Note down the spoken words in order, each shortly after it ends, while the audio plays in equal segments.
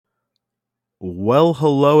Well,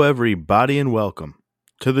 hello, everybody, and welcome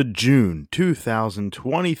to the June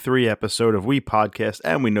 2023 episode of We Podcast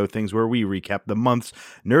and We Know Things, where we recap the month's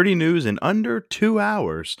nerdy news in under 2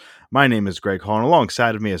 hours. My name is Greg Hall, and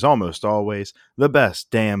alongside of me, as almost always, the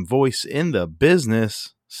best damn voice in the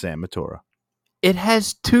business, Sam Matura. It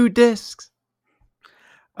has 2 discs.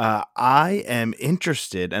 I am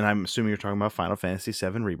interested, and I'm assuming you're talking about Final Fantasy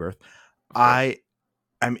VII Rebirth. I'm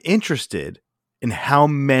interested in how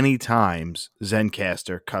many times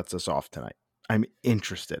Zencaster cuts us off tonight. I'm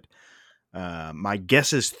interested. My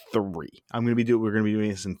guess is 3. We're gonna be doing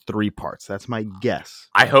this in 3 parts. That's my guess.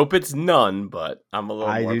 I hope it's none, but I'm a little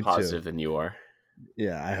I more do positive too. than you are.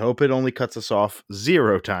 Yeah, I hope it only cuts us off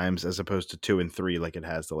 0 times as opposed to 2 and 3 like it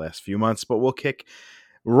has the last few months. But we'll kick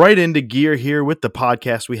right into gear here with the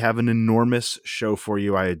podcast. We have an enormous show for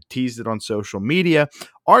you. I had teased it on social media.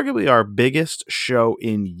 Arguably our biggest show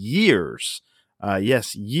in years.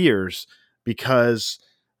 Yes, years, because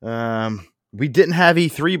we didn't have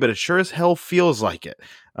E3, but it sure as hell feels like it.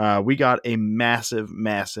 We got a massive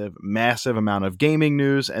amount of gaming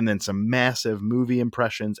news and then some massive movie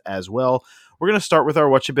impressions as well. We're going to start with our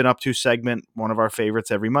What You Been Up To segment, one of our favorites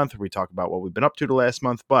every month, where we talk about what we've been up to the last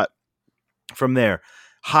month. But from there,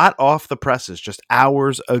 hot off the presses, just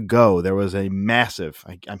hours ago, there was a massive,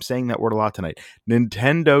 I'm saying that word a lot tonight,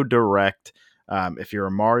 Nintendo Direct. If you're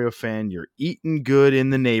a Mario fan, you're eating good in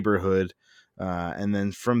the neighborhood. And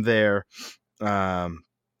then from there, we're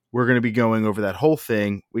going to be going over that whole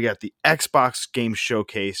thing. We got the Xbox Game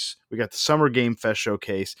Showcase. We got the Summer Game Fest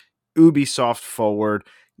Showcase. Ubisoft Forward.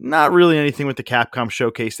 Not really anything with the Capcom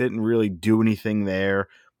Showcase. They didn't really do anything there.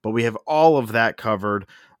 But we have all of that covered.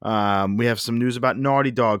 We have some news about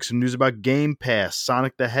Naughty Dog, some news about Game Pass,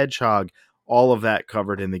 Sonic the Hedgehog, all of that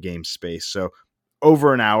covered in the game space. So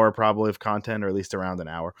over an hour probably of content, or at least around an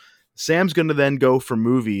hour. Sam's going to then go for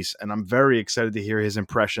movies, and I'm very excited to hear his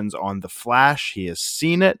impressions on The Flash. He has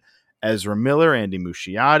seen it. Ezra Miller, Andy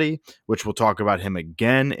Muschietti, which we'll talk about him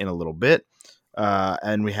again in a little bit.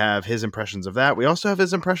 And we have his impressions of that. We also have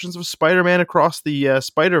his impressions of Spider-Man Across the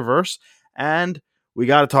Spider-Verse, and we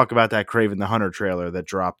got to talk about that Kraven the Hunter trailer that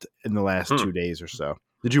dropped in the last 2 days or so.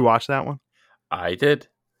 Did you watch that one? I did.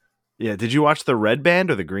 Yeah. Did you watch the red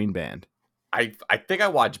band or the green band? I think I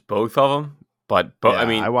watched both of them, but Yeah, I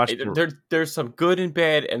mean, I watched. There's some good and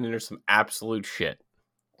bad, and then there's some absolute shit.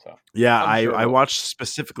 So Yeah, sure I watched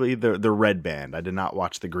specifically the red band. I did not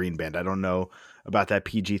watch the green band. I don't know about that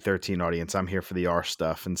PG-13 audience. I'm here for the R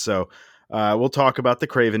stuff. And so we'll talk about the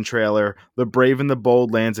Kraven trailer, The Brave and the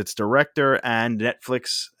Bold lands its director, and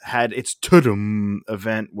Netflix had its Tudum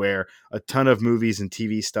event where a ton of movies and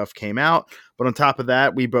TV stuff came out. But on top of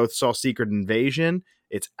that, we both saw Secret Invasion.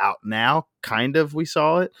 It's out now, kind of, we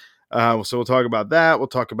saw it. So we'll talk about that. We'll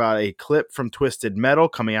talk about a clip from Twisted Metal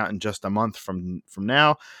coming out in just a month from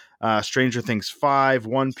now. Stranger Things 5,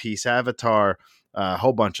 One Piece, Avatar, a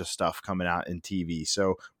whole bunch of stuff coming out in TV.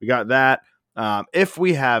 So we got that. If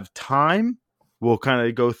we have time, we'll kind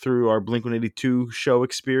of go through our Blink-182 show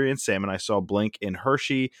experience. Sam and I saw Blink in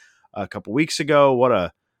Hershey a couple weeks ago.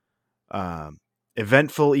 What a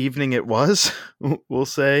eventful evening it was, we'll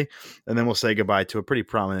say. And then we'll say goodbye to a pretty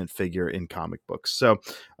prominent figure in comic books. So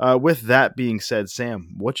with that being said,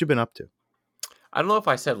 Sam, what you been up to? I don't know if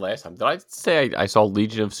I said last time. Did I say I saw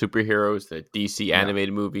Legion of Superheroes, the DC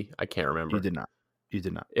animated movie? I can't remember. You did not. You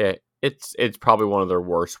did not. Yeah, it's probably one of their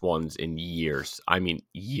worst ones in years. I mean,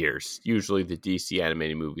 years. Usually the DC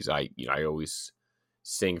animated movies, I always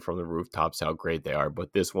sing from the rooftops how great they are,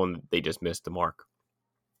 but this one they just missed the mark.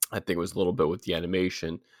 I think it was a little bit with the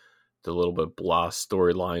animation, the little bit blah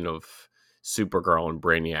storyline of Supergirl and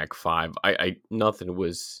Brainiac 5.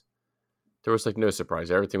 There was like no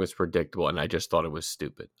surprise. Everything was predictable, and I just thought it was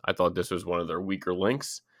stupid. I thought this was one of their weaker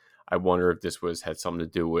links. I wonder if this had something to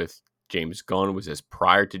do with James Gunn. Was this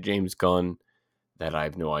prior to James Gunn? That I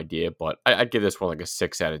have no idea, but I'd give this one like a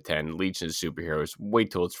 6 out of 10. Legion of Superheroes.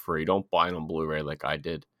 Wait till it's free. Don't buy it on Blu-ray like I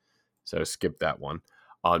did. So skip that one.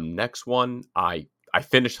 Next one, I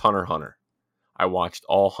finished Hunter x Hunter. I watched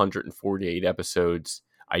all 148 episodes.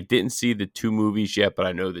 I didn't see the 2 movies yet, but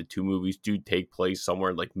I know the 2 movies do take place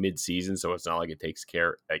somewhere like mid-season, so it's not like it takes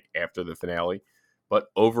care like after the finale. But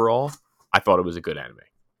overall, I thought it was a good anime.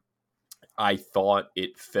 I thought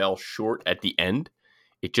it fell short at the end.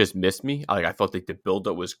 It just missed me. I thought like the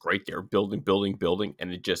build-up was great. They were building,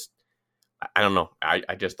 and it just, I don't know.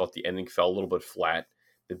 I just thought the ending fell a little bit flat.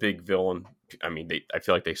 The big villain, I mean, I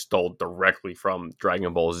feel like they stole directly from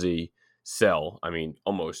Dragon Ball Z Cell. I mean,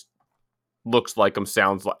 almost looks like him,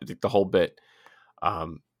 sounds like the whole bit.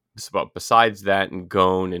 But besides that, and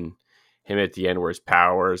Gon and him at the end, where his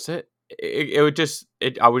powers, I was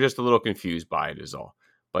just a little confused by it is all.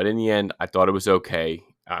 But in the end, I thought it was okay.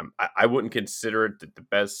 I wouldn't consider it the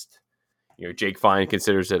best. Jake Fine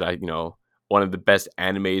considers it, one of the best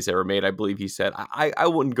animes ever made. I believe he said. I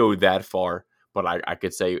wouldn't go that far, but I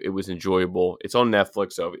could say it was enjoyable. It's on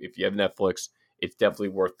Netflix, so if you have Netflix, it's definitely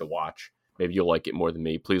worth the watch. Maybe you'll like it more than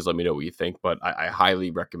me. Please let me know what you think. But I highly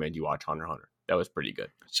recommend you watch Hunter x Hunter. That was pretty good.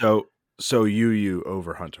 So you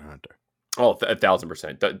over Hunter x Hunter. Oh,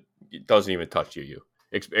 1,000%. It doesn't even touch you.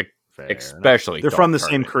 Especially they're from the Dark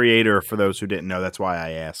same Tournament. creator. For those who didn't know, that's why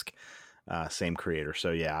I ask. Same creator.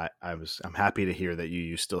 So yeah, I'm happy to hear that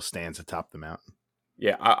you still stands atop the mountain.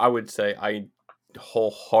 Yeah, I would say I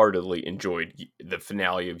wholeheartedly enjoyed the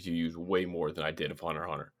finale of Yu Yu way more than I did of Hunter x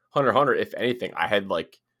Hunter. Hunter x Hunter, if anything, I had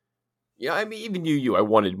I mean, even Yu I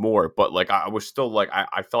wanted more, but I was still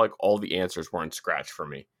I felt like all the answers weren't scratched for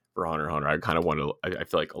me for Hunter x Hunter. I kind of wanted, I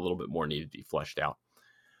feel like a little bit more needed to be fleshed out.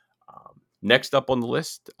 Next up on the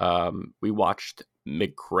list, we watched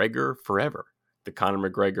McGregor Forever, the Conor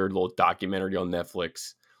McGregor little documentary on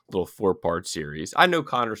Netflix, little 4-part series. I know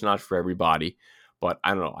Conor's not for everybody, but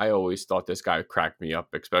I don't know. I always thought this guy cracked me up,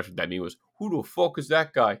 especially that he was, who the fuck is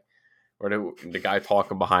that guy? Or the guy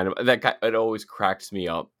talking behind him. That guy, it always cracks me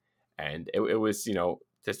up. And it was,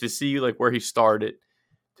 just to see where he started,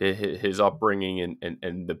 to his upbringing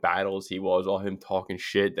and the battles he was, all him talking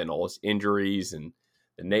shit, then all his injuries and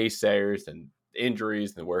the naysayers and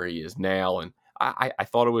injuries and where he is now. And I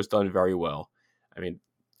thought it was done very well. I mean,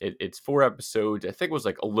 it's 4 episodes. I think it was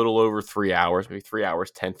a little over 3 hours, maybe 3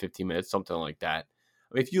 hours, 10, 15 minutes, something like that.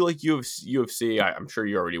 I mean, if you like UFC, I'm sure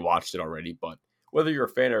you already watched it already, but whether you're a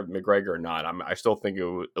fan of McGregor or not, I still think it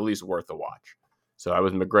was at least worth a watch. So I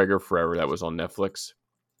was McGregor Forever. That was on Netflix.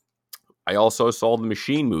 I also saw the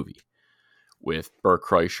Machine movie with Burt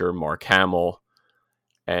Kreischer, Mark Hamill,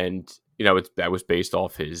 and that was based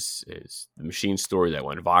off his the Machine story that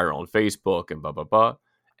went viral on Facebook and blah blah blah.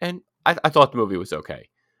 And I thought the movie was okay.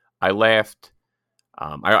 I laughed.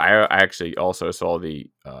 I actually also saw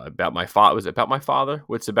the about my father. Was it About My Father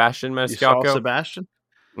with Sebastian You saw Maniscalco? Sebastian?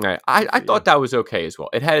 I thought that was okay as well.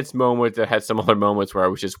 It had its moments. It had some other moments where I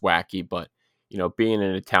was just wacky, but being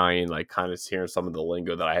an Italian, kind of hearing some of the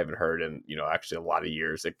lingo that I haven't heard in actually a lot of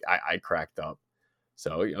years, I cracked up.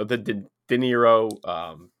 So the De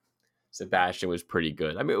Niro, Sebastian was pretty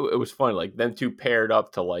good. I mean, it was fun. Them two paired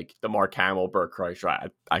up to the Mark Hamill, Burt Kreischer.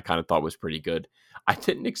 I kind of thought was pretty good. I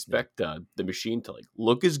didn't expect the Machine to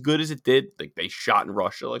look as good as it did. They shot in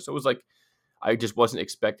Russia, so it was I just wasn't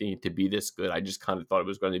expecting it to be this good. I just kind of thought it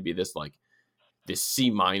was going to be this this C-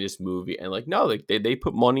 movie, and no, they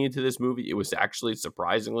put money into this movie. It was actually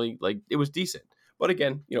surprisingly it was decent. But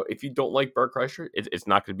again, if you don't like Burt Kreischer, it's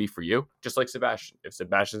not going to be for you. Just like Sebastian. If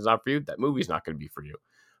Sebastian's not for you, that movie's not going to be for you.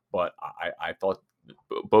 But I thought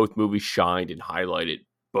both movies shined and highlighted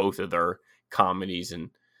both of their comedies and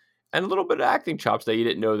a little bit of acting chops that you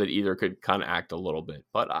didn't know that either could kind of act a little bit.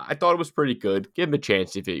 But I thought it was pretty good. Give him a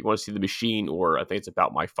chance if you want to see The Machine, or I think it's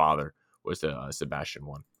About My Father was the Sebastian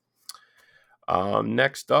one.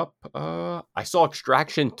 Next up, I saw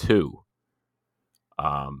Extraction 2.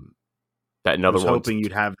 That another I was one. hoping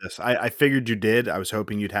you'd have this. I figured you did. I was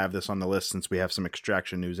hoping you'd have this on the list since we have some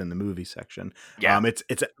Extraction news in the movie section. Yeah.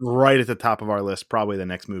 It's right at the top of our list. Probably the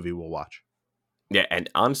next movie we'll watch. Yeah, and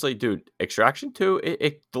honestly, dude, Extraction 2,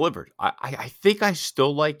 it delivered. I think I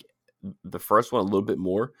still like the first one a little bit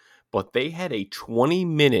more, but they had a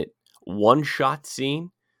 20-minute one-shot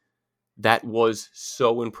scene that was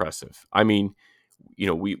so impressive. I mean,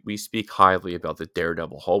 we speak highly about the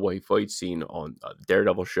Daredevil hallway fight scene on the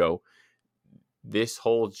Daredevil show. This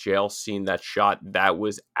whole jail scene that shot, that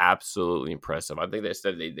was absolutely impressive. I think they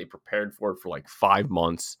said they prepared for it for 5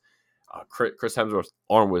 months. Chris Hemsworth's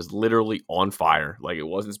arm was literally on fire. It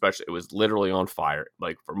wasn't special. It was literally on fire,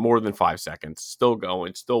 for more than 5 seconds. Still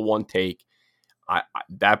going, still one take.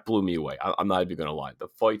 That blew me away. I'm not even going to lie. The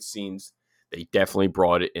fight scenes, they definitely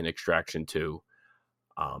brought it in Extraction 2.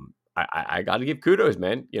 I got to give kudos,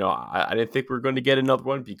 man. I didn't think we were going to get another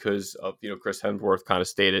one because of, Chris Hemsworth kind of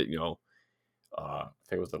stated, I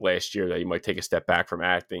think it was the last year that he might take a step back from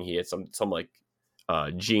acting. He had some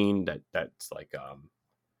gene that's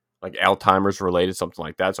Alzheimer's related, something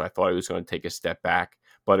like that. So I thought he was going to take a step back,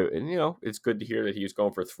 but it's good to hear that he was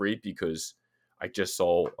going for 3 because I just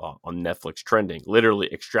saw on Netflix trending, literally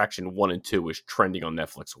Extraction 1 and 2 is trending on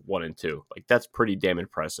Netflix 1 and 2. That's pretty damn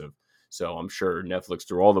impressive. So I'm sure Netflix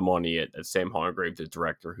threw all the money at Sam Hargrave, the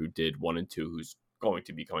director who did 1 and 2, who's going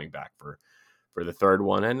to be coming back for the third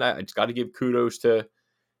one. And I just got to give kudos to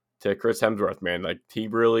Chris Hemsworth, man. He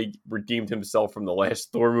really redeemed himself from the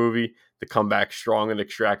last Thor movie to come back strong in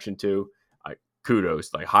Extraction 2.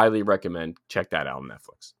 kudos. Like, highly recommend. Check that out on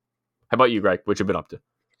Netflix. How about you, Greg? What you been up to?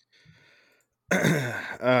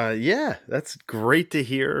 Yeah, that's great to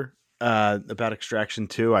hear about Extraction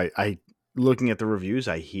 2. I looking at the reviews,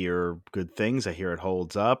 I hear good things. I hear it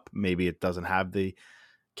holds up. Maybe it doesn't have the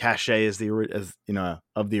cachet as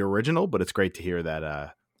of the original, but it's great to hear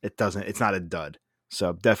that it's not a dud.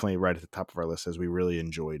 So definitely right at the top of our list, as we really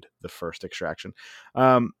enjoyed the first Extraction.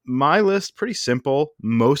 My list pretty simple,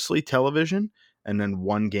 mostly television and then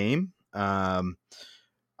one game.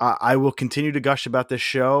 I will continue to gush about this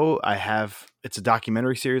show. It's a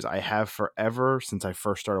documentary series I have forever since I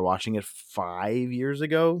first started watching it 5 years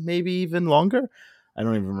ago, maybe even longer. I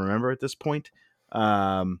don't even remember at this point.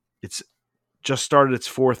 It's just started its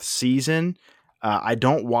fourth season. I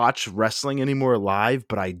don't watch wrestling anymore live,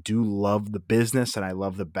 but I do love the business and I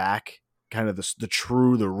love the back, kind of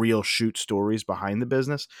the real shoot stories behind the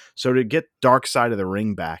business. So to get Dark Side of the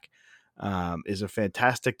Ring back is a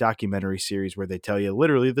fantastic documentary series where they tell you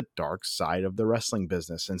literally the dark side of the wrestling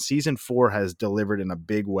business. And season 4 has delivered in a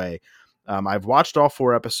big way. I've watched all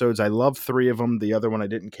 4 episodes. I love 3 of them. The other one I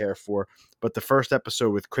didn't care for. But the first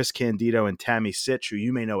episode with Chris Candido and Tammy Sitch, who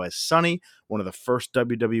you may know as Sunny, one of the first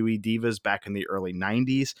WWE divas back in the early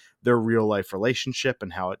 90s, their real life relationship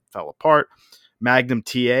and how it fell apart. Magnum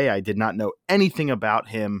TA, I did not know anything about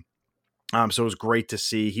him. So it was great to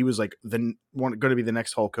see. He was like going to be the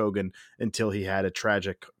next Hulk Hogan until he had a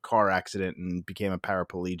tragic car accident and became a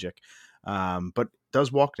paraplegic. But does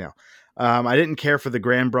walk now. I didn't care for the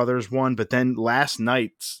Grand Brothers one, but then last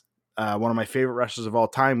night, one of my favorite wrestlers of all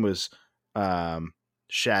time was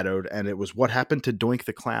shadowed, and it was What Happened to Doink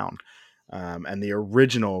the Clown. And the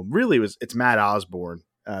original it's Matt Osborne.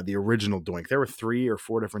 The original Doink. There were 3 or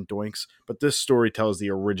 4 different Doinks, but this story tells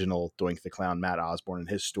the original Doink the Clown, Matt Osborne, and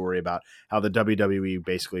his story about how the WWE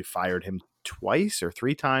basically fired him twice or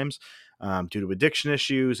 3 times due to addiction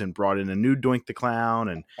issues and brought in a new Doink the Clown.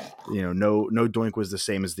 And, no Doink was the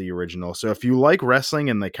same as the original. So if you like wrestling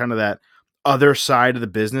and like kind of that other side of the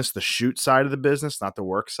business, the shoot side of the business, not the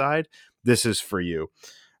work side, this is for you.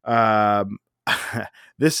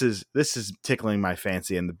 This is tickling my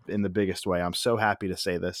fancy in the biggest way. I'm so happy to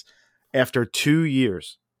say this. After 2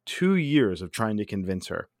 years of trying to convince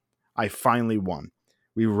her, I finally won.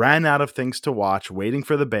 We ran out of things to watch, waiting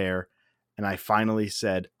for the bear, and I finally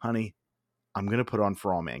said, "Honey, I'm going to put on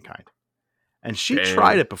For All Mankind." And she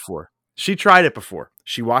tried it before.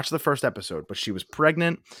 She watched the first episode, but she was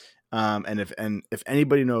pregnant. And if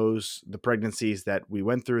anybody knows the pregnancies that we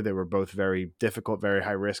went through, they were both very difficult, very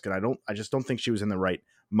high risk. And I just don't think she was in the right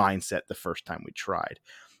mindset the first time we tried.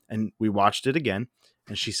 And we watched it again,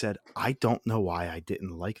 and she said, "I don't know why I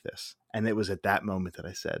didn't like this." And it was at that moment that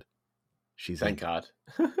I said, "She's Thank God."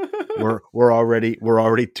 we're already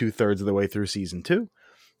 2/3 of the way through season 2.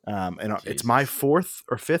 And Jesus. It's my 4th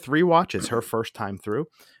or 5th rewatch. It's her first time through,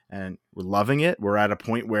 and we're loving it. We're at a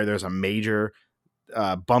point where there's a major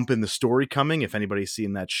bump in the story coming. If anybody's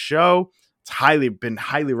seen that show, it's been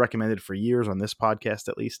highly recommended for years on this podcast,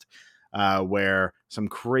 at least, where some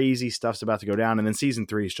crazy stuff's about to go down. And then season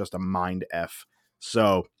 3 is just a mind F.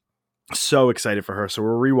 So excited for her. So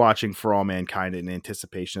we're rewatching For All Mankind in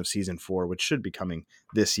anticipation of season 4, which should be coming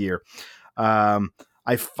this year. I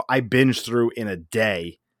binged through in a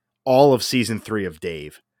day all of season 3 of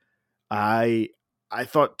Dave. I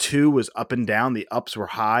thought 2 was up and down. The ups were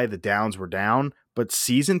high, the downs were down. But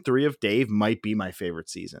season 3 of Dave might be my favorite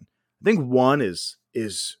season. I think 1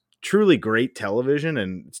 is truly great television,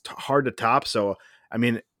 and it's hard to top. So, I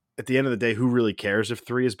mean, at the end of the day, who really cares if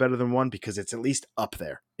 3 is better than 1? Because it's at least up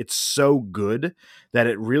there. It's so good that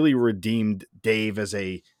it really redeemed Dave as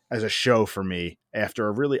a show for me after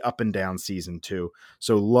a really up and down season 2.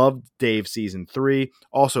 So loved Dave season 3.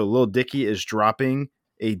 Also, Lil Dicky is dropping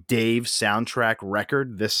a Dave soundtrack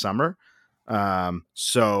record this summer.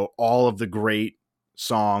 So all of the great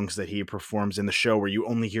songs that he performs in the show where you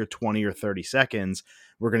only hear 20 or 30 seconds,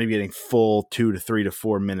 we're going to be getting full 2 to 3 to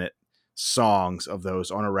 4 minute songs of those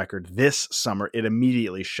on a record this summer. It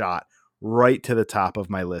immediately shot right to the top of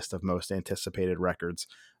my list of most anticipated records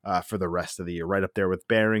for the rest of the year, right up there with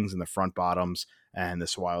Bearings and the Front Bottoms and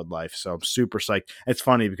This Wild Life. So I'm super psyched. It's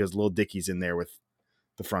funny because Lil Dicky's in there with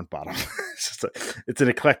the Front Bottom. It's an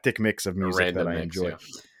eclectic mix of music that I enjoy.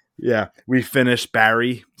 Yeah, we finished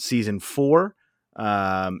Barry season 4.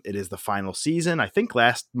 It is the final season. I think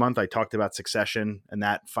last month I talked about Succession, and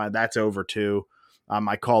that's over too.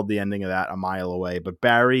 I called the ending of that a mile away, but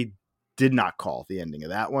Barry did not call the ending of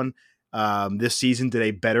that one. This season did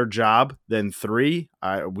a better job than 3.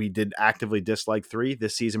 We did actively dislike 3.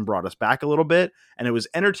 This season brought us back a little bit, and it was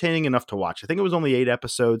entertaining enough to watch. I think it was only 8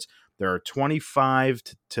 episodes. There are 25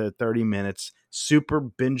 to 30 minutes, super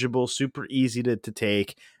bingeable, super easy to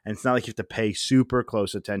take, and it's not like you have to pay super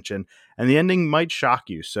close attention. And the ending might shock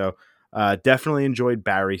you. So definitely enjoyed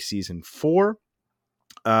Barry season 4.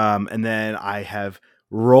 And then I have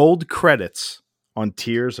rolled credits on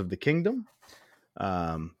Tears of the Kingdom.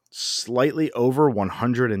 Slightly over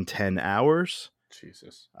 110 hours.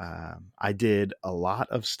 Jesus. I did a lot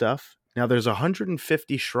of stuff. Now there's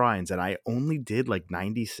 150 shrines and I only did like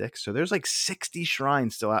 96. So there's like 60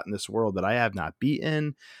 shrines still out in this world that I have not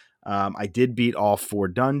beaten. I did beat all 4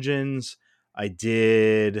 dungeons. I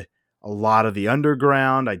did a lot of the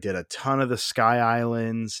underground. I did a ton of the Sky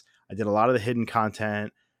Islands. I did a lot of the hidden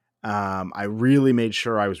content. I really made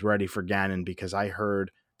sure I was ready for Ganon because I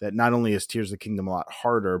heard that not only is Tears of the Kingdom a lot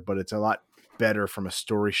harder, but it's a lot better from a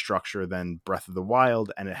story structure than Breath of the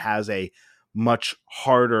Wild, and it has a much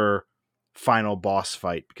harder final boss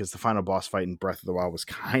fight because the final boss fight in Breath of the Wild was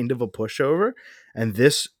kind of a pushover, and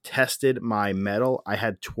this tested my mettle. I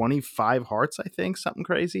had 25 hearts, I think, something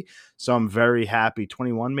crazy. So I'm very happy,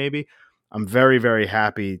 21 maybe. I'm very, very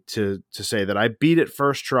happy to say that I beat it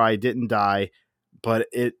first try, didn't die, but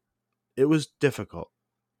it was difficult.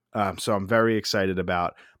 So I'm very excited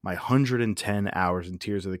about my 110 hours in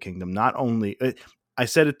Tears of the Kingdom. Not only, I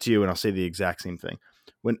said it to you, and I'll say the exact same thing.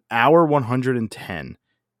 When hour 110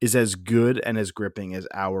 is as good and as gripping as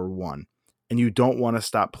hour 1, and you don't want to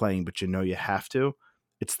stop playing, but you know you have to,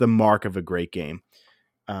 it's the mark of a great game.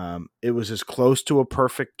 It was as close to a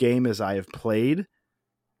perfect game as I have played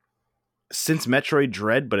since Metroid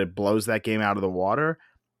Dread, but it blows that game out of the water.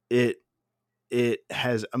 It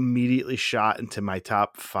has immediately shot into my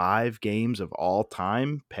top 5 games of all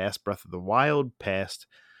time, past Breath of the Wild, past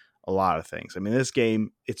a lot of things. I mean, this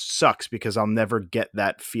game, it sucks because I'll never get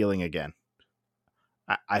that feeling again.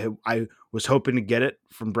 I was hoping to get it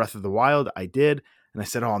from Breath of the Wild. I did. And I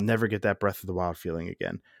said, I'll never get that Breath of the Wild feeling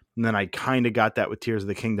again. And then I kind of got that with Tears of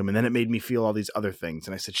the Kingdom. And then it made me feel all these other things.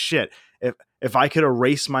 And I said, shit, if I could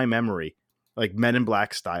erase my memory, like Men in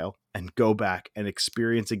Black style, and go back and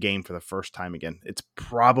experience a game for the first time again, it's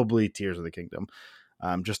probably Tears of the Kingdom.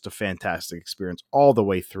 Just a fantastic experience all the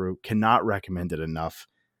way through. Cannot recommend it enough.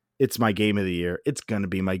 It's my game of the year. It's going to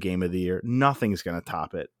be my game of the year. Nothing's going to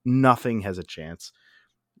top it. Nothing has a chance.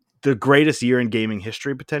 The greatest year in gaming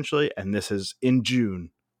history, potentially, and this is in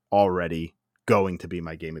June already going to be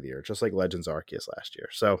my game of the year, just like Legends Arceus last year.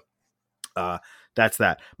 So that's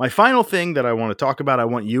that. My final thing that I want to talk about, I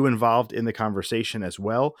want you involved in the conversation as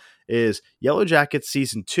well, is Yellow Jackets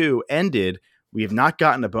Season 2 ended. We have not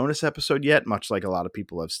gotten a bonus episode yet, much like a lot of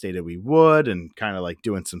people have stated we would, and kind of like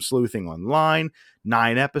doing some sleuthing online.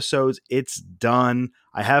 9 episodes. It's done.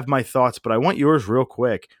 I have my thoughts, but I want yours real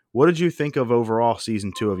quick. What did you think of overall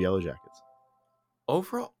Season 2 of Yellow Jackets?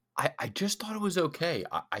 Overall, I just thought it was okay.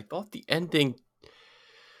 I thought the ending...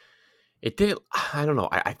 It did. I don't know.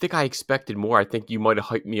 I think I expected more. I think you might have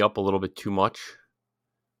hyped me up a little bit too much.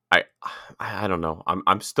 I don't know.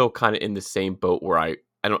 I'm still kind of in the same boat where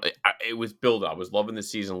it was build up. I was loving the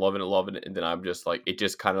season, loving it, and then I'm just like, it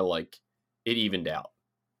just kind of like it evened out.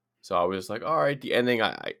 So I was like, all right, the ending.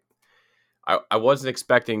 I wasn't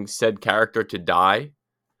expecting said character to die,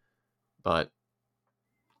 but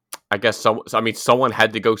I guess someone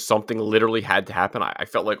had to go. Something literally had to happen. I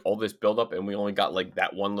felt like all this buildup, and we only got like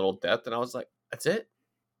that one little death, and I was like, "That's it."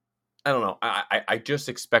 I don't know. I just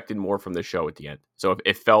expected more from the show at the end, so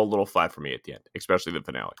it fell a little flat for me at the end, especially the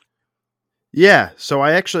finale. Yeah, so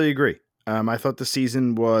I actually agree. I thought the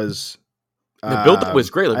season was the buildup was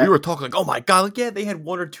great. Like we were talking, like, "Oh my god!" Like, yeah, they had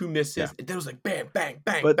 1 or 2 misses, yeah. and then it was like, "Bang, bang,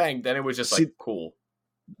 bang, bang." Then it was just like cool.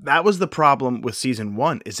 That was the problem with season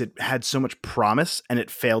 1, is it had so much promise and it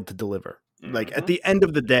failed to deliver. Mm-hmm. Like at the end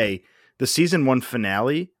of the day, the season 1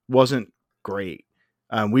 finale wasn't great.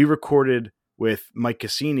 We recorded with Mike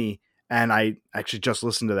Cassini, and I actually just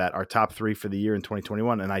listened to that, our top 3 for the year in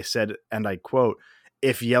 2021. And I said, and I quote,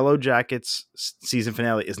 if Yellow Jackets season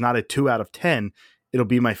finale is not a 2 out of 10, it'll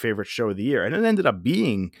be my favorite show of the year. And it ended up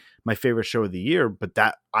being my favorite show of the year, but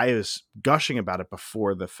that I was gushing about it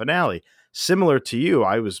before the finale. Similar to you,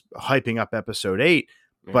 I was hyping up episode 8,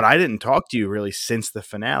 but I didn't talk to you really since the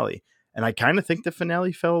finale. And I kind of think the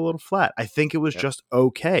finale fell a little flat. I think it was just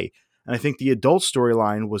okay. And I think the adult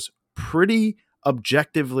storyline was pretty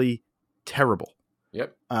objectively terrible.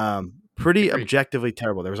 Yep. Pretty objectively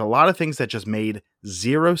terrible. There was a lot of things that just made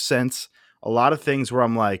zero sense. A lot of things where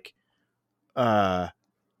I'm like, I'm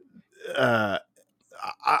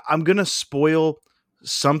going to spoil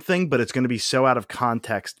something, but it's going to be so out of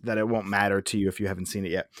context that it won't matter to you if you haven't seen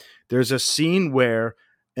it yet. There's a scene where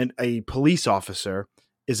a police officer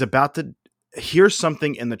is about to hear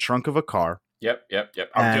something in the trunk of a car. Yep.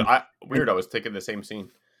 And Weird. I was thinking the same scene.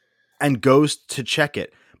 And goes to check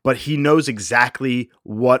it, but he knows exactly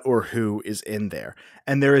what or who is in there.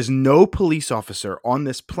 And there is no police officer on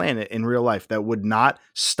this planet in real life that would not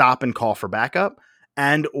stop and call for backup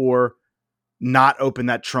and or not open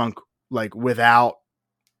that trunk like without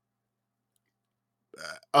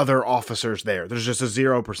other officers there. There's just a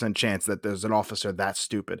 0% chance that there's an officer that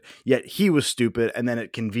stupid. Yet he was stupid, and then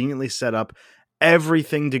it conveniently set up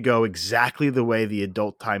everything to go exactly the way the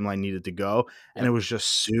adult timeline needed to go. And it was just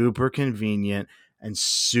super convenient and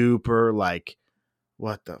super like,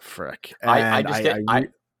 what the frick? I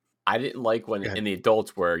didn't like when in the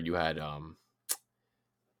adults where you had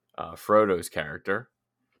Frodo's character.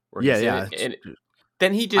 Where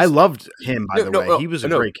then he just. I loved him, by the way. He was a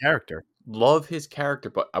great character. Love his character,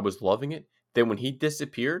 but I was loving it. Then when he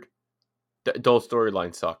disappeared, the adult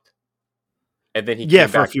storyline sucked. And then he came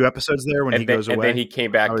for back, a few episodes there when he goes away. And then he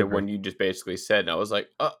came back to when you just basically said, and I was like,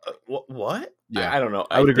 what? Yeah, I don't know.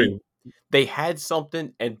 I would agree. They had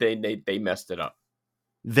something, and they messed it up.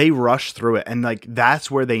 They rushed through it, and like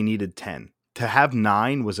that's where they needed 10. To have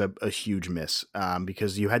 9 was a huge miss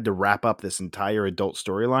because you had to wrap up this entire adult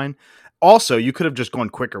storyline. Also, you could have just gone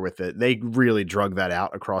quicker with it. They really drug that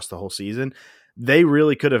out across the whole season. They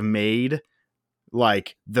really could have made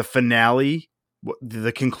like the finale,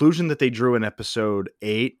 the conclusion that they drew in episode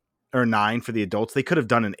 8 or 9 for the adults. They could have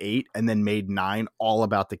done an 8 and then made 9 all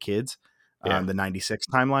about the kids. The 96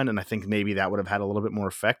 timeline, and I think maybe that would have had a little bit more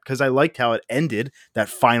effect because I liked how it ended, that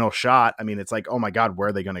final shot. I mean, it's like, oh my god, where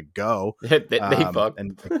are they going to go? they fucked.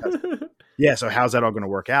 So how's that all going to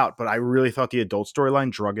work out? But I really thought the adult storyline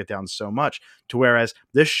drug it down so much to whereas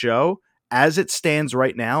this show, as it stands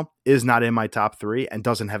right now, is not in my top 3 and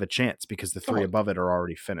doesn't have a chance because the 3 above it are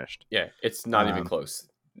already finished. Yeah, it's not even close.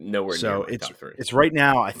 Nowhere near my top 3. It's right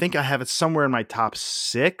now, I think I have it somewhere in my top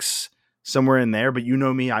 6. Somewhere in there, but you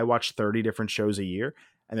know me, I watch 30 different shows a year,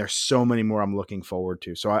 and there's so many more I'm looking forward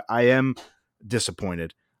to. So I am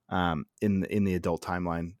disappointed in the adult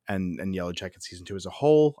timeline and Yellow Jacket season 2 as a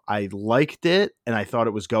whole. I liked it, and I thought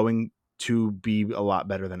it was going to be a lot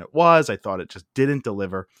better than it was. I thought it just didn't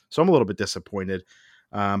deliver, so I'm a little bit disappointed.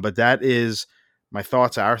 But that is my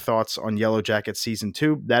thoughts, our thoughts on Yellow Jacket season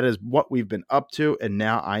 2. That is what we've been up to, and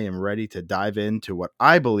now I am ready to dive into what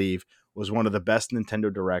I believe was one of the best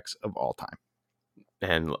Nintendo Directs of all time.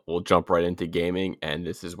 And we'll jump right into gaming, and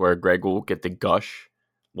this is where Greg will get the gush.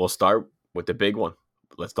 We'll start with the big one.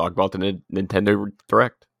 Let's talk about the Nintendo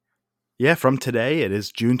Direct. Yeah, from today, it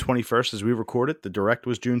is June 21st as we record it. The Direct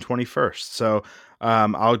was June 21st. So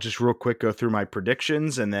I'll just real quick go through my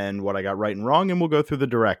predictions and then what I got right and wrong, and we'll go through the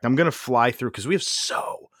Direct. I'm going to fly through because we have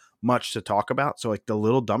so much to talk about. So like the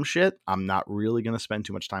little dumb shit, I'm not really going to spend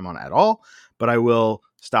too much time on at all, but I will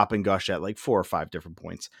stop and gush at like 4 or 5 different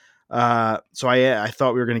points. So I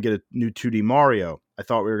thought we were going to get a new 2D Mario. I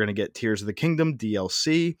thought we were going to get Tears of the Kingdom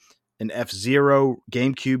DLC, an F-Zero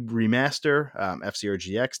GameCube remaster, F-Zero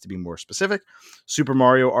GX to be more specific, Super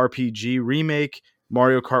Mario RPG remake,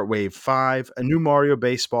 Mario Kart Wave 5, a new Mario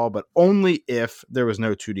Baseball, but only if there was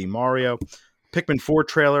no 2D Mario. Pikmin 4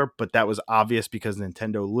 trailer, but that was obvious because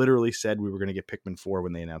Nintendo literally said we were going to get Pikmin 4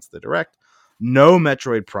 when they announced the Direct. No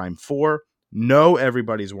Metroid Prime 4. No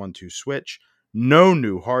Everybody's 1-2 Switch. No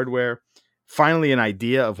new hardware. Finally, an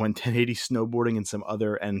idea of when 1080 snowboarding and some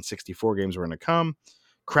other N64 games were going to come.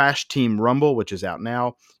 Crash Team Rumble, which is out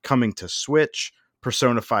now, coming to Switch.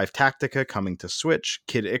 Persona 5 Tactica coming to Switch.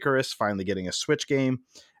 Kid Icarus finally getting a Switch game.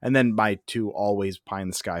 And then my 2 always pie in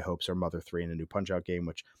the sky hopes are Mother 3 and a new Punch-Out game,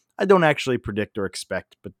 which I don't actually predict or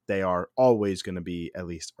expect, but they are always going to be at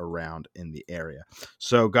least around in the area.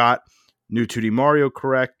 So got new 2D Mario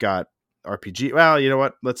correct, got RPG. Well, you know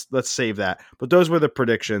what? Let's save that. But those were the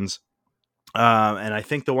predictions. And I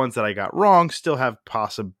think the ones that I got wrong still have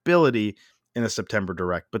possibility in a September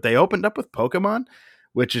Direct. But they opened up with Pokemon,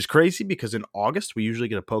 which is crazy because in August we usually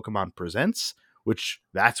get a Pokemon Presents, which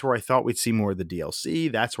that's where I thought we'd see more of the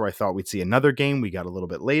DLC. That's where I thought we'd see another game. We got a little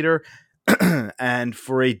bit later. And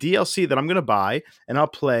for a DLC that I'm going to buy and I'll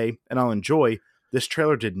play and I'll enjoy, this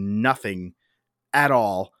trailer did nothing at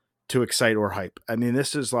all to excite or hype. I mean,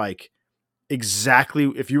 this is like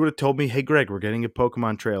exactly, if you would have told me, hey, Greg, we're getting a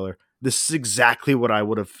Pokemon trailer, this is exactly what I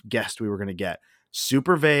would have guessed we were going to get.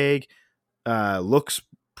 Super vague, looks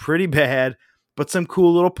pretty bad, but some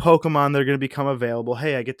cool little Pokemon that are going to become available.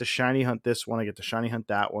 Hey, I get to shiny hunt this one. I get to shiny hunt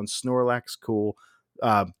that one. Snorlax, cool.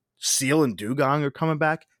 Seal and Dugong are coming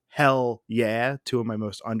back. Hell yeah, 2 of my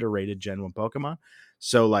most underrated Gen 1 Pokemon.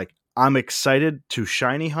 So like I'm excited to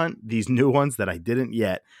shiny hunt these new ones that I didn't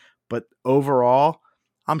yet. But overall,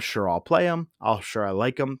 I'm sure I'll play them. I'm sure I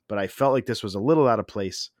like them. But I felt like this was a little out of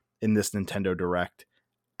place in this Nintendo Direct.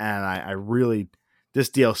 And I really, this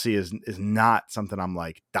DLC is not something I'm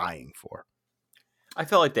like dying for. I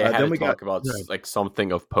felt like they had Then to we got talk about like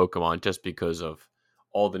something of Pokemon just because of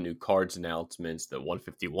all the new cards announcements, the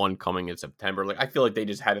 151 coming in September. Like I feel like they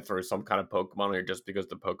just had to throw some kind of Pokemon here just because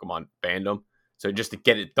the Pokemon fandom. So just to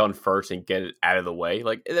get it done first and get it out of the way,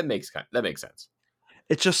 like that makes sense.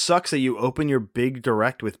 It just sucks that you open your big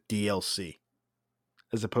direct with DLC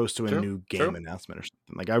as opposed to a new game announcement or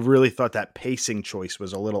something. Like I really thought that pacing choice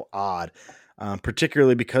was a little odd,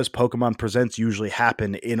 particularly because Pokemon Presents usually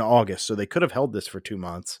happen in August, so they could have held this for 2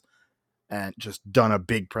 months and just done a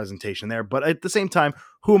big presentation there. But at the same time,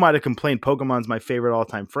 who am I to complain? Pokemon's my favorite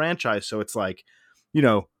all-time franchise, so it's like, you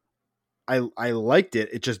know, I liked it.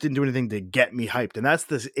 It just didn't do anything to get me hyped. And that's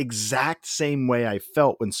the exact same way I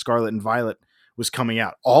felt when Scarlet and Violet was coming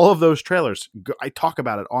out. All of those trailers, I talk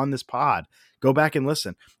about it on this pod. Go back and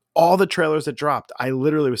listen. All the trailers that dropped, I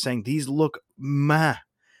literally was saying, these look meh.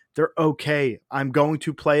 They're okay. I'm going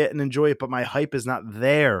to play it and enjoy it, but my hype is not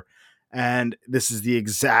there. And this is the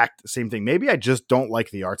exact same thing. Maybe I just don't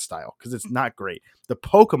like the art style because it's not great. The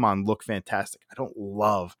Pokemon look fantastic. I don't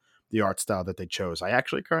love the art style that they chose. I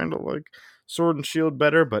actually kind of like Sword and Shield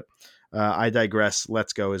better, but I digress.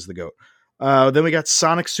 Let's Go is the GOAT. Then we got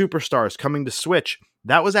Sonic Superstars coming to Switch.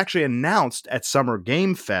 That was actually announced at Summer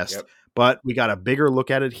Game Fest, but we got a bigger look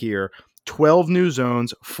at it here. 12 new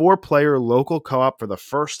zones, 4-player local co-op for the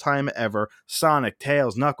first time ever. Sonic,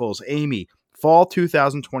 Tails, Knuckles, Amy. Fall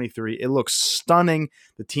 2023. It looks stunning.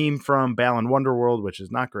 The team from Balan Wonderworld, which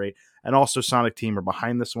is not great, and also Sonic Team are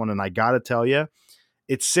behind this one. And I got to tell you,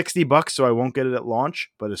 it's $60, so I won't get it at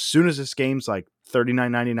launch. But as soon as this game's like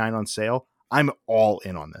 $39.99 on sale, I'm all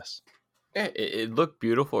in on this. Yeah, it looked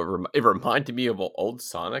beautiful. It reminded me of old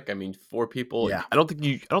Sonic. I mean, 4 people. Yeah. I don't think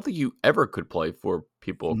you ever could play 4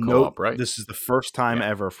 people co-op, right? This is the first time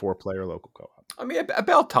ever 4-player local co-op. I mean,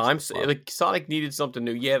 about time. Like Sonic needed something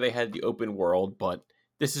new. Yeah, they had the open world, but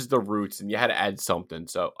this is the roots, and you had to add something.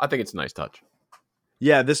 So I think it's a nice touch.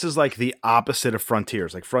 Yeah, this is like the opposite of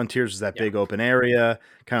Frontiers. Like Frontiers is that big open area,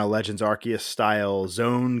 kind of Legends Arceus style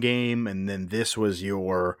zone game, and then this was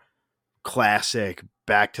your classic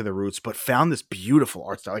back to the roots, but found this beautiful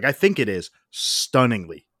art style. Like I think it is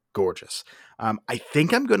stunningly gorgeous. I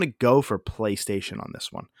think I'm going to go for PlayStation on this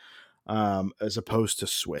one, as opposed to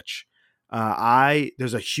Switch.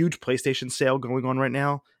 There's a huge PlayStation sale going on right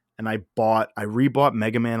now, and I rebought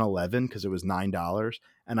Mega Man 11 because it was $9,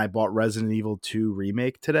 and I bought Resident Evil 2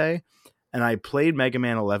 Remake today, and I played Mega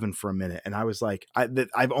Man 11 for a minute, and I was like,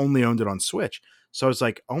 I've only owned it on Switch, so I was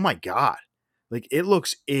like, oh my god, like it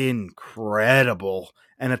looks incredible,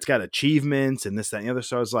 and it's got achievements and this, that, and the other.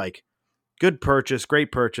 So I was like, good purchase,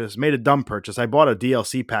 great purchase, made a dumb purchase. I bought a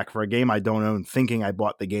DLC pack for a game I don't own, thinking I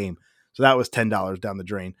bought the game, so that was $10 down the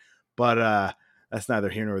drain. But that's neither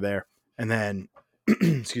here nor there. And then,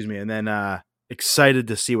 excuse me, and then excited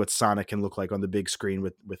to see what Sonic can look like on the big screen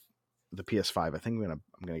with the PS5. I think I'm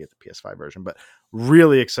gonna get the PS5 version, but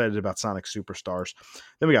really excited about Sonic Superstars.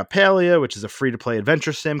 Then we got Palia, which is a free-to-play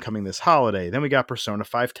adventure sim coming this holiday. Then we got Persona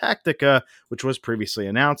 5 Tactica, which was previously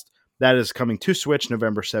announced. That is coming to Switch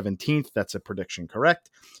November 17th. That's a prediction correct.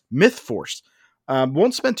 Myth Force.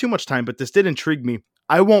 Won't spend too much time, but this did intrigue me.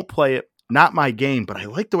 I won't play it. Not my game, but I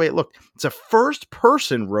like the way it looked. It's a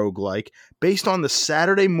first-person roguelike based on the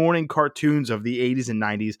Saturday morning cartoons of the 80s and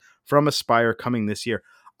 90s from Aspyr coming this year.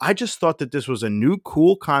 I just thought that this was a new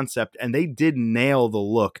cool concept, and they did nail the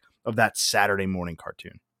look of that Saturday morning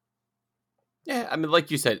cartoon. Yeah, I mean, like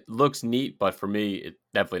you said, it looks neat, but for me, it's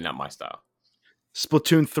definitely not my style.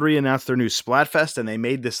 Splatoon 3 announced their new Splatfest, and they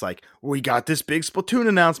made this like, we got this big Splatoon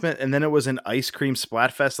announcement, and then it was an ice cream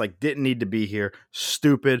Splatfest, like didn't need to be here.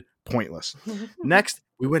 Stupid, pointless. Next,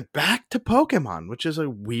 we went back to Pokemon, which is a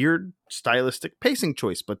weird stylistic pacing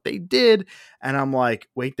choice, but they did, and I'm like,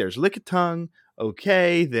 wait, there's Lickitung,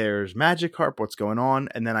 okay, there's Magikarp, what's going on?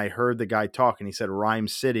 And then I heard the guy talk, and he said Rhyme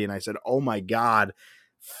City, and I said, oh my god,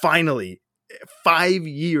 finally, 5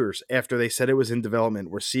 years after they said it was in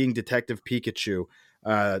development, we're seeing Detective Pikachu.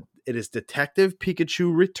 It is Detective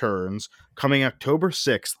Pikachu Returns coming October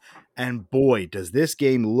 6th. And boy, does this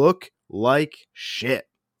game look like shit.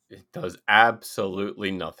 It does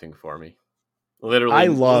absolutely nothing for me. Literally, I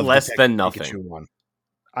love less Detective than nothing. Pikachu one.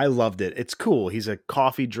 I loved it. It's cool. He's a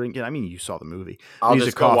coffee drinking. I mean, you saw the movie. I'll He's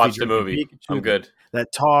just go watch the movie. Pikachu I'm good.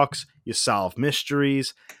 That talks. You solve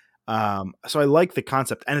mysteries. So I like the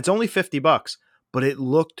concept, and it's only $50, but it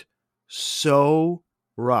looked so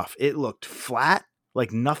rough. It looked flat,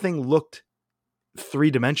 like nothing looked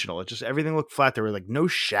three-dimensional. It just, everything looked flat. There were like no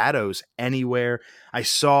shadows anywhere. I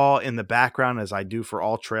saw in the background, as I do for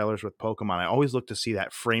all trailers with Pokemon, I always look to see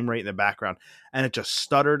that frame rate in the background, and it just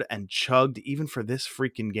stuttered and chugged even for this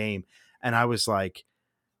freaking game. And I was like,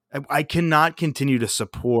 I cannot continue to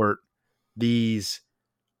support these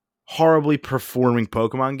horribly performing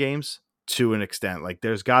Pokemon games to an extent. Like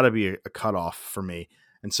there's got to be a cutoff for me.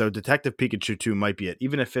 And so Detective Pikachu 2 might be it.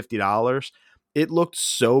 Even at $50, it looked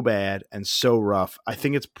so bad and so rough. I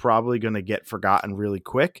think it's probably going to get forgotten really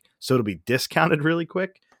quick. So it'll be discounted really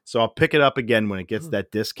quick. So I'll pick it up again when it gets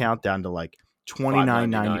that discount down to like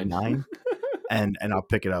 $29.99. and I'll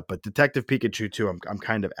pick it up. But Detective Pikachu 2, I'm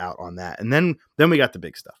kind of out on that. And then we got the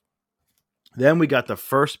big stuff. Then we got the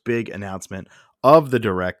first big announcement of the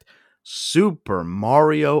Direct, Super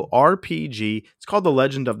Mario RPG. It's called The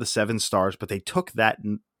Legend of the Seven Stars, but they took that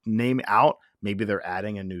name out. Maybe they're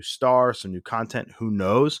adding a new star, some new content. Who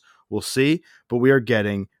knows? We'll see. But we are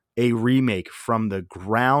getting a remake from the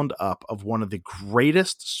ground up of one of the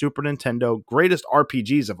greatest Super Nintendo, greatest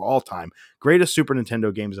RPGs of all time, greatest Super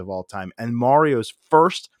Nintendo games of all time, and Mario's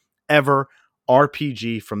first ever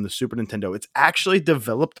RPG from the Super Nintendo. It's actually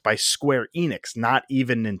developed by Square Enix, not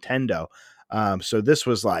even Nintendo. So this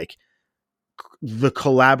was like the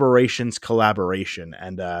collaboration's collaboration.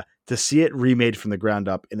 And to see it remade from the ground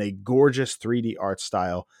up in a gorgeous 3D art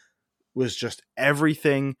style was just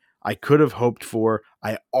everything I could have hoped for.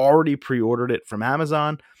 I already pre-ordered it from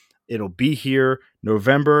Amazon. It'll be here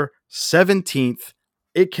November 17th.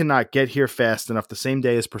 It cannot get here fast enough, the same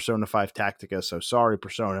day as Persona 5 Tactica. So sorry,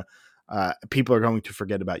 Persona. People are going to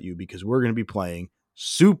forget about you because we're going to be playing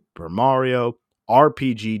Super Mario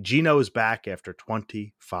RPG. Gino is back after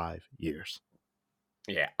 25 years.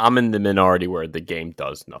 Yeah, I'm in the minority where the game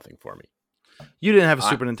does nothing for me. You didn't have a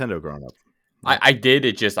Super Nintendo growing up. I did.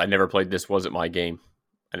 It just, I never played. This wasn't my game.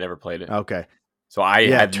 I never played it. Okay. So I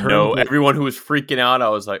had everyone who was freaking out, I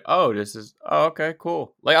was like, oh, okay,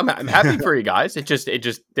 cool. Like, I'm happy for you guys. It just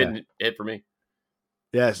didn't hit for me.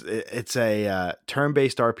 Yes, it's a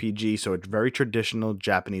turn-based RPG, so it's very traditional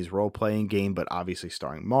Japanese role-playing game, but obviously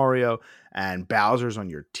starring Mario, and Bowser's on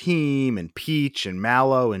your team, and Peach, and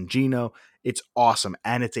Mallow, and Geno. It's awesome,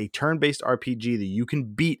 and it's a turn-based RPG that you can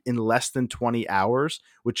beat in less than 20 hours,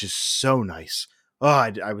 which is so nice. Oh,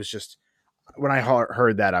 I was just, when I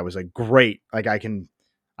heard that, I was like, great. Like, I can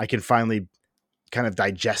finally kind of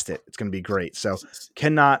digest it. It's going to be great. So,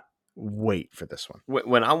 cannot wait for this one.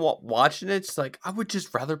 When I'm watching it, it's like, I would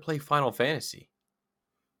just rather play Final Fantasy.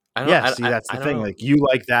 That's the thing. Like, you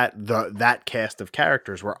like that cast of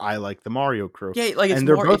characters, where I like the Mario crew. Yeah, like, and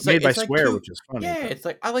they're both made by Square, which is funny. Yeah, it's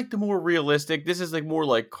like, I like the more realistic. This is like more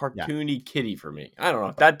like cartoony kitty for me. I don't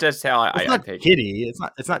know. That's just how I take kitty. it.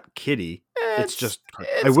 It's not kitty. It's just.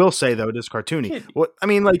 I will say though, it is cartoony. What I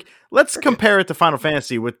mean, like, let's compare it to Final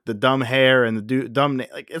Fantasy with the dumb hair and the dumb.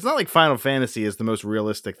 Like, it's not like Final Fantasy is the most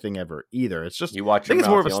realistic thing ever either. It's just, you watch your mouth.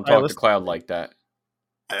 More of a don't talk to Cloud like that.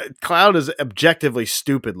 Cloud is objectively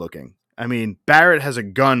stupid looking. I mean, Barrett has a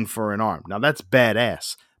gun for an arm. Now that's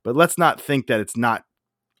badass, but let's not think that it's not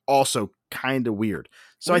also kind of weird.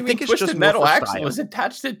 So I think it's Twisted just Metal axle is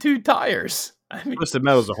attached to 2 tires. I mean, Twisted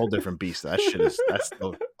Metal is a whole different beast. That's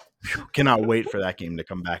still, cannot wait for that game to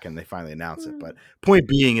come back and they finally announce it. But point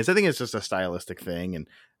being is, I think it's just a stylistic thing,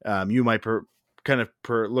 and you might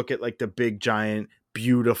look at like the big giant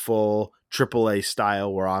beautiful AAA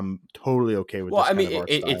style, where I'm totally okay with. Well, I mean,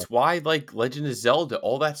 it's why, like, Legend of Zelda,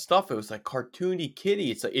 all that stuff, it was like cartoony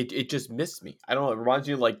kitty. It's like it just missed me. I don't know. It reminds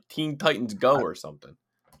me of like Teen Titans Go or something.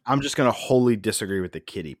 I'm just gonna wholly disagree with the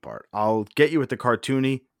kitty part. I'll get you with the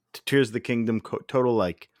cartoony. Tears of the Kingdom, total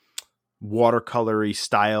like watercolory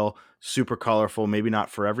style, super colorful. Maybe not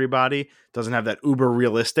for everybody. Doesn't have that uber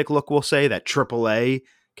realistic look. We'll say that AAA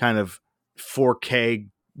kind of 4K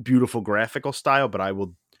beautiful graphical style, but I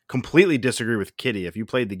will completely disagree with Kitty. If you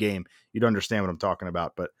played the game, you'd understand what I'm talking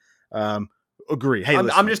about. But agree. Hey,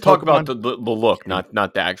 I'm just talking about the look, not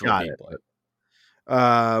the actual gameplay.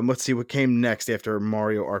 Let's see what came next after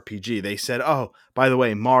Mario RPG. They said, oh, by the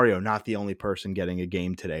way, Mario, not the only person getting a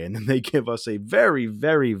game today. And then they give us a very,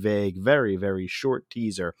 very vague, very, very short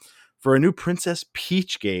teaser for a new Princess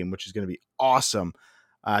Peach game, which is going to be awesome.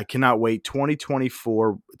 I cannot wait.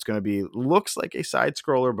 2024. It's going to be, looks like a side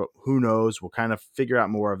scroller, but who knows? We'll kind of figure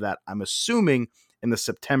out more of that. I'm assuming in the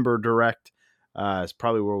September Direct is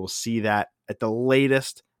probably where we'll see that at the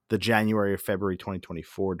latest, the January or February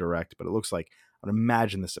 2024 Direct. But it looks like, I would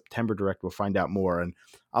imagine the September Direct, we'll find out more. And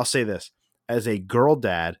I'll say this, as a girl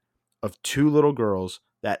dad of 2 little girls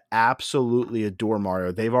that absolutely adore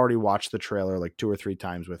Mario, they've already watched the trailer like 2 or 3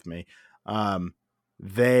 times with me.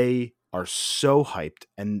 They are so hyped,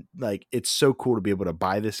 and like it's so cool to be able to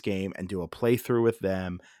buy this game and do a playthrough with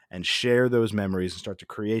them and share those memories and start to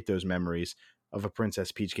create those memories of a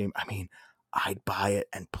Princess Peach game. I mean, I'd buy it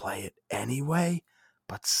and play it anyway,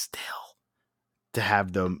 but still to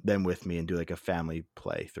have them with me and do like a family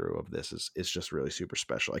playthrough of this is just really super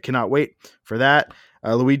special. I cannot wait for that.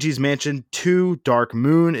 Luigi's Mansion 2 Dark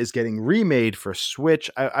Moon is getting remade for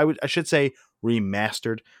Switch. I should say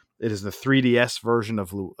remastered. It is the 3DS version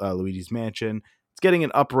of Luigi's Mansion. It's getting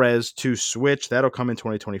an up-res to Switch. That'll come in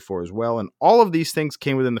 2024 as well. And all of these things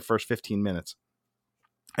came within the first 15 minutes.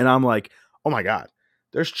 And I'm like, oh my God,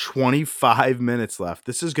 there's 25 minutes left.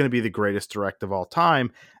 This is going to be the greatest direct of all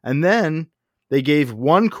time. And then they gave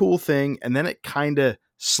one cool thing, and then it kind of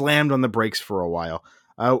slammed on the brakes for a while.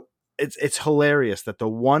 It's hilarious that the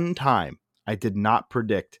one time I did not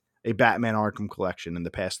predict a Batman Arkham collection in the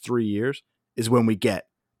past 3 years is when we get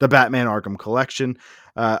the Batman Arkham collection,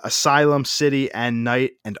 Asylum, City, and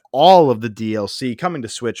Night, and all of the DLC coming to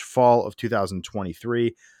Switch fall of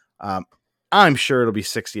 2023. I'm sure it'll be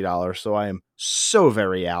 $60, so I am so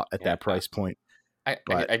very out at that price point.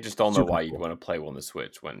 I just don't know why you'd want to play one on the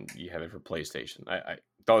Switch when you have it for PlayStation. I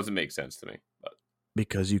doesn't make sense to me. But.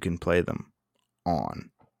 Because you can play them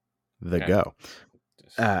on the go.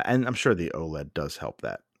 And I'm sure the OLED does help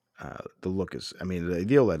that. The look is, I mean,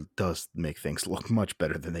 the OLED does make things look much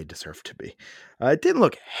better than they deserve to be. It didn't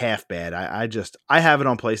look half bad. I have it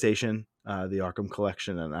on PlayStation, the Arkham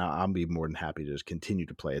collection, and I'll be more than happy to just continue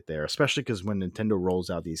to play it there, especially because when Nintendo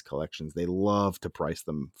rolls out these collections, they love to price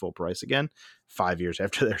them full price again 5 years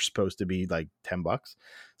after they're supposed to be like $10.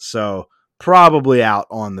 So probably out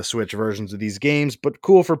on the Switch versions of these games, but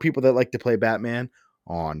cool for people that like to play Batman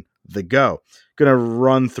on the go. Gonna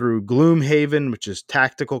run through Gloomhaven, which is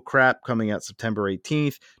tactical crap, coming out September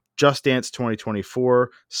 18th. Just Dance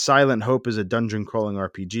 2024. Silent Hope is a dungeon crawling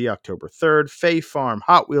RPG, October 3rd. Fae Farm,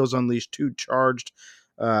 Hot Wheels Unleashed 2 Charged.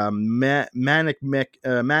 Manic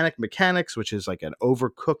Mechanics, which is like an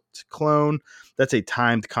Overcooked clone. That's a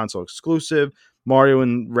timed console exclusive. Mario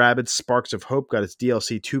and Rabbids Sparks of Hope got its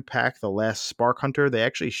DLC 2-pack, The Last Spark Hunter. They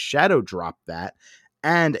actually shadow dropped that.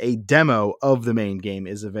 And a demo of the main game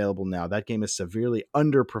is available now. That game is severely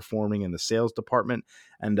underperforming in the sales department.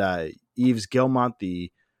 And Yves Guillemot,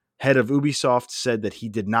 the head of Ubisoft, said that he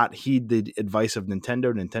did not heed the advice of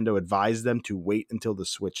Nintendo. Nintendo advised them to wait until the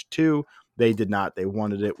Switch 2. They did not. They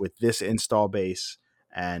wanted it with this install base,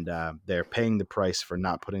 and they're paying the price for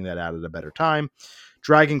not putting that out at a better time.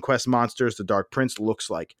 Dragon Quest Monsters, The Dark Prince looks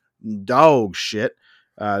like dog shit.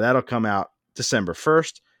 That'll come out December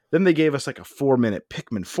 1st. Then they gave us like a 4-minute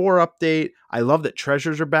Pikmin 4 update. I love that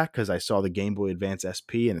Treasures are back because I saw the Game Boy Advance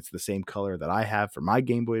SP and it's the same color that I have for my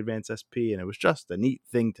Game Boy Advance SP. And it was just a neat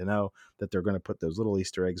thing to know that they're going to put those little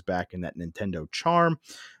Easter eggs back in that Nintendo charm.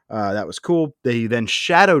 That was cool. They then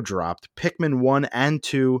shadow dropped Pikmin 1 and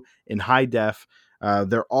 2 in high def.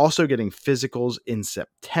 They're also getting physicals in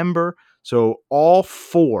September. So all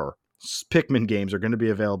 4 Pikmin games are going to be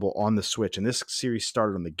available on the Switch, and this series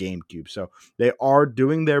started on the GameCube. So they are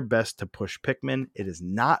doing their best to push Pikmin. It is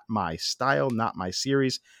not my style, not my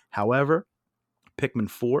series. However, Pikmin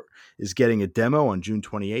 4 is getting a demo on June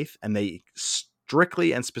 28th, and they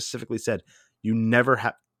strictly and specifically said you never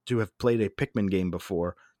have to have played a Pikmin game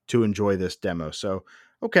before to enjoy this demo. So,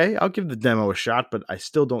 okay, I'll give the demo a shot, but I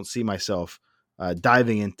still don't see myself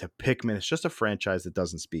diving into Pikmin. It's just a franchise that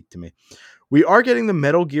doesn't speak to me. We are getting the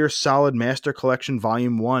Metal Gear Solid Master Collection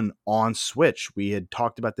Volume 1 on Switch. We had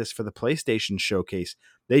talked about this for the PlayStation Showcase.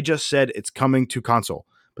 They just said it's coming to console,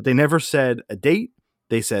 but they never said a date.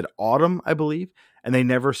 They said autumn, I believe, and they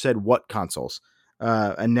never said what consoles.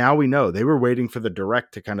 And now we know. They were waiting for the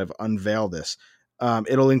Direct to kind of unveil this.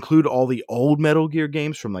 It'll include all the old Metal Gear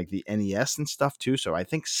games from like the NES and stuff too. So I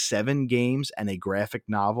think 7 games and a graphic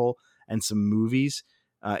novel and some movies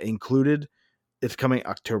included. It's coming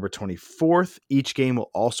October 24th. Each game will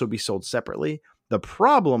also be sold separately. The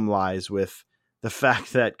problem lies with the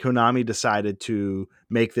fact that Konami decided to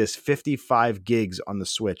make this 55 gigs on the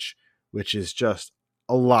Switch, which is just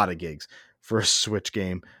a lot of gigs for a Switch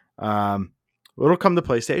game. It'll come to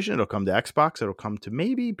PlayStation. It'll come to Xbox. It'll come to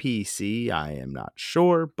maybe PC. I am not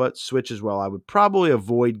sure, but Switch as well. I would probably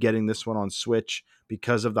avoid getting this one on Switch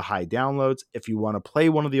because of the high downloads. If you want to play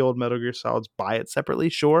one of the old Metal Gear Solids, buy it separately,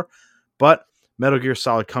 sure. But Metal Gear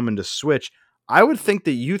Solid coming to Switch, I would think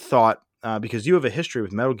that you thought, because you have a history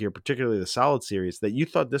with Metal Gear, particularly the Solid series, that you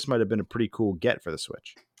thought this might have been a pretty cool get for the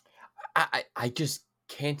Switch. I just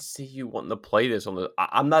can't see you wanting to play this on the.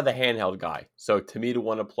 I'm not a handheld guy, so to me to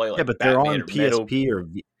want to play like but Batman they're on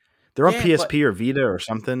PSP They're on Yeah, but PSP or Vita or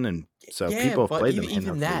something, and so yeah, people have but played them even handheld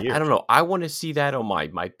for that, I years. don't know. I want to see that on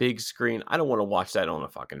my big screen. I don't want to watch that on a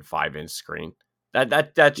fucking 5-inch screen. That's Yeah,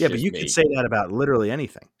 but just you could me. say that about literally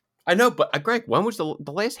anything. I know, but Greg, when was the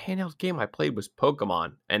last handheld game I played was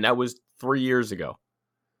Pokemon, and that was 3 years ago.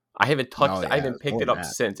 Oh I yeah, haven't it's picked more it than up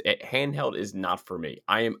that. since. Handheld is not for me.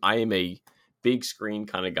 I am a big screen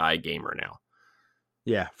kind of guy gamer now.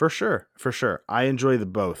 Yeah, for sure, for sure. I enjoy the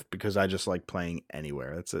both because I just like playing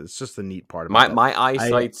anywhere. It's just the neat part about My that. my I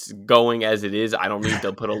eyesight's going as it is. I don't need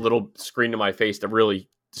to put a little screen to my face to really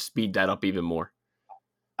speed that up even more.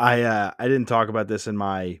 I didn't talk about this in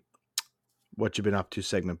my what you've been up to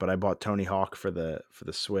segment, but I bought Tony Hawk for the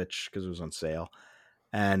Switch because it was on sale,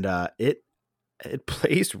 and it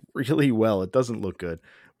plays really well. It doesn't look good,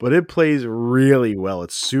 but it plays really well.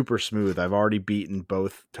 It's super smooth. I've already beaten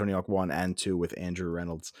both Tony Hawk 1 and 2 with Andrew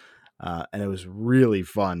Reynolds, and it was really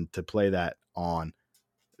fun to play that on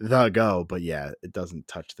the go. But yeah, it doesn't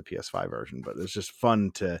touch the PS5 version, but it's just fun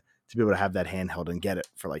to be able to have that handheld and get it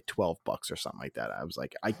for like $12 or something like that. I was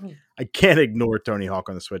like, I can't ignore Tony Hawk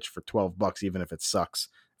on the Switch for $12, even if it sucks.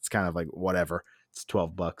 It's kind of like whatever. It's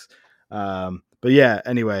 $12. But yeah,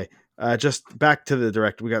 anyway, just back to the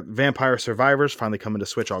direct. We got Vampire Survivors finally coming to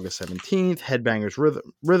Switch August 17th. Headbangers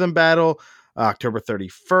Rhythm Battle October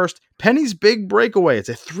 31st. Penny's Big Breakaway. It's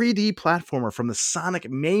a 3D platformer from the Sonic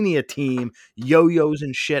Mania team. Yo-yos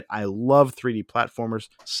and shit. I love 3D platformers.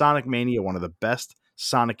 Sonic Mania, one of the best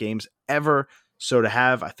Sonic games ever. So to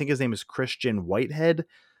have, I think his name is Christian Whitehead,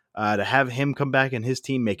 to have him come back and his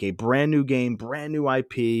team make a brand new game, brand new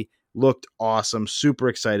IP, looked awesome. Super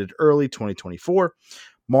excited. Early 2024.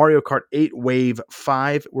 Mario Kart 8 Wave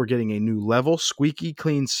 5, we're getting a new level, Squeaky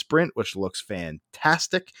Clean Sprint, which looks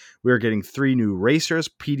fantastic. We're getting 3 new racers,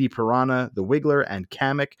 PD Piranha, the Wiggler, and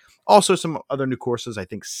Kamek. Also some other new courses, I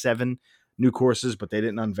think 7 new courses, but they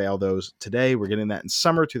didn't unveil those today. We're getting that in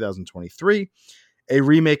summer 2023. A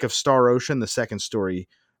remake of Star Ocean, the second story,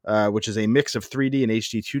 which is a mix of 3D and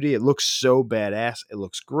HD 2D. It looks so badass. It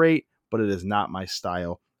looks great, but it is not my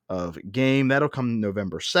style of game. That'll come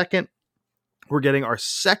November 2nd. We're getting our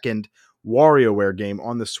second WarioWare game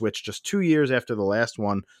on the Switch just 2 years after the last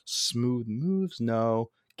one. Smooth Moves? No.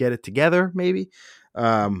 Get It Together, maybe?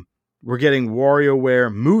 We're getting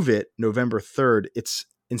WarioWare Move It November 3rd. It's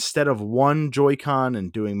instead of one Joy-Con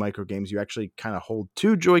and doing micro games, you actually kind of hold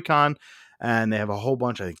 2 Joy-Con, and they have a whole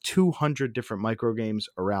bunch, I think 200 different micro games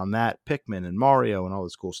around that, Pikmin and Mario and all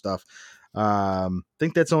this cool stuff.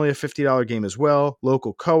 Think that's only a $50 game as well.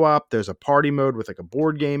 Local co-op. There's a party mode with like a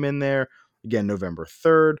board game in there. Again, November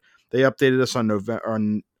 3rd. They updated us on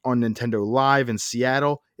Nintendo Live in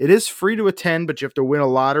Seattle. It is free to attend, but you have to win a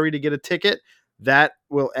lottery to get a ticket. That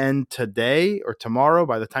will end today or tomorrow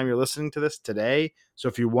by the time you're listening to this today. So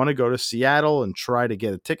if you want to go to Seattle and try to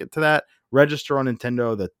get a ticket to that, register on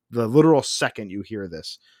Nintendo the literal second you hear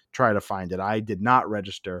this. Try to find it. I did not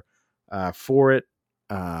register for it.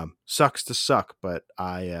 Sucks to suck, but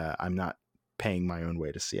I'm not paying my own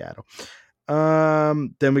way to Seattle.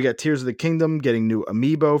 Then we got Tears of the Kingdom getting new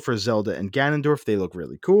amiibo for Zelda and Ganondorf. They look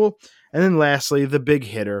really cool. And then lastly, the big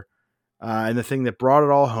hitter, and the thing that brought it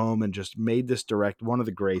all home and just made this direct one of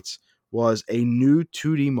the greats was a new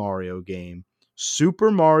 2D Mario game,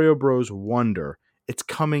 Super Mario Bros. Wonder. It's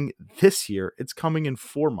coming this year. It's coming in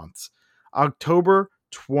 4 months. October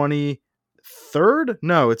 23rd?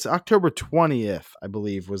 No, it's October 20th, I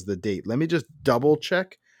believe was the date. Let me just double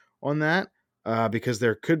check on that. Because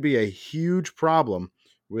there could be a huge problem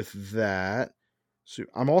with that. So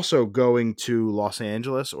I'm also going to Los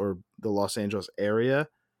Angeles or the Los Angeles area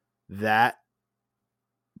that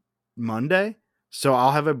Monday. So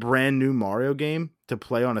I'll have a brand new Mario game to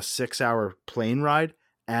play on a 6-hour plane ride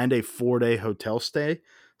and a 4-day hotel stay.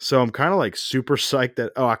 So I'm kind of like super psyched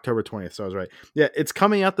that, October 20th. So I was right. Yeah, it's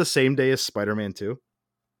coming out the same day as Spider-Man 2.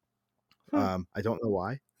 I don't know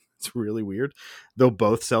why. It's really weird. They'll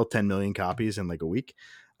both sell 10 million copies in like a week.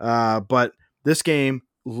 But this game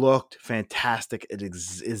looked fantastic. It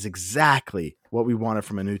is exactly what we wanted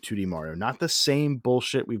from a new 2D Mario. Not the same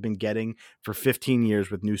bullshit we've been getting for 15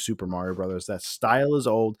 years with new Super Mario Brothers. That style is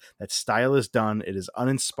old. That style is done. It is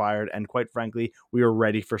uninspired. And quite frankly, we are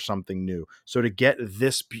ready for something new. So to get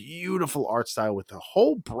this beautiful art style with a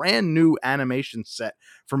whole brand new animation set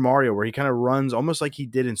for Mario, where he kind of runs almost like he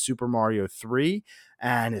did in Super Mario 3,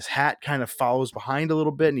 and his hat kind of follows behind a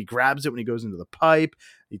little bit, and he grabs it when he goes into the pipe.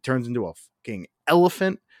 He turns into a fucking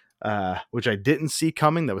elephant, which I didn't see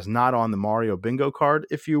coming. That was not on the Mario bingo card,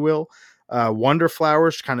 if you will. Wonder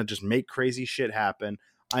Flowers kind of just make crazy shit happen.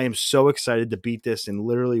 I am so excited to beat this in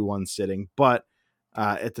literally one sitting, but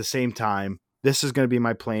at the same time, this is going to be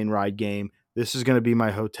my plane ride game. This is going to be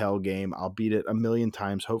my hotel game. I'll beat it a million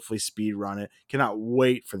times, hopefully speed run it. Cannot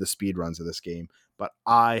wait for the speed runs of this game. But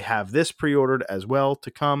I have this pre-ordered as well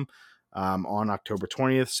to come on October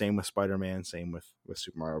 20th. Same with Spider-Man, same with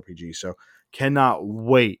Super Mario RPG. So cannot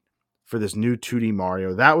wait for this new 2D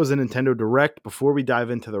Mario. That was a Nintendo Direct. Before we dive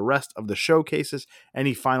into the rest of the showcases,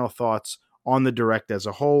 any final thoughts on the Direct as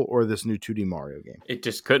a whole or this new 2D Mario game? It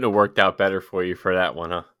just couldn't have worked out better for you for that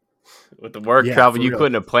one, huh? With the work Yeah, travel, for you real.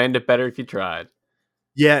 couldn't have planned it better if you tried.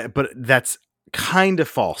 Yeah, but that's kind of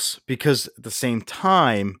false because at the same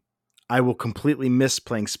time, I will completely miss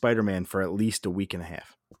playing Spider-Man for at least a week and a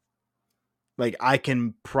half. Like I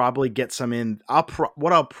can probably get some in.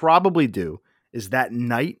 What I'll probably do is that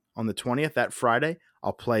night on the 20th, that Friday,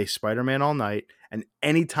 I'll play Spider-Man all night, and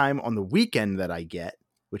anytime on the weekend that I get,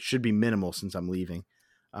 which should be minimal since I'm leaving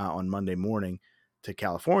on Monday morning to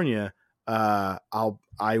California, I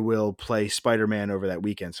will play Spider-Man over that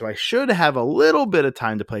weekend. So I should have a little bit of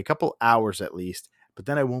time to play, a couple hours at least, but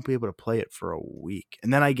then I won't be able to play it for a week.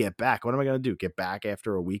 And then I get back. What am I going to do? Get back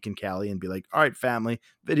after a week in Cali and be like, all right, family,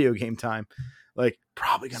 video game time. Like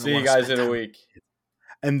probably going to see you guys in a week.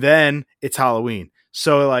 And then it's Halloween.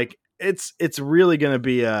 So like it's really going to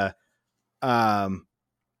be our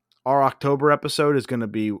October episode is going to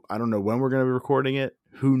be, I don't know when we're going to be recording it.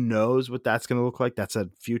 Who knows what that's going to look like? That's a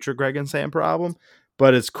future Greg and Sam problem.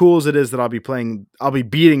 But as cool as it is that I'll be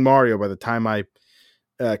beating Mario by the time I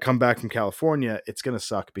come back from California, it's going to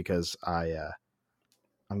suck because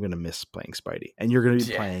I'm going to miss playing Spidey. And you're going to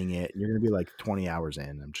be playing it. You're going to be like 20 hours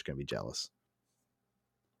in. I'm just going to be jealous.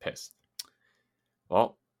 Pissed.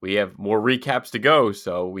 Well, we have more recaps to go.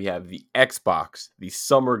 So we have the Xbox, the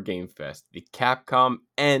Summer Game Fest, the Capcom,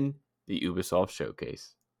 and the Ubisoft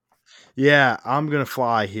Showcase. Yeah, I'm going to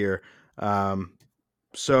fly here.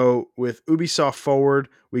 So with Ubisoft Forward,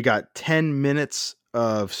 we got 10 minutes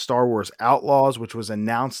of Star Wars Outlaws, which was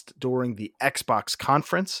announced during the Xbox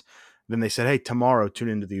conference. Then they said, hey, tomorrow, tune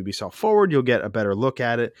into the Ubisoft Forward. You'll get a better look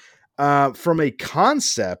at it. From a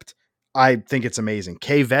concept, I think it's amazing.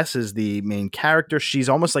 Kay Vess is the main character. She's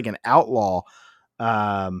almost like an outlaw.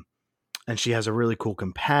 And she has a really cool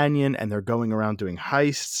companion, and they're going around doing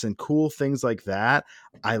heists and cool things like that.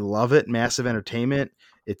 I love it. Massive entertainment.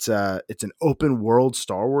 It's an open world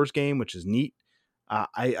Star Wars game, which is neat.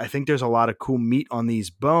 I think there's a lot of cool meat on these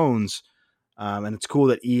bones. And it's cool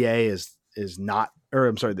that EA is not, or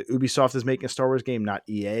I'm sorry, the Ubisoft is making a Star Wars game, not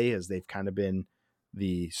EA, as they've kind of been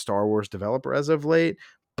the Star Wars developer as of late.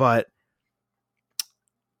 But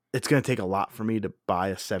it's going to take a lot for me to buy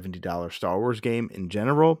a $70 Star Wars game in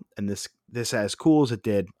general. And this as cool as it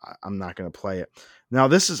did, I'm not going to play it. Now,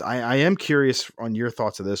 I am curious on your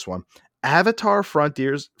thoughts of this one. Avatar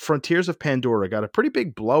Frontiers of Pandora got a pretty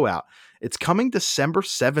big blowout. It's coming December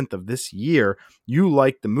 7th of this year. You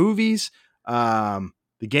like the movies. The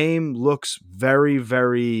game looks very,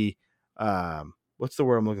 very, what's the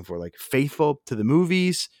word I'm looking for? Like faithful to the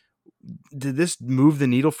movies. Did this move the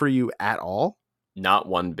needle for you at all? Not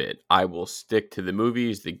one bit. I will stick to the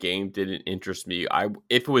movies. The game didn't interest me.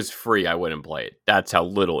 If it was free, I wouldn't play it. That's how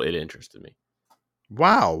little it interested me.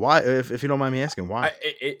 Wow. Why? If you don't mind me asking, why?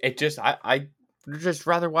 I just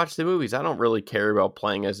rather watch the movies. I don't really care about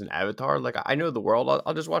playing as an avatar. Like I know the world.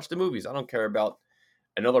 I'll just watch the movies. I don't care about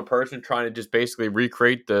another person trying to just basically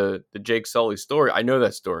recreate the Jake Sully story. I know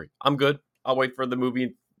that story. I'm good. I'll wait for the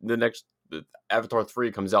movie. The Avatar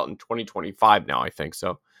 3 comes out in 2025 now, I think.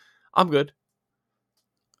 So I'm good.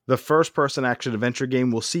 The first-person action adventure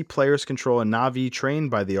game will see players control a Na'vi trained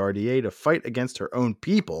by the RDA to fight against her own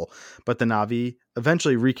people, but the Na'vi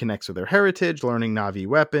eventually reconnects with their heritage, learning Na'vi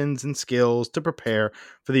weapons and skills to prepare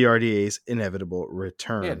for the RDA's inevitable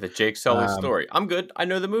return. Yeah, the Jake Sully story. I'm good. I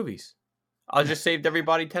know the movies. I just saved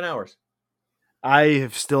everybody 10 hours. I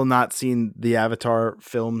have still not seen the Avatar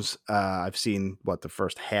films. I've seen the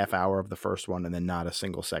first half hour of the first one and then not a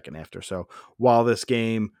single second after. So while this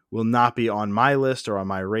game will not be on my list or on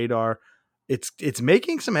my radar, it's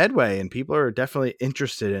making some headway and people are definitely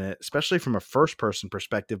interested in it, especially from a first person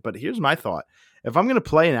perspective. But here's my thought. If I'm going to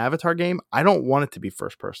play an Avatar game, I don't want it to be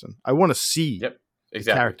first person. I want to see the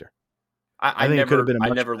character. I think it could have been I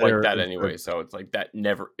never liked that anyway. So it's like that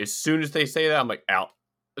never, as soon as they say that, I'm like out.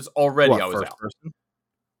 It's already I was out. Person?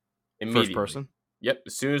 Immediately. First person? Yep.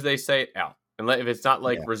 As soon as they say it, out. And if it's not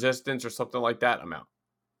like Resistance or something like that, I'm out.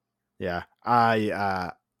 Yeah.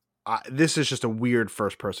 This is just a weird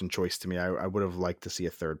first person choice to me. I would have liked to see a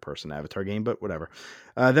third person Avatar game, but whatever.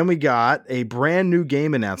 Then we got a brand new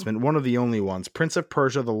game announcement. One of the only ones, Prince of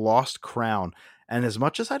Persia: The Lost Crown. And as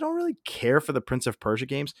much as I don't really care for the Prince of Persia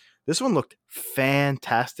games, this one looked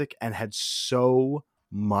fantastic and had so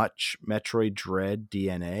much Metroid Dread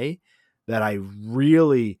DNA that I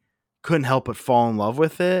really couldn't help but fall in love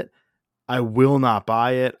with it. I will not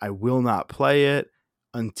buy it. I will not play it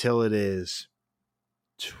until it is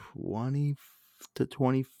 $20 to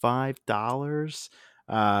 $25.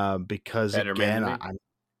 Because Better man again, than me.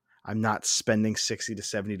 I'm not spending $60 to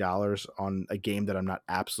 $70 on a game that I'm not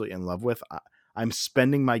absolutely in love with. I'm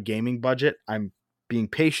spending my gaming budget. I'm being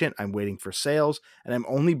patient. I'm waiting for sales, and I'm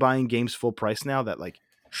only buying games full price now that like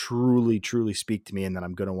truly speak to me and that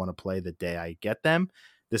I'm going to want to play the day I get them.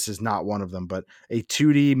 This is not one of them, but a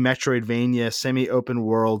 2D Metroidvania, semi-open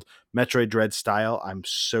world Metroid Dread style. I'm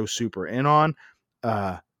so super in on.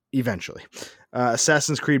 Eventually.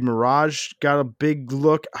 Assassin's Creed Mirage got a big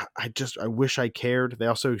look. I wish I cared. They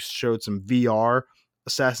also showed some VR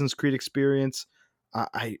Assassin's Creed experience.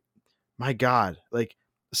 My God, like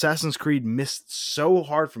Assassin's Creed missed so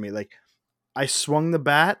hard for me. Like I swung the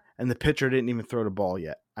bat and the pitcher didn't even throw the ball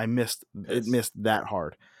yet. It missed that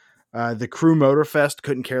hard. The Crew Motorfest,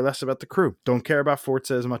 couldn't care less about the Crew. Don't care about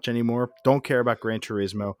Forza as much anymore. Don't care about Gran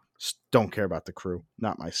Turismo. Don't care about the Crew.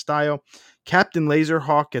 Not my style. Captain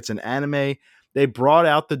Laserhawk gets an anime. They brought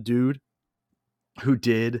out the dude who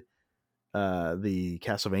did the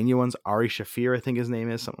Castlevania ones, Ari Shafir, I think his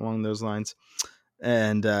name is, something along those lines.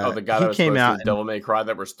 And the guy that he was came supposed out to Devil May Cry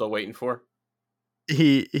that we're still waiting for.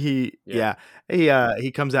 he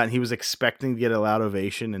comes out and he was expecting to get a loud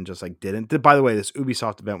ovation and just like didn't. By the way, this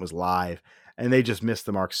Ubisoft event was live and they just missed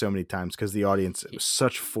the mark so many times because the audience, it was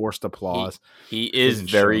such forced applause. He is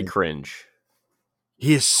very cringe.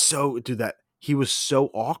 He is so that he was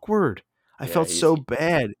so awkward. I felt so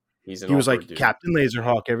bad. He was like, dude. Captain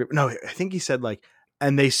Laserhawk. I think he said like,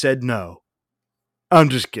 and they said no. I'm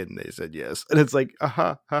just kidding. They said yes, and it's like,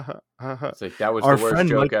 It's like that was the worst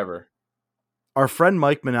joke ever. Our friend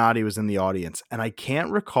Mike Minotti was in the audience, and I can't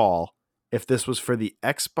recall if this was for the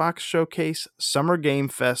Xbox Showcase, Summer Game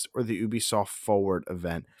Fest, or the Ubisoft Forward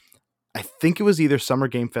event. I think it was either Summer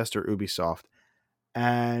Game Fest or Ubisoft,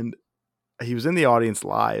 and he was in the audience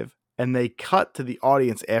live, and they cut to the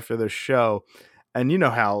audience after the show, and you know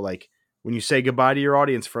how like when you say goodbye to your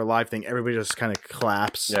audience for a live thing, everybody just kind of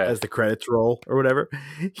claps as the credits roll or whatever.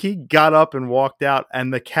 He got up and walked out,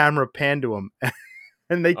 and the camera panned to him.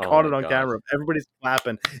 And they caught it on camera. Everybody's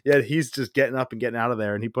clapping. Yeah, he's just getting up and getting out of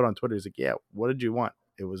there. And he put on Twitter, he's like, "Yeah, what did you want?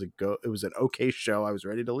 It was an okay show. I was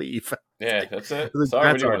ready to leave." Yeah, that's it.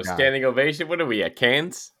 Sorry, what do you want? A standing ovation? What are we at?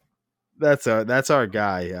 Cans? That's our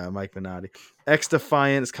guy, Mike Minotti. X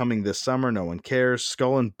Defiant is coming this summer. No one cares.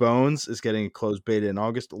 Skull and Bones is getting a closed beta in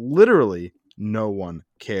August. Literally, no one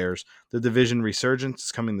cares. The Division Resurgence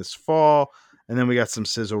is coming this fall. And then we got some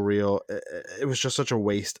sizzle reel. It was just such a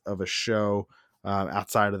waste of a show.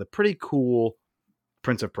 Outside of the pretty cool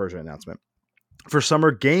Prince of Persia announcement. For Summer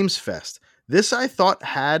Games Fest, this I thought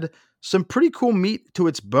had some pretty cool meat to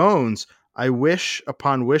its bones. I wish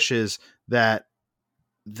upon wishes that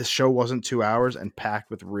the show wasn't 2 hours and packed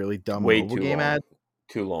with really dumb mobile game ads.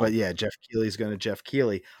 Too long. But yeah, Jeff Keighley's going to Jeff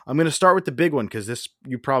Keighley. I'm going to start with the big one because this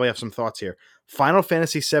you probably have some thoughts here. Final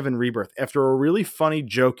Fantasy VII Rebirth. After a really funny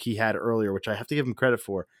joke he had earlier, which I have to give him credit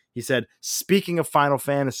for, he said, "Speaking of Final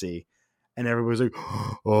Fantasy," and everybody was like,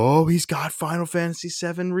 "Oh, he's got Final Fantasy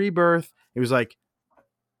VII Rebirth." He was like,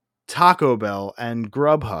 Taco Bell and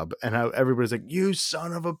Grubhub, and how everybody's like, "You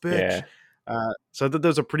son of a bitch." Yeah. So I thought that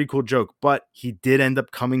was a pretty cool joke, but he did end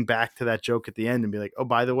up coming back to that joke at the end and be like, "Oh,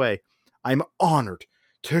 by the way, I'm honored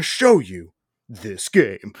to show you this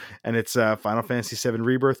game." And it's Final Fantasy VII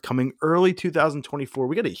Rebirth coming early 2024.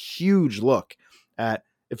 We got a huge look at,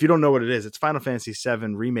 if you don't know what it is, it's Final Fantasy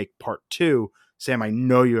VII Remake Part 2. Sam, I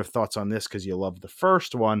know you have thoughts on this because you love the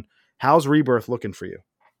first one. How's Rebirth looking for you?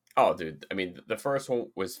 Oh, dude. I mean, the first one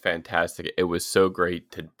was fantastic. It was so great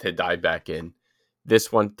to dive back in.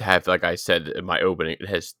 This one to have, like I said in my opening, it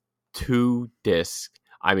has 2 discs.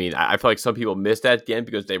 I mean, I feel like some people missed that at the end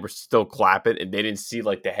because they were still clapping and they didn't see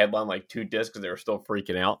like the headline, like 2 discs, because they were still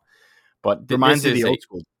freaking out. But reminds you of the old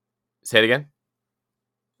school. Say it again.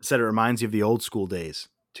 I said it reminds you of the old school days.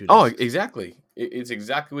 2 discs. Oh, exactly. It's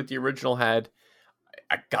exactly what the original had.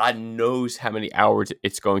 God knows how many hours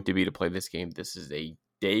it's going to be to play this game. This is a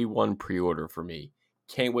day one pre-order for me.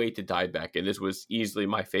 Can't wait to dive back in. This was easily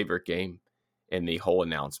my favorite game in the whole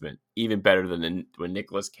announcement. Even better than when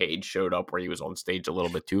Nicolas Cage showed up where he was on stage a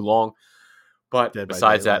little bit too long. But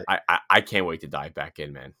besides that, I can't wait to dive back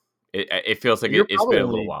in, man. It feels like it's been a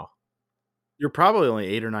little while. You're probably only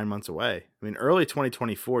 8 or 9 months away. I mean, early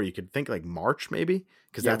 2024, you could think like March maybe,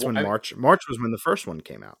 because that's when March was when the first one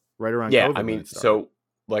came out, right around COVID. I mean, so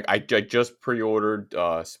like I just pre-ordered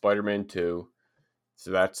Spider-Man 2,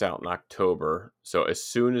 so that's out in October. So as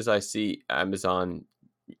soon as I see Amazon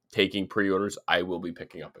taking pre-orders, I will be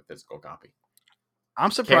picking up a physical copy. I'm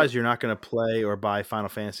Can't. surprised you're not going to play or buy Final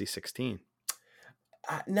Fantasy 16.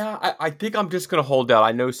 No, I think I'm just gonna hold out.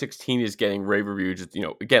 I know 16 is getting rave reviews. Just,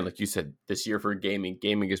 again, like you said, this year for gaming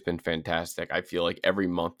has been fantastic. I feel like every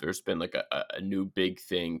month there's been like a new big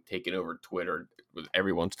thing taking over Twitter with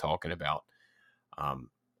everyone's talking about.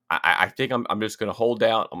 I think I'm just gonna hold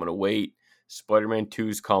out. I'm gonna wait. Spider-Man 2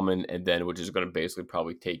 is coming, and then which is gonna basically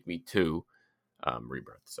probably take me to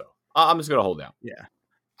Rebirth. So I'm just gonna hold out. Yeah.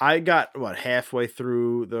 I got halfway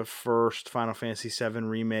through the first Final Fantasy VII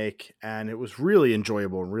remake, and it was really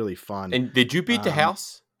enjoyable and really fun. And did you beat the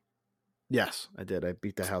house? Yes, I did. I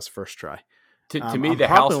beat the house first try. To me, the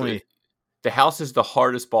house is the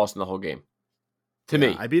hardest boss in the whole game. To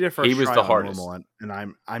me, I beat it first. He was try the on hardest, normal,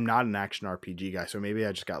 and I'm not an action RPG guy, so maybe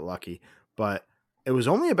I just got lucky. But it was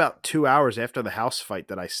only about 2 hours after the house fight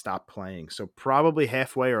that I stopped playing, so probably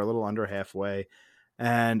halfway or a little under halfway,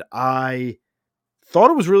 and I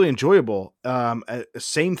thought it was really enjoyable.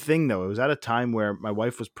 Same thing though. It was at a time where my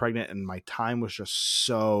wife was pregnant and my time was just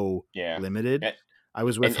so limited. I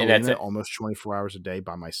was with Helena almost 24 hours a day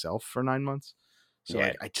by myself for 9 months. So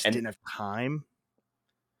I just didn't have time.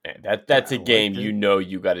 That's a game,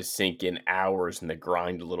 you got to sink in hours in the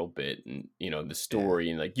grind a little bit, and the story,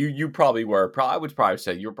 and like you probably were. I would probably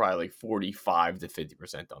say you're probably like 45 to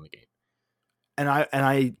 50% on the game. And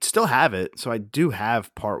I still have it, so I do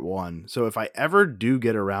have part 1. So if I ever do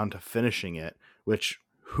get around to finishing it, which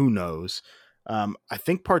who knows, I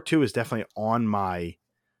think part 2 is definitely on my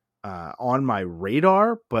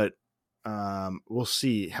radar, but we'll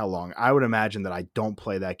see how long. I would imagine that I don't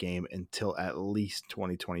play that game until at least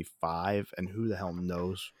 2025, and who the hell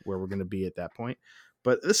knows where we're going to be at that point.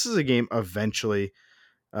 But this is a game eventually.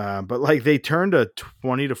 But like they turned a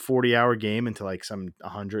 20 to 40 hour game into like some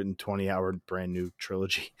 120 hour brand new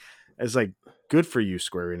trilogy. It's like good for you,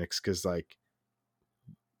 Square Enix, because like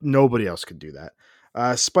nobody else could do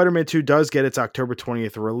that. Spider-Man 2 does get its October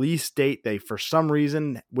 20th release date. They, for some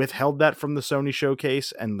reason, withheld that from the Sony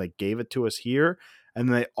showcase and like gave it to us here. And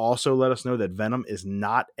they also let us know that Venom is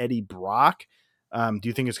not Eddie Brock. Do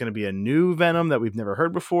you think it's going to be a new Venom that we've never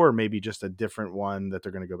heard before, or maybe just a different one that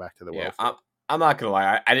they're going to go back to the well for? I'm not going to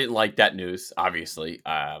lie. I didn't like that news, obviously.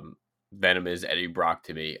 Venom is Eddie Brock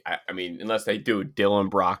to me. I mean, unless they do Dylan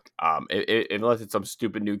Brock, unless it's some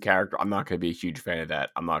stupid new character, I'm not going to be a huge fan of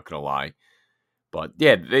that. I'm not going to lie. But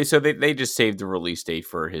yeah, they just saved the release date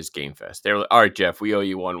for his Game Fest. They're like, all right, Jeff, we owe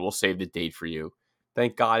you one. We'll save the date for you.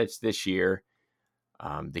 Thank God it's this year.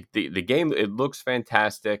 The game, it looks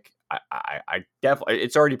fantastic. I definitely,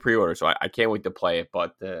 it's already pre-ordered, so I can't wait to play it.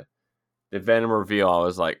 But the Venom reveal, I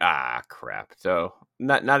was like, crap. So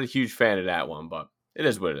not a huge fan of that one, but it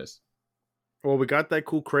is what it is. Well, we got that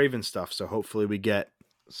cool Kraven stuff, so hopefully we get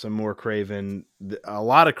some more Kraven, a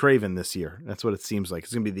lot of Kraven this year. That's what it seems like.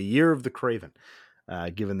 It's going to be the year of the Kraven,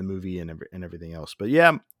 given the movie and everything else. But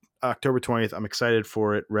yeah, October 20th, I'm excited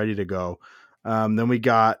for it, ready to go. Then we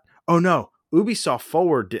got, Ubisoft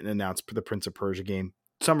Forward didn't announce the Prince of Persia game.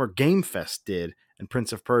 Summer Game Fest did, and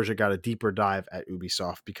Prince of Persia got a deeper dive at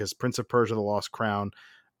Ubisoft because Prince of Persia: The Lost Crown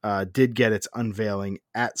did get its unveiling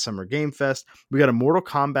at Summer Game Fest. We got a Mortal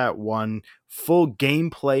Kombat 1 full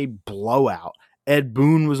gameplay blowout. Ed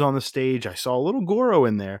Boon was on the stage. I saw a little Goro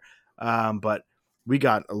in there, but we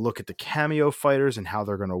got a look at the cameo fighters and how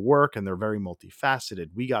they're going to work, and they're very multifaceted.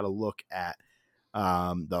 We got a look at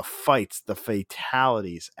the fights, the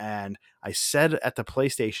fatalities, and I said at the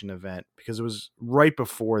PlayStation event, because it was right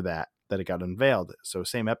before that it got unveiled, so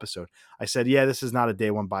same episode, I said, yeah, this is not a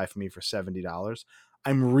day one buy for me for $70.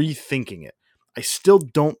 I'm rethinking it. I still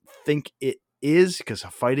don't think it is, because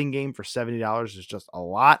a fighting game for $70 is just a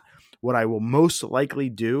lot. What I will most likely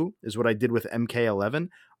do is what I did with MK11.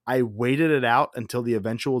 I waited it out until the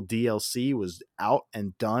eventual DLC was out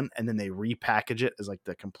and done, and then they repackage it as like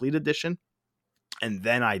the complete edition, and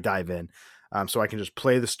then I dive in. So I can just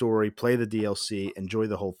play the story, play the DLC, enjoy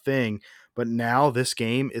the whole thing. But now this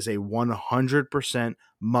game is a 100%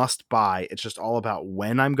 must buy. It's just all about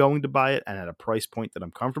when I'm going to buy it and at a price point that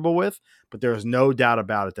I'm comfortable with. But there is no doubt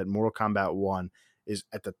about it that Mortal Kombat 1 is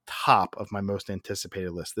at the top of my most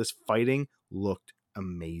anticipated list. This fighting looked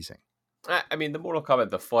amazing. I mean, the Mortal Kombat,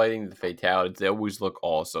 the fighting, the fatalities, they always look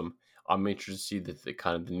awesome. I'm interested to see the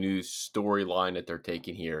kind of the new storyline that they're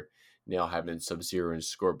taking here. Now having Sub-Zero and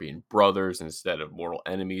Scorpion brothers instead of mortal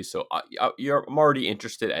enemies. So I'm already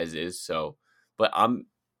interested as is. So, but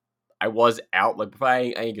I was out like,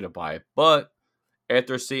 I ain't gonna buy it. But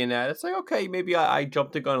after seeing that, it's like, okay, maybe I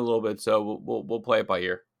jumped the gun a little bit. So we'll play it by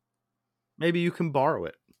ear. Maybe you can borrow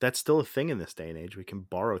it. That's still a thing in this day and age. We can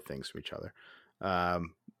borrow things from each other.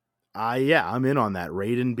 Yeah, I'm in on that.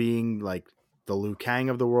 Raiden being like the Liu Kang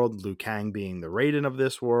of the world, Liu Kang being the Raiden of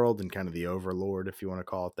this world, and kind of the Overlord, if you want to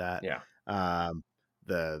call it that. Yeah. Um,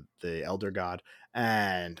 the Elder God,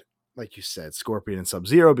 and like you said, Scorpion and Sub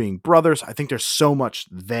Zero being brothers. I think there's so much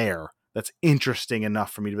there that's interesting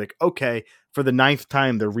enough for me to be like, okay, for the ninth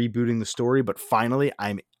time they're rebooting the story, but finally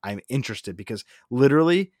I'm interested because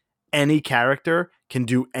literally any character can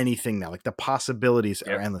do anything now. Like the possibilities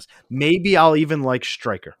are Yep. endless. Maybe I'll even like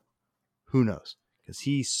Stryker. Who knows? Because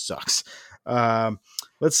he sucks. Um,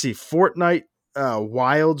 let's see. Fortnite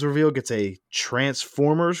Wilds reveal gets a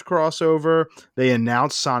Transformers crossover. They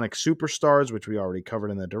announced Sonic Superstars, which we already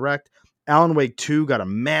covered in the direct. Alan Wake 2 got a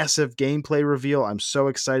massive gameplay reveal. I'm so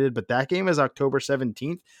excited, but that game is October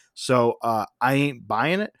 17th, so I ain't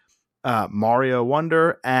buying it. Mario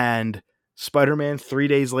Wonder and Spider-Man 3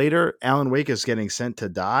 days later. Alan Wake is getting sent to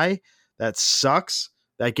die. That sucks.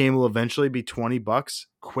 That game will eventually be $20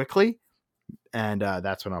 quickly, and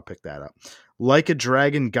that's when I'll pick that up. Like a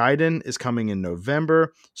Dragon Gaiden is coming in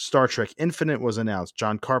November. Star Trek Infinite was announced.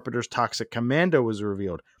 John Carpenter's Toxic Commando was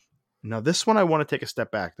revealed. Now, this one I want to take a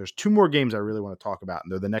step back. There's two more games I really want to talk about,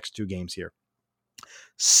 and they're the next two games here.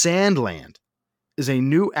 Sandland is a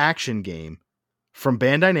new action game from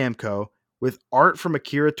Bandai Namco with art from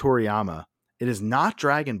Akira Toriyama. It is not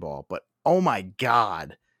Dragon Ball, but oh my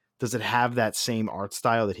God, does it have that same art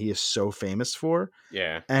style that he is so famous for?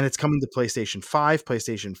 Yeah. And it's coming to PlayStation 5,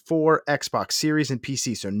 PlayStation 4, Xbox Series, and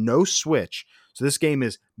PC. So no Switch. So this game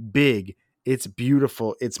is big. It's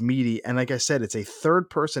beautiful. It's meaty. And like I said, it's a third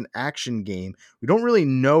person action game. We don't really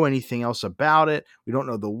know anything else about it. We don't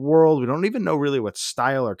know the world. We don't even know really what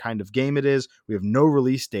style or kind of game it is. We have no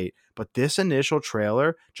release date. But this initial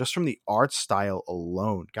trailer, just from the art style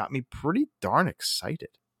alone, got me pretty darn excited.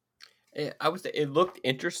 I would say it looked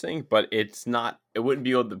interesting, but it's not. It wouldn't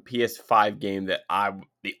be on the PS5 game the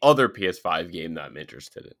other PS5 game that I'm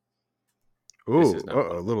interested in. This Ooh, is not one a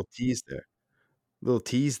of them. little tease there. Little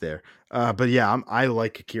tease there. But yeah, I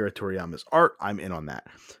like Akira Toriyama's art. I'm in on that.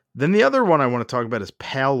 Then the other one I want to talk about is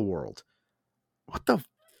Pale World. What the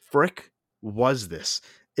frick was this?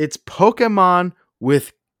 It's Pokemon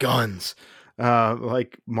with guns.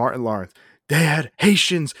 Like Martin Lawrence. They had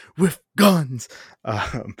Haitians with guns.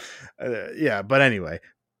 Yeah, but anyway,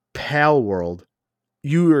 Pale World.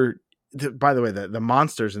 You are, by the way, the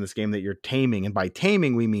monsters in this game that you're taming, and by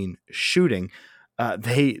taming we mean shooting.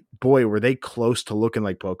 Were they close to looking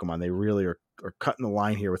like Pokemon. They really are cutting the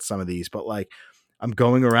line here with some of these. But like, I'm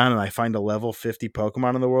going around and I find a level 50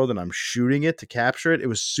 Pokemon in the world and I'm shooting it to capture it. It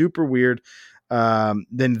was super weird. Then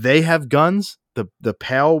they have guns. The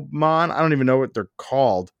Palmon, I don't even know what they're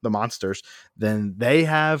called, the monsters. Then they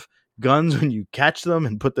have guns when you catch them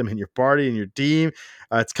and put them in your party and your team.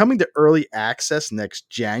 It's coming to early access next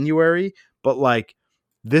January, but like,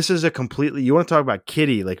 this is a completely, you want to talk about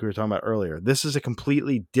Kitty, like we were talking about earlier. This is a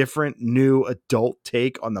completely different, new adult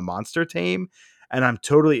take on the monster tame. And I'm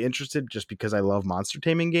totally interested just because I love monster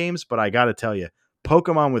taming games. But I got to tell you,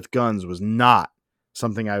 Pokemon with guns was not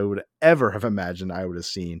something I would ever have imagined I would have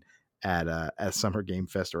seen at Summer Game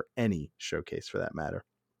Fest or any showcase for that matter.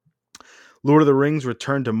 Lord of the Rings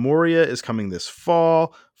Return to Moria is coming this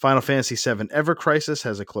fall. Final Fantasy VII Ever Crisis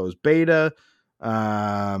has a closed beta.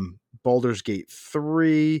 Baldur's Gate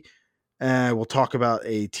 3. We'll talk about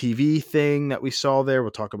a TV thing that we saw there. We'll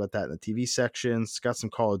talk about that in the TV section. It's got some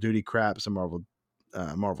Call of Duty crap, some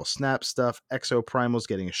Marvel Snap stuff. Exo Primal's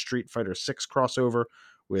getting a Street Fighter 6 crossover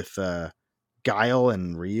with Guile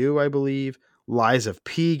and Ryu, I believe. Lies of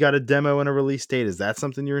P got a demo and a release date. Is that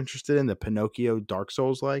something you're interested in? The Pinocchio Dark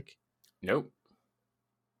Souls like? Nope.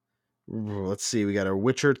 Let's see. We got a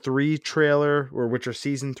Witcher 3 trailer or Witcher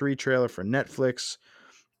Season 3 trailer for Netflix.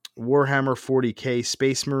 Warhammer 40K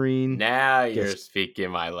Space Marine. Now you're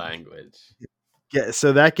speaking my language. Yeah,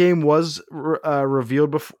 so that game was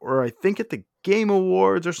revealed before, I think at the Game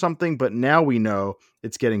Awards or something, but now we know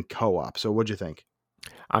it's getting co-op. So what'd you think?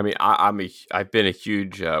 I mean, I've been a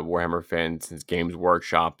huge Warhammer fan since Games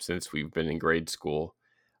Workshop, since we've been in grade school.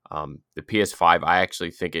 The PS5, I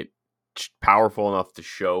actually think it's powerful enough to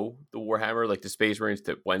show the Warhammer, like the Space Marines,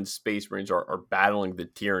 that when Space Marines are battling the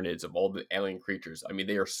Tyranids of all the alien creatures, I mean,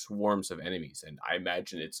 they are swarms of enemies, and I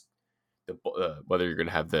imagine it's whether you're going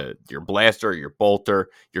to have your blaster, your bolter,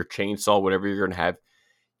 your chainsaw, whatever you're going to have,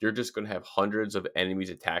 you're just going to have hundreds of enemies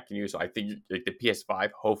attacking you. So I think like the PS5,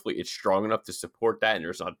 hopefully it's strong enough to support that and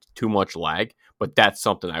there's not too much lag. But that's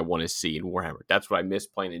something I want to see in Warhammer. That's what I miss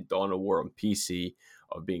playing in Dawn of War on PC,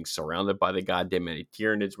 of being surrounded by the goddamn many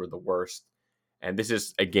Tyranids were the worst. And this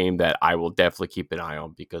is a game that I will definitely keep an eye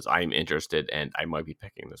on because I'm interested and I might be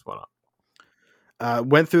picking this one up.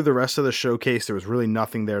 Went through the rest of the showcase. There was really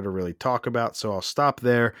nothing there to really talk about, so I'll stop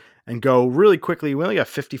there and go really quickly. We only got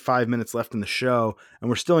 55 minutes left in the show, and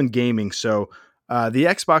we're still in gaming. So the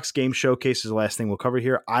Xbox Game Showcase is the last thing we'll cover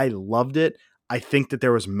here. I loved it. I think that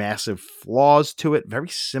there was massive flaws to it, very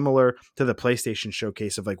similar to the PlayStation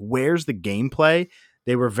Showcase of like, where's the gameplay?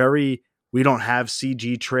 They were very, we don't have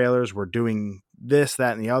CG trailers. We're doing this,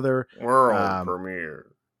 that, and the other. World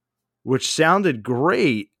premiere. Which sounded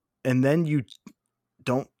great. And then you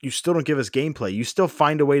still don't give us gameplay. You still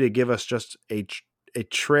find a way to give us just a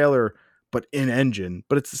trailer, but in engine,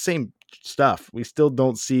 but it's the same stuff. We still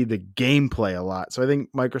don't see the gameplay a lot. So I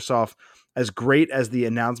think Microsoft, as great as the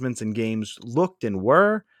announcements and games looked and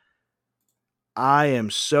were, I am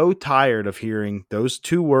so tired of hearing those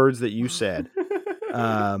two words that you said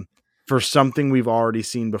for something we've already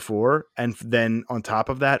seen before. And then on top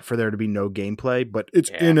of that, for there to be no gameplay, but it's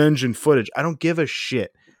in-engine footage. I don't give a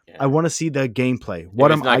shit. Yeah. I want to see the gameplay.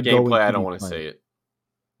 What am I going to I don't want to see it.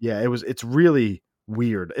 Yeah, it's really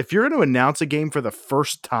weird. If you're going to announce a game for the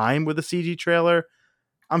first time with a CG trailer,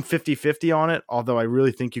 I'm 50-50 on it, although I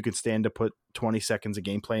really think you could stand to put 20 seconds of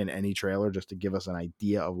gameplay in any trailer just to give us an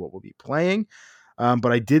idea of what we'll be playing.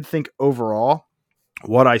 But I did think overall,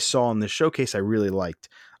 what I saw in this showcase, I really liked.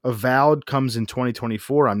 Avowed comes in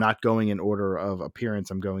 2024. I'm not going in order of appearance.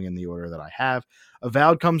 I'm going in the order that I have.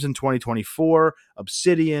 Avowed comes in 2024.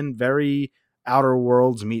 Obsidian, very Outer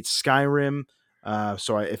Worlds meets Skyrim.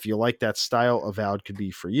 So if you like that style, Avowed could be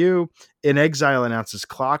for you. In Exile announces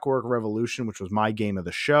Clockwork Revolution, which was my game of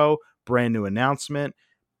the show. Brand new announcement.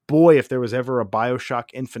 Boy, if there was ever a BioShock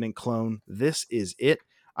Infinite clone, this is it.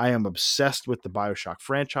 I am obsessed with the BioShock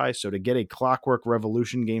franchise, so to get a Clockwork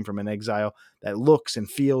Revolution game from an Exile that looks and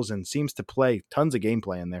feels and seems to play tons of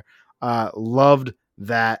gameplay in there, loved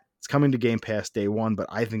that. It's coming to Game Pass day one, but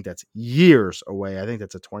I think that's years away. I think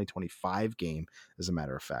that's a 2025 game, as a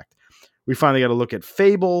matter of fact. We finally got to look at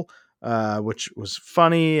Fable, which was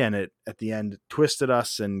funny, and it at the end twisted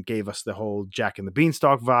us and gave us the whole Jack and the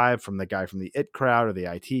Beanstalk vibe from the guy from the IT crowd or the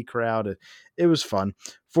IT crowd. It was fun.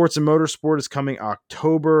 Forza Motorsport is coming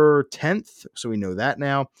October 10th, so we know that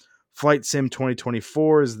now. Flight Sim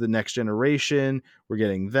 2024 is the next generation. We're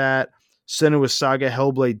getting that. Senua's Saga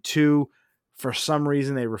Hellblade 2. For some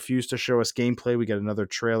reason, they refused to show us gameplay. We got another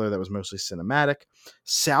trailer that was mostly cinematic.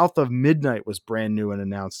 South of Midnight was brand new and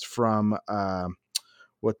announced from...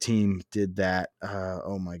 what team did that?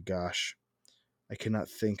 Oh my gosh. I cannot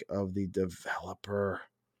think of the developer.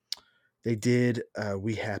 They did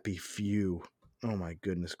We Happy Few. Oh my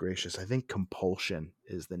goodness gracious. I think Compulsion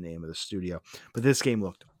is the name of the studio. But this game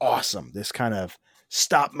looked awesome. This kind of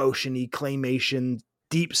stop motion-y claymation,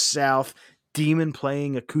 Deep South, demon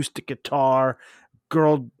playing acoustic guitar,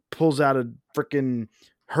 girl pulls out a freaking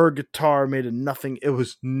her guitar made of nothing. It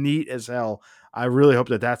was neat as hell. I really hope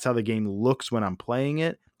that that's how the game looks when I'm playing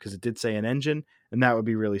it, because it did say an engine, and that would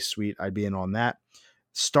be really sweet. I'd be in on that.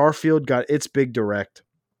 Starfield got its big direct.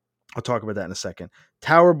 I'll talk about that in a second.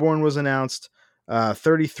 Towerborn was announced.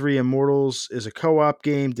 33 Immortals is a co-op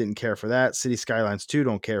game. Didn't care for that. City Skylines 2,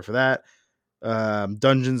 don't care for that.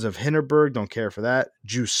 Dungeons of Hinterberg, don't care for that.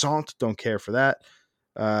 Jusant, don't care for that.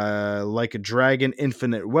 Like a Dragon,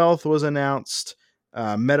 Infinite Wealth was announced.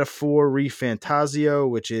 Metaphor ReFantazio,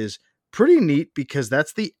 which is pretty neat because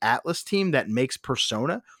that's the Atlas team that makes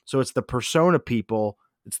Persona. So it's the Persona people.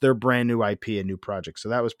 It's their brand new IP, a new project. So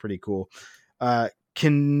that was pretty cool.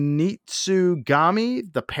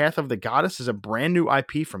 Kinitsugami, The Path of the Goddess, is a brand new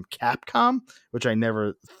IP from Capcom, which I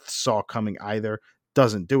never saw coming either.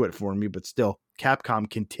 Doesn't do it for me, but still, Capcom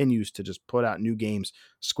continues to just put out new games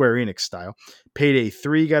Square Enix style. Payday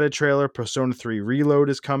 3 got a trailer. Persona 3 Reload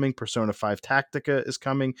is coming. Persona 5 Tactica is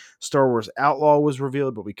coming. Star Wars Outlaw was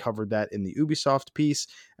revealed, but we covered that in the Ubisoft piece.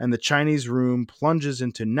 And the Chinese Room plunges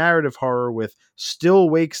into narrative horror with Still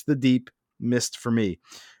Wakes the Deep, missed for me.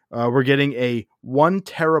 We're getting a 1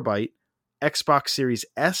 terabyte Xbox Series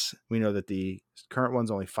S. We know that the current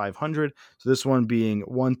one's only 500. So this one being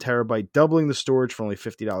 1 terabyte, doubling the storage for only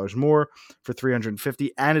 $50 more for $350.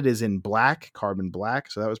 And it is in black, carbon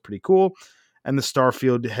black. So that was pretty cool. And the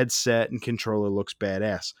Starfield headset and controller looks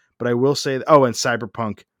badass. But I will say, and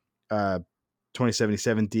Cyberpunk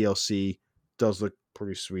 2077 DLC does look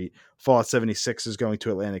pretty sweet. Fallout 76 is going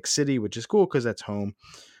to Atlantic City, which is cool because that's home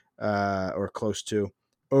or close to.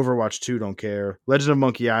 Overwatch 2, don't care. Legend of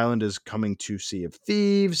Monkey Island is coming to Sea of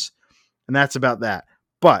Thieves. And that's about that.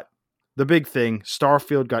 But the big thing,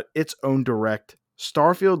 Starfield got its own direct.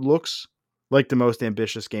 Starfield looks like the most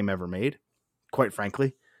ambitious game ever made, quite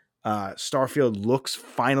frankly. Starfield looks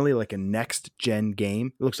finally like a next-gen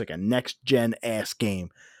game. It looks like a next-gen ass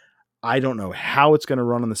game. I don't know how it's going to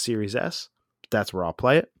run on the Series S. That's where I'll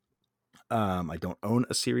play it. I don't own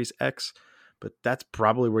a Series X, but that's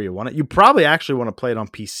probably where you want it. You probably actually want to play it on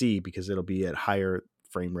PC because it'll be at higher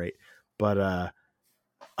frame rate. But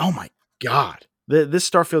oh my God. This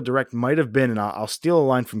Starfield Direct might have been, and I'll steal a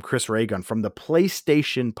line from Chris Raygun from the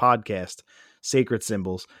PlayStation podcast, Sacred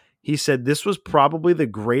Symbols. He said this was probably the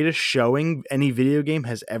greatest showing any video game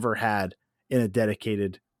has ever had in a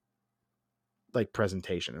dedicated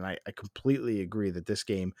presentation. And I completely agree that this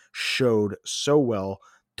game showed so well,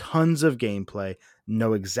 tons of gameplay,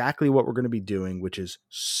 know exactly what we're going to be doing, which is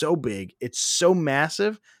so big. It's so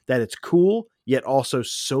massive that it's cool, yet also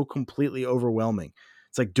so completely overwhelming.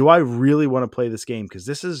 It's like, do I really want to play this game? Because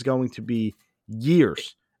this is going to be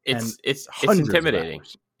years. It's intimidating.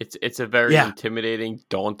 It's a very intimidating,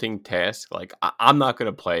 daunting task. Like I'm not going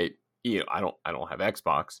to play it. I don't have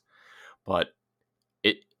Xbox, but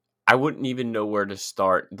I wouldn't even know where to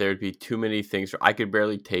start. There'd be too many things. I could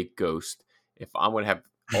barely take Ghost. If I'm going to have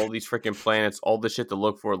all these freaking planets, all this shit to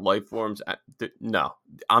look for, life forms. No,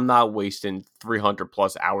 I'm not wasting 300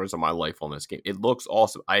 plus hours of my life on this game. It looks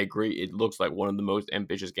awesome. I agree. It looks like one of the most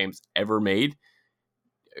ambitious games ever made.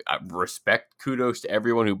 I respect, kudos to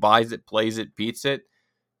everyone who buys it, plays it, beats it.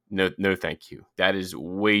 No, thank you. That is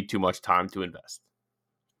way too much time to invest.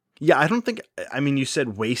 Yeah, I don't think, you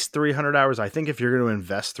said waste 300 hours. I think if you're going to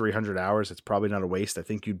invest 300 hours, it's probably not a waste. I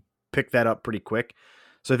think you'd pick that up pretty quick.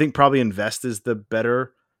 So I think probably invest is the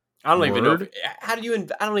better I don't word. even know. I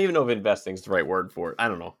don't even know if investing is the right word for it. I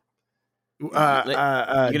don't know. You're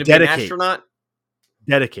going to be an astronaut?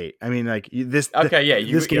 Dedicate. I mean, like this. Okay, yeah.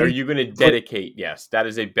 Are you going to dedicate? Yes, that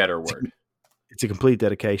is a better word. It's a complete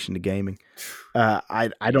dedication to gaming.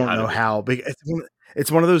 I don't know how big.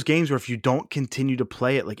 It's one of those games where if you don't continue to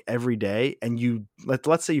play it like every day, and you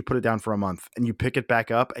let's say you put it down for a month and you pick it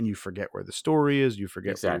back up and you forget where the story is, you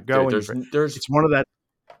forget where you're going. It's one of that.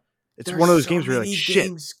 It's one of those games where you're like,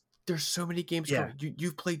 shit. There's so many games. Yeah.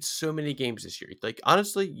 You've played so many games this year. Like,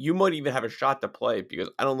 honestly, you might even have a shot to play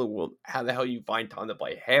because I don't know how the hell you find time to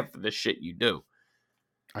play half of the shit you do.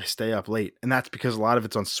 I stay up late, and that's because a lot of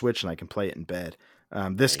it's on Switch and I can play it in bed.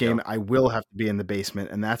 This game, I will have to be in the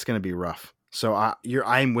basement, and that's going to be rough. So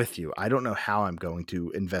I'm with you. I don't know how I'm going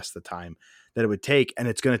to invest the time that it would take, and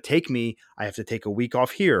it's going to take me. I have to take a week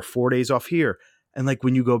off here, 4 days off here. And like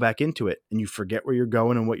when you go back into it and you forget where you're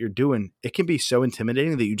going and what you're doing, it can be so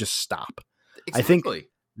intimidating that you just stop. Exactly.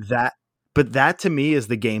 I think that to me is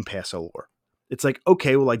the Game Pass allure. It's like,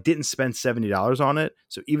 okay, well, I didn't spend $70 on it.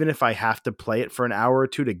 So even if I have to play it for an hour or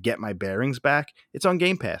two to get my bearings back, it's on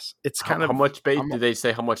Game Pass. It's kind of how much space did they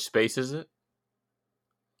say? How much space is it?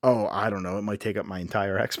 Oh, I don't know. It might take up my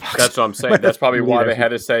entire Xbox. That's what I'm saying. That's probably why they had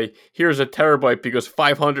to say, here's a terabyte because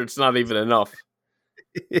 500 is not even enough.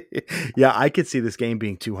 Yeah, I could see this game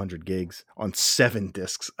being 200 gigs on 7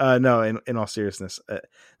 discs. No, in all seriousness,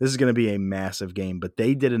 this is going to be a massive game, but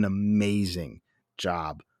they did an amazing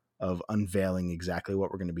job of unveiling exactly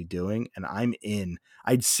what we're going to be doing. And I'm in,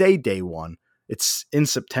 I'd say day one. It's in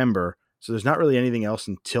September, so there's not really anything else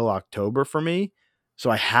until October for me. So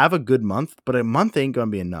I have a good month, but a month ain't going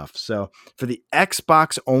to be enough. So for the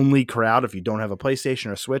Xbox only crowd, if you don't have a PlayStation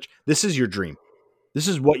or a Switch, this is your dream. This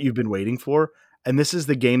is what you've been waiting for. And this is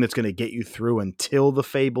the game that's going to get you through until the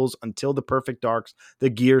Fables, until the Perfect Darks, the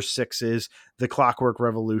Gear 6s, the Clockwork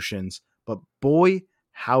Revolutions. But boy,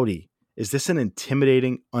 howdy, is this an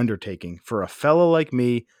intimidating undertaking for a fellow like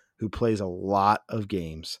me who plays a lot of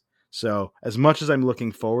games. So as much as I'm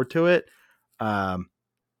looking forward to it,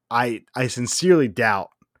 I sincerely doubt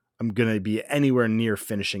I'm going to be anywhere near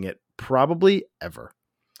finishing it, probably ever.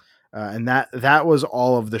 And that was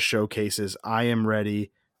all of the showcases. I am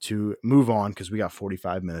ready to move on because we got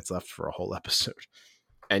 45 minutes left for a whole episode.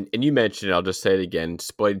 And you mentioned, I'll just say it again,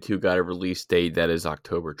 Spidey 2 got a release date that is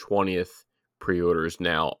October 20th. Pre-orders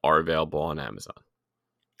now are available on Amazon.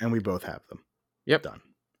 And we both have them. Yep. Done.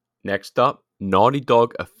 Next up, Naughty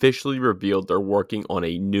Dog officially revealed they're working on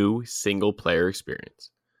a new single-player experience.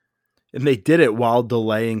 And they did it while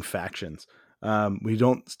delaying Factions. We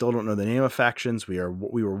still don't know the name of Factions. We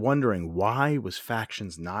were wondering, why was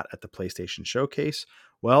Factions not at the PlayStation Showcase?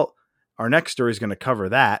 Well, our next story is going to cover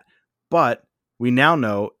that, but we now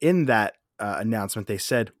know in that announcement they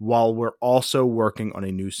said while we're also working on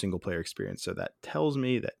a new single player experience. So that tells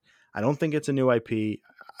me that I don't think it's a new IP.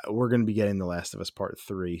 We're going to be getting The Last of Us Part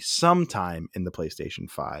 3 sometime in the PlayStation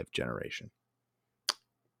 5 generation.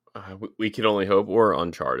 We can only hope, or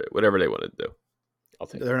Uncharted, whatever they want to do. I'll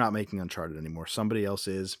take They're not making Uncharted anymore. Somebody else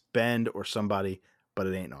is, Bend or somebody, but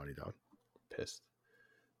it ain't Naughty Dog. Pissed.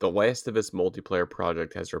 The Last of Us multiplayer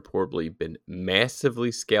project has reportedly been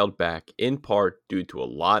massively scaled back, in part due to a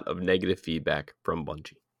lot of negative feedback from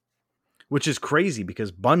Bungie. which is crazy because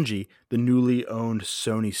Bungie, the newly owned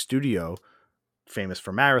Sony studio, famous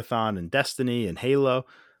for Marathon and Destiny and Halo,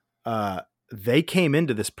 they came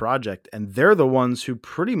into this project and they're the ones who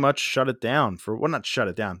pretty much shut it down for, well, not shut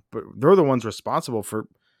it down, but they're the ones responsible for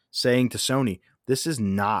saying to Sony, this is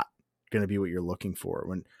not going to be what you're looking for.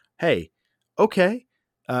 When, hey, okay,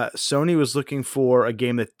 Sony was looking for a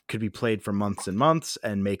game that could be played for months and months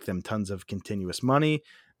and make them tons of continuous money.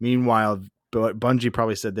 Meanwhile, Bungie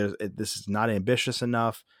probably said this is not ambitious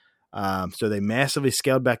enough. So they massively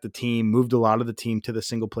scaled back the team, moved a lot of the team to the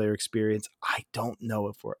single player experience. I don't know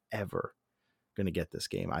if we're ever going to get this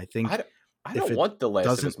game. I think I don't want the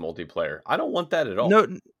Last of Us multiplayer. I don't want that at all. No,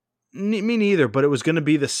 me neither. But it was going to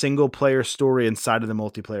be the single player story inside of the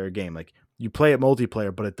multiplayer game. Like you play it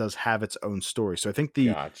multiplayer, but it does have its own story. So I think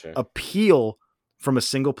the appeal from a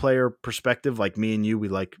single player perspective, like me and you, we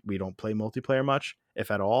don't play multiplayer much,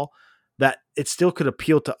 if at all. That it still could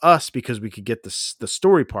appeal to us because we could get the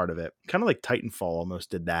story part of it. Kind of like Titanfall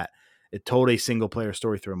almost did that. It told a single player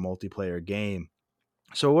story through a multiplayer game.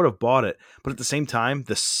 So I would have bought it. But at the same time,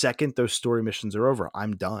 the second those story missions are over,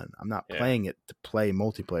 I'm done. I'm not playing it to play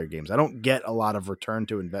multiplayer games. I don't get a lot of return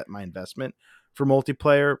to my investment for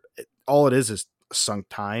multiplayer. All it is sunk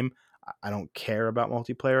time. I don't care about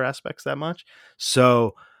multiplayer aspects that much.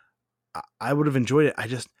 So I would have enjoyed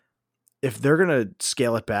it. If they're going to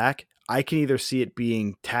scale it back, I can either see it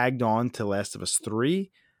being tagged on to Last of Us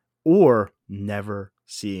 3 or never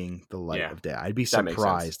seeing the light of day. I'd be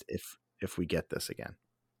surprised if we get this again,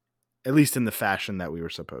 at least in the fashion that we were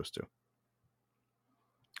supposed to.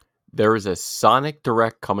 There is a Sonic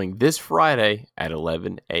Direct coming this Friday at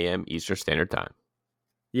 11 a.m. Eastern Standard Time.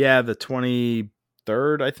 Yeah, the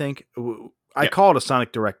 23rd, I think. I call it a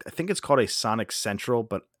Sonic Direct. I think it's called a Sonic Central,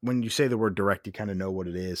 but when you say the word direct, you kind of know what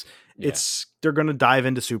it is. Yeah. They're going to dive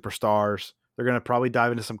into Superstars. They're going to probably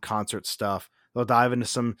dive into some concert stuff. They'll dive into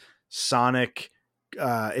some Sonic.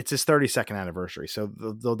 It's his 32nd anniversary, so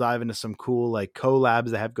they'll dive into some cool like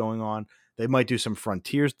collabs they have going on. They might do some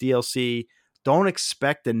Frontiers DLC. Don't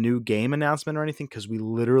expect a new game announcement or anything because we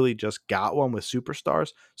literally just got one with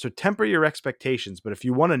Superstars. So temper your expectations. But if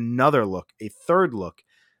you want another look, a third look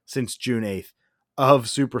since June 8th of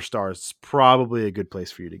Superstars, it's probably a good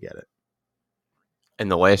place for you to get it.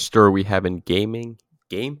 And the last story we have in gaming,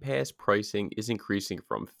 Game Pass pricing is increasing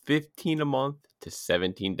from $15 a month to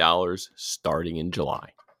 $17 starting in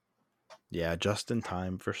July. Yeah, just in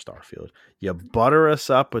time for Starfield. You butter us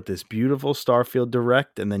up with this beautiful Starfield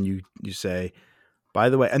Direct, and then you say, by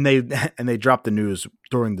the way, and they dropped the news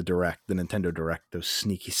during the Direct, the Nintendo Direct, those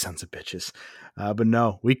sneaky sons of bitches. But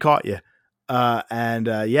no, we caught you.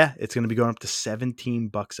 It's going to be going up to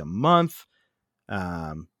 $17 a month.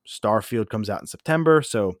 Starfield comes out in September,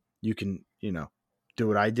 so you can, do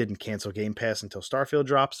what I did and cancel Game Pass until Starfield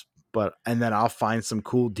drops. And then I'll find some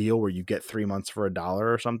cool deal where you get 3 months for $1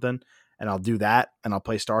 or something, and I'll do that, and I'll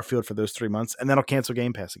play Starfield for those 3 months, and then I'll cancel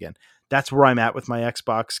Game Pass again. That's where I'm at with my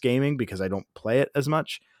Xbox gaming because I don't play it as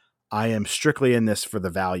much. I am strictly in this for the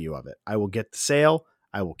value of it. I will get the sale.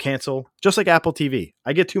 I will cancel, just like Apple TV.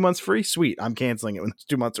 I get 2 months free. Sweet. I'm canceling it when those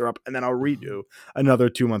 2 months are up, and then I'll redo another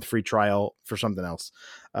 2-month free trial for something else.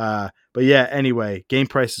 But yeah, anyway, Game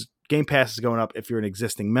Pass is going up. If you're an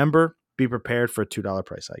existing member, be prepared for a $2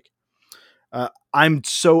 price hike. I'm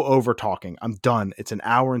so over talking. I'm done. It's an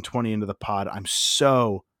hour and 20 into the pod. I'm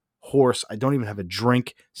so hoarse. I don't even have a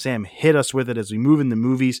drink. Sam, hit us with it as we move into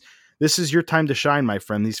movies. This is your time to shine, my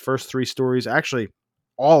friend. These first 3 stories, actually,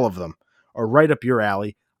 all of them, are right up your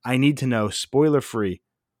alley. I need to know, spoiler free,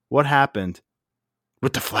 what happened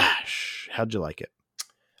with The Flash? How'd you like it?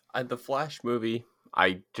 The Flash movie,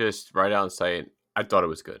 I just right out and say it, I thought it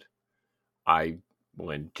was good.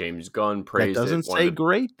 When James Gunn praised it. That doesn't say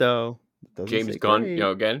great, though. James Gunn,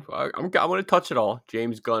 again, I'm going to touch it all.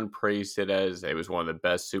 James Gunn praised it as it was one of the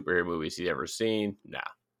best superhero movies he's ever seen. Nah,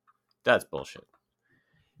 that's bullshit.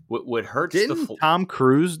 What hurts? Didn't Tom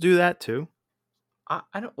Cruise do that too?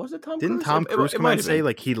 I don't. Was it Tom? Didn't Cruise? Tom Cruise come out and say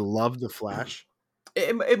like he loved The Flash?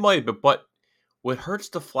 It might have been, but what hurts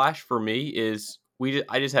The Flash for me is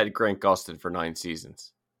I just had Grant Gustin for 9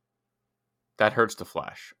 seasons. That hurts The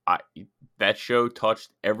Flash. That show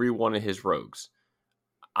touched every one of his rogues.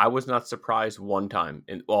 I was not surprised one time.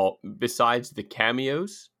 And besides the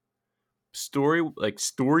cameos, story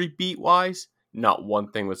beat wise, not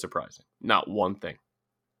one thing was surprising. Not one thing.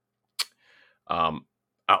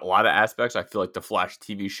 A lot of aspects, I feel like the Flash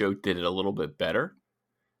TV show did it a little bit better.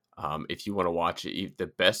 If you want to watch it, the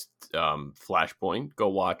best Flashpoint, go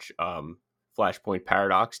watch Flashpoint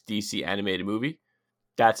Paradox, DC animated movie.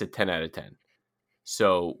 That's a 10 out of 10.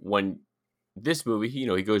 So when this movie, he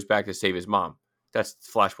goes back to save his mom. That's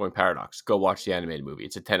Flashpoint Paradox. Go watch the animated movie.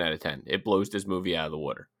 It's a 10 out of 10. It blows this movie out of the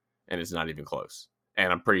water, and it's not even close.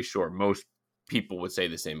 And I'm pretty sure most people would say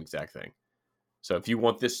the same exact thing. So if you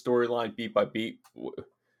want this storyline beat by beat,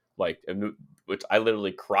 like, which I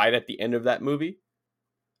literally cried at the end of that movie.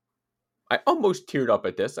 I almost teared up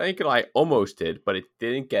at this. I think I almost did, but it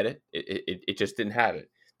didn't get it. It just didn't have it.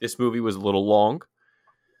 This movie was a little long.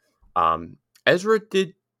 Ezra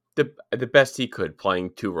did the best he could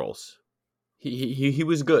playing two roles. He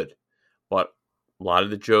was good, but a lot of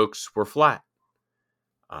the jokes were flat.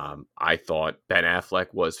 I thought Ben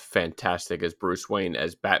Affleck was fantastic as Bruce Wayne.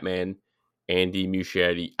 As Batman. Andy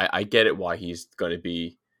Muschietti, I get it why he's going to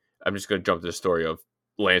be. I'm just going to jump to the story of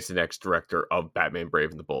Lance, the next director of Batman Brave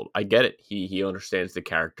and the Bold. I get it. He understands the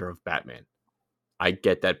character of Batman. I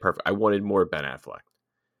get that perfect. I wanted more Ben Affleck.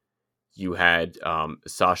 You had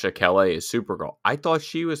Sasha Calais as Supergirl. I thought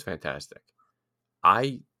she was fantastic.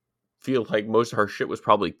 I feel like most of her shit was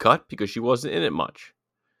probably cut because she wasn't in it much.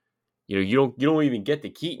 You don't even get to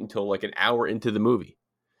Keaton until like an hour into the movie.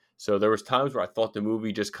 So there was times where I thought the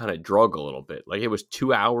movie just kind of drug a little bit. Like it was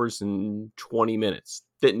 2 hours and 20 minutes.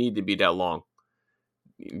 Didn't need to be that long.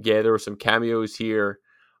 Yeah, there were some cameos here.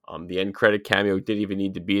 The end credit cameo didn't even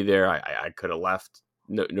need to be there. I could have left.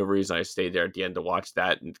 No reason I stayed there at the end to watch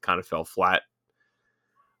that, and it kind of fell flat.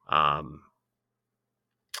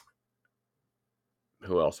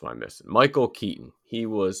 Who else am I missing? Michael Keaton. He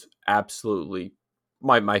was absolutely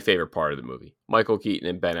my favorite part of the movie. Michael Keaton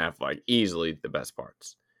and Ben Affleck, easily the best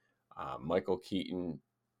parts. Michael Keaton,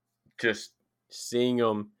 just seeing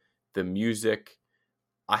him, the music,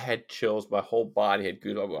 I had chills. My whole body had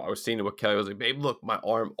goosebumps. I was seeing it with Kelly. I was like, babe, look, my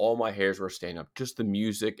arm, all my hairs were standing up. Just the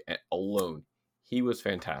music alone. He was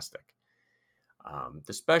fantastic.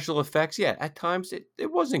 The special effects, yeah, at times it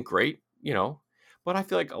wasn't great, but I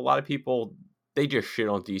feel like a lot of people, they just shit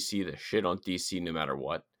on DC. They shit on DC no matter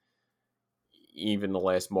what. Even the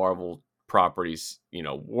last Marvel properties,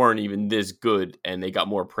 weren't even this good, and they got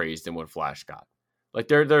more praise than what Flash got. Like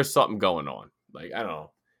there's something going on. Like, I don't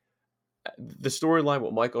know. The storyline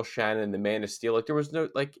with Michael Shannon and the Man of Steel, like there was no,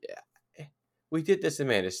 like, we did this in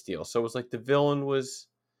Man of Steel. So it was like the villain was,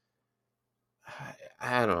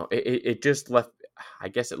 I don't know. It just left, I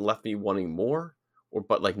guess it left me wanting more,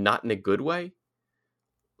 but like not in a good way.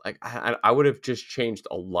 Like I would have just changed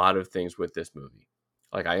a lot of things with this movie.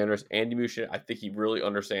 Like I understand Andy Muschietti. I think he really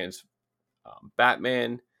understands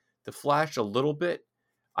Batman, the Flash a little bit.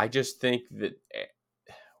 I just think that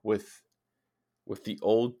with the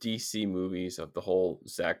old DC movies of the whole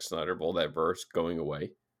Zack Snyder, all that verse going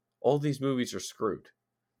away, all these movies are screwed.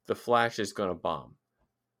 The Flash is going to bomb.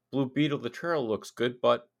 Blue Beetle, the trailer looks good,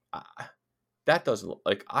 but that doesn't look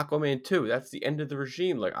like Aquaman 2. That's the end of the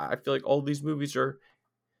regime. Like I feel like all these movies are,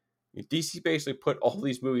 DC basically put all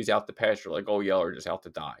these movies out to pasture, like, oh yeah, or just out to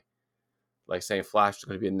die. Like saying Flash is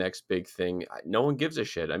going to be the next big thing. No one gives a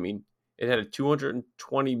shit. I mean, it had a $220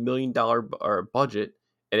 million budget,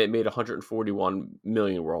 and it made $141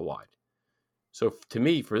 million worldwide. So to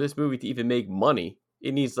me, for this movie to even make money,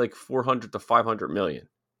 it needs like 400 to 500 million.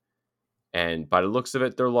 And by the looks of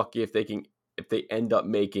it, they're lucky if they end up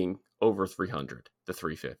making over 300 to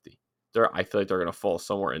 350. I feel like they're going to fall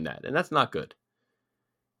somewhere in that, and that's not good.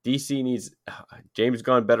 DC needs, James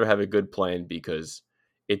Gunn better have a good plan, because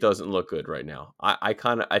it doesn't look good right now. I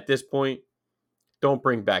kind of, at this point, don't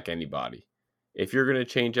bring back anybody. If you're going to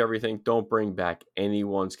change everything, don't bring back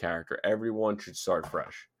anyone's character. Everyone should start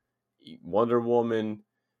fresh. Wonder Woman,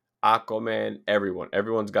 Aquaman,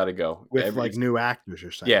 everyone's got to go. With like new actors, you're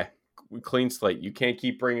saying? Yeah, clean slate. You can't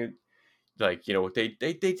keep bringing, like, they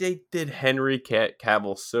did Henry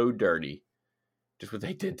Cavill so dirty. Just what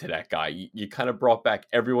they did to that guy. You kind of brought back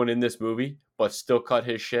everyone in this movie, but still cut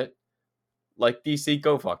his shit. Like, DC,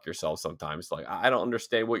 go fuck yourself sometimes. Like, I don't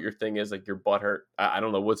understand what your thing is. Like, your butt hurt. I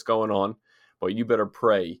don't know what's going on, but you better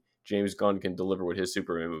pray James Gunn can deliver with his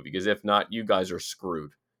Superman movie, because if not, you guys are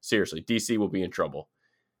screwed. Seriously, DC will be in trouble,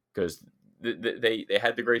 because they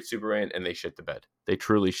had the great Superman and they shit the bed. They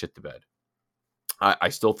truly shit the bed. I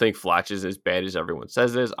still think Flash is as bad as everyone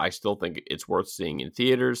says it is. I still think it's worth seeing in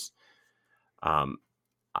theaters. How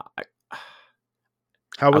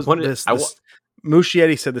was this?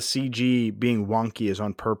 Muschietti said the CG being wonky is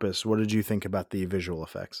on purpose. What did you think about the visual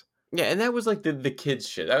effects? Yeah, and that was like the kids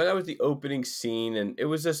shit. That was the opening scene, and it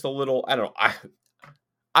was just a little, I don't know.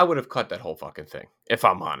 I would have cut that whole fucking thing, if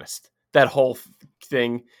I'm honest. That whole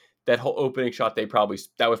thing, that whole opening shot, that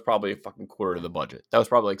was probably a fucking quarter of the budget. That was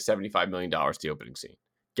probably like $75 million, the opening scene.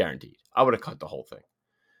 Guaranteed. I would have cut the whole thing.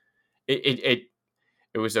 It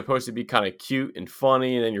was supposed to be kind of cute and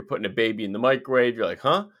funny, and then you're putting a baby in the microwave. You're like,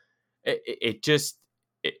 huh? It just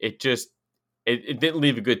it didn't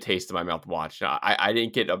leave a good taste in my mouth to watch. I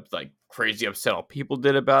didn't get like crazy upset how people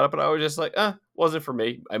did about it, but I was just like, wasn't for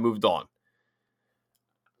me. I moved on.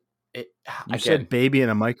 It, You again, said baby in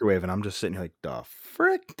a microwave, and I'm just sitting here like, the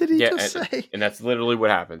frick did he just say? and that's literally what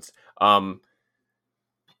happens. I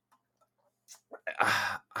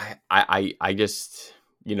just,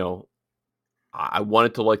 I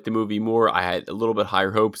wanted to like the movie more. I had a little bit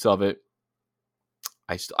higher hopes of it.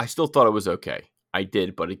 I still thought it was okay. I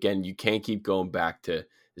did, but again, you can't keep going back to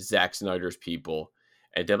Zack Snyder's people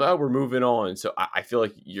and we're moving on. So I feel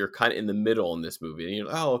like you're kind of in the middle in this movie. And you're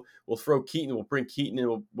like, we'll throw Keaton, we'll bring Keaton,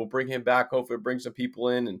 and we'll bring him back. Hopefully, bring some people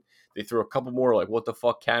in, and they threw a couple more like what the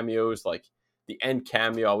fuck cameos, like the end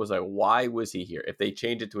cameo. I was like, why was he here? If they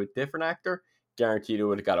changed it to a different actor, guaranteed it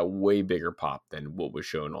would have got a way bigger pop than what was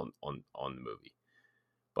shown on the movie.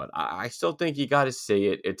 But I still think you got to say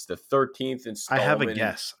it. It's the 13th installment. I have a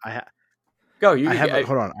guess. Go. You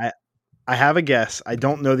hold on. I have a guess. I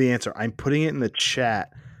don't know the answer. I'm putting it in the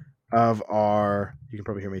chat of our. You can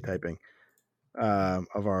probably hear me typing. Of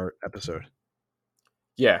our episode.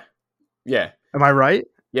 Yeah. Am I right?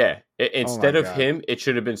 Yeah. Instead of him, it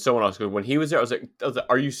should have been someone else. Because when he was there, I was like,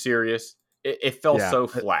 "Are you serious?" It fell so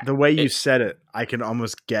flat. The way you said it, I can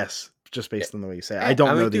almost guess just based on the way you say it. I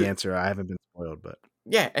don't know the answer. I haven't been spoiled, but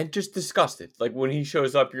yeah, and just disgusted. Like when he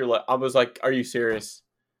shows up, I was like, "Are you serious?"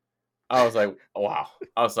 I was like, "Wow."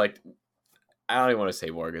 I was like, I don't even want to say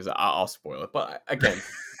more because I'll spoil it. But again,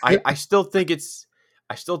 I still think it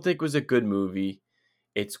was a good movie.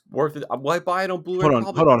 It's worth it. Will I buy it on Blu-ray?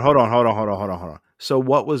 Hold on. So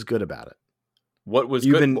what was good about it? What was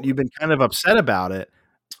good? You've been kind of upset about it.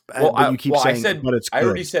 But you keep saying, but it's good. I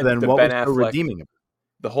already said then what Ben was so redeeming?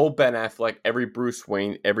 The whole Ben Affleck, every Bruce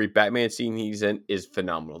Wayne, every Batman scene he's in is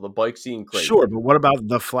phenomenal. The bike scene, great. Sure, but what about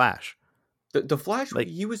the Flash? The Flash, like,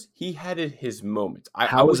 he had his moments.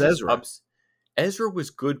 How was Ezra? Ezra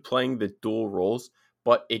was good playing the dual roles,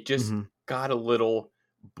 but it just got a little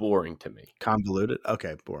boring to me. Convoluted?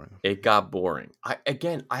 Okay, boring. It got boring. I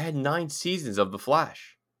had 9 seasons of the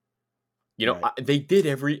Flash. They did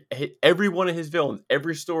every one of his villains,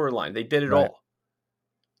 every storyline. They did it all.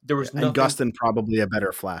 There was nothing. And Gustin probably a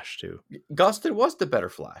better Flash too. Gustin was the better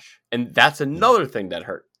Flash, and that's another thing that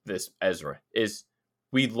hurt this Ezra is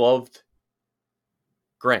we loved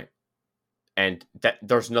Grant, and that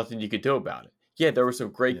there's nothing you could do about it. Yeah, there were some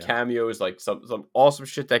great cameos, like some awesome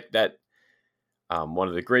shit that one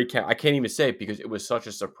of the great I can't even say it because it was such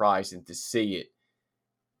a surprise, and to see it,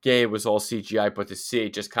 yeah, it was all CGI, but to see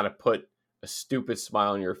it just kind of put a stupid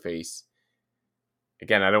smile on your face.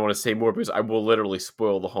 Again, I don't want to say more because I will literally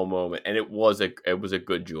spoil the whole moment, and it was a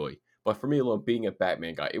good joy. But for me alone, being a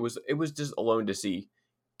Batman guy, it was just alone to see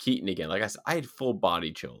Keaton again. Like I said, I had full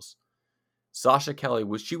body chills. Sasha Kelly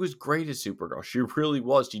she was great as Supergirl. She really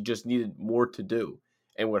was. She just needed more to do.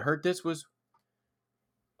 And what hurt this was,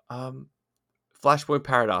 Flashpoint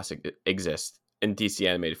Paradox exists in DC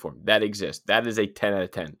animated form. That exists. That is a 10 out of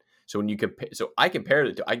 10. So when you compare, I compared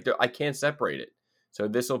it to, I can't separate it. So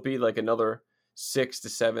this will be like another 6 to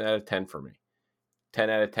 7 out of 10 for me. 10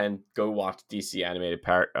 out of 10. Go watch DC animated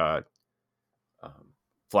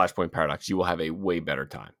Flashpoint Paradox. You will have a way better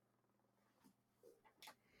time.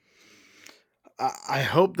 I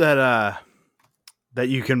hope that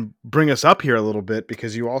you can bring us up here a little bit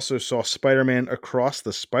because you also saw Spider-Man Across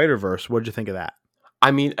the Spider-Verse. What did you think of that? I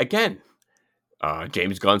mean, again,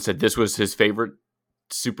 James Gunn said this was his favorite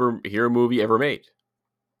superhero movie ever made.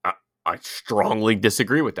 I strongly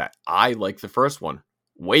disagree with that. I like the first one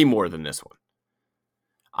way more than this one.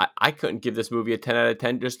 I couldn't give this movie a 10 out of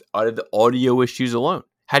 10 just out of the audio issues alone.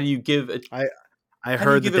 How do you give it? I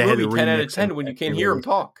heard that they had to 10 out of 10 when you can't hear him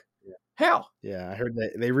talk. Yeah. Hell. Yeah, I heard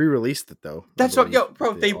that they re-released it though. That's what,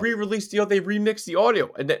 bro. They re-released they remixed the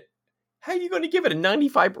audio, and that. How are you going to give it a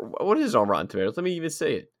 95? What is it on Rotten Tomatoes? Let me even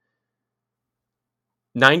say it.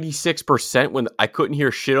 96% when I couldn't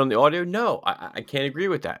hear shit on the audio. No, I can't agree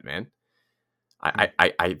with that, man. I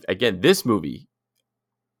again, this movie,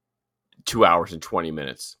 2 hours and 20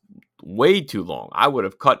 minutes, way too long. I would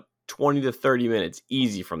have cut 20 to 30 minutes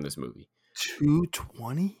easy from this movie.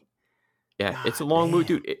 220? Yeah, God, it's a long movie,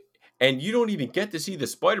 dude. And you don't even get to see the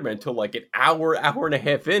Spider-Man until like an hour and a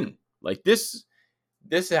half in. Like this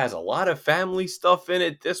has a lot of family stuff in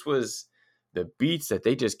it. This was the beats that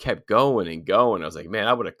they just kept going and going. I was like, man,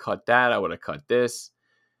 I would have cut that. I would have cut this.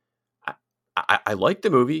 I liked the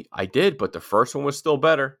movie. I did, but the first one was still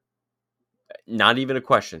better. Not even a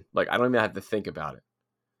question. Like, I don't even have to think about it.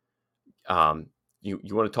 You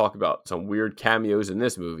want to talk about some weird cameos in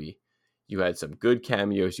this movie. You had some good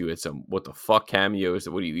cameos. You had some what the fuck cameos.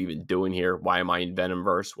 What are you even doing here? Why am I in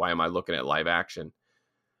Venomverse? Why am I looking at live action?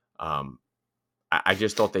 I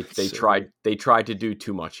just thought they So tried to do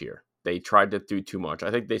too much here. They tried to do too much.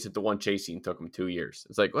 I think they said the one chase scene took them 2 years.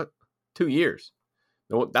 It's like, what? 2 years?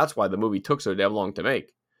 No, that's why the movie took so damn long to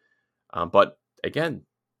make. But again,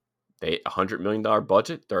 they $100 million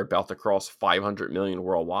budget. They're about to cross 500 million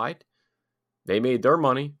worldwide. They made their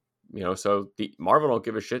money, so the Marvel don't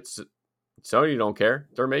give a shit. Sony don't care.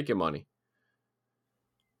 They're making money.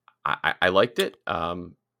 I liked it.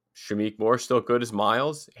 Shamik Moore still good as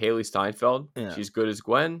Miles. Haley Steinfeld, she's good as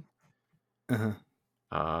Gwen. Uh-huh.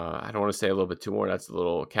 I don't want to say a little bit too more. That's a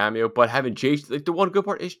little cameo, but having Jason, like the one good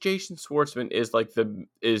part is Jason Schwartzman is like that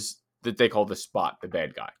they call the Spot, the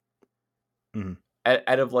bad guy. Mm-hmm.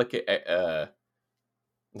 Out of like a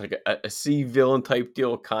C villain type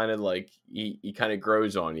deal, kind of like he kind of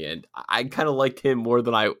grows on you, and I kind of liked him more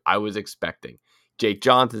than I was expecting. Jake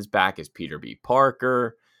Johnson's back as Peter B.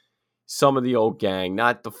 Parker. Some of the old gang,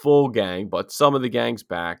 not the full gang, but some of the gang's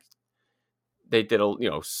back. They did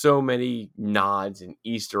so many nods and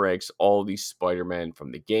Easter eggs, all these Spider-Man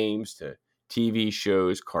from the games to TV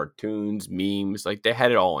shows, cartoons, memes, like they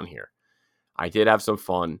had it all in here. I did have some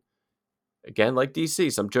fun. Again, like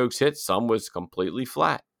DC, some jokes hit, some was completely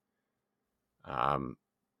flat.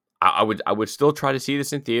 I would still try to see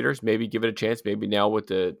this in theaters, maybe give it a chance. Maybe now with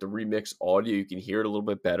the remix audio, you can hear it a little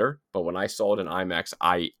bit better. But when I saw it in IMAX,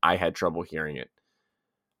 I had trouble hearing it.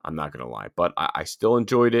 I'm not going to lie, but I still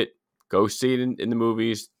enjoyed it. Go see it in the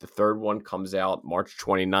movies. The third one comes out March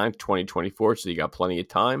 29th, 2024, so you got plenty of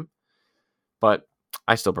time. But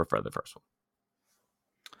I still prefer the first one.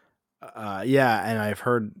 Yeah, and I've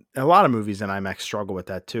heard a lot of movies in IMAX struggle with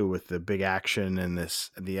that too, with the big action and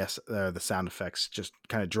the sound effects just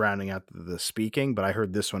kind of drowning out the speaking. But I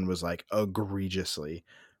heard this one was like egregiously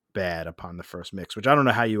bad upon the first mix, which I don't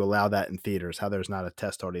know how you allow that in theaters. How there's not a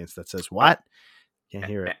test audience that says what? Can't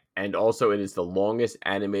hear it. And also, it is the longest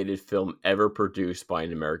animated film ever produced by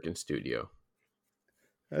an American studio.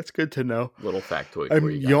 That's good to know. Little factoid. I'm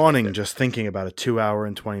yawning just thinking about a 2 hour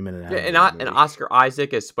and 20 minute. Yeah, and Oscar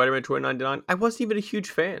Isaac as Spider-Man 2099. I wasn't even a huge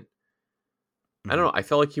fan. Mm-hmm. I don't know. I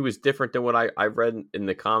felt like he was different than what I read in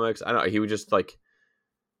the comics. I don't know. He was just like,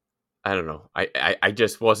 I don't know. I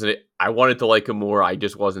just wasn't. I wanted to like him more. I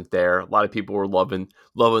just wasn't there. A lot of people were loving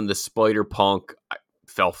the Spider Punk.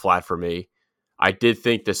 Fell flat for me. I did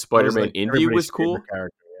think the Spider-Man Indy was cool. Yeah.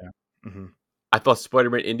 Mm-hmm. I thought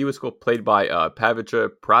Spider-Man Indy was cool, played by Pavitra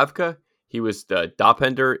Pravka. He was the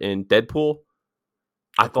Doppender in Deadpool.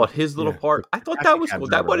 I thought his little part, I thought that was cool.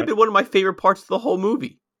 That might have been one of my favorite parts of the whole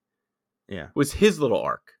movie. Yeah. Was his little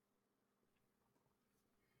arc.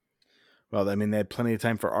 Well, I mean, they had plenty of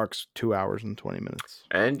time for arcs, 2 hours and 20 minutes.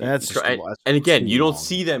 And again, you don't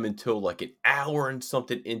see them until like an hour and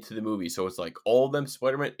something into the movie. So it's like all of them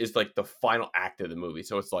Spider-Man is like the final act of the movie.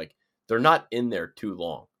 So it's like they're not in there too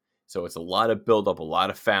long. So it's a lot of build-up, a lot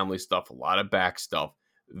of family stuff, a lot of back stuff.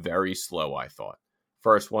 Very slow, I thought.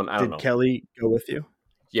 First one, I don't know. Did Kelly go with you?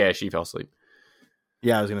 Yeah, she fell asleep.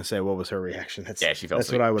 Yeah, I was going to say, what was her reaction? She fell asleep.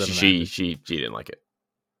 That's what I would have imagined. She didn't like it.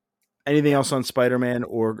 Anything else on Spider-Man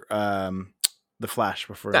or The Flash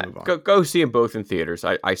before we move on? Go see them both in theaters.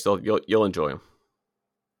 I still you'll enjoy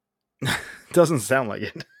them. Doesn't sound like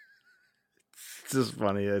it. It's just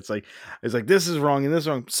funny. It's like this is wrong and this is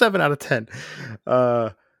wrong. 7 out of 10.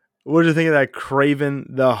 What did you think of that Kraven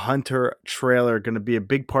the Hunter trailer? Going to be a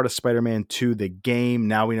big part of Spider-Man 2, the game.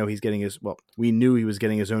 Now we know we knew he was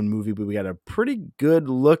getting his own movie, but we got a pretty good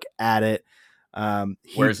look at it.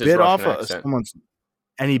 Where's his Russian accent?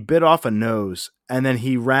 He bit off a nose, and then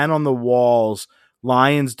he ran on the walls.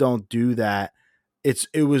 Lions don't do that.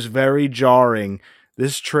 It was very jarring.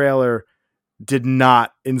 This trailer did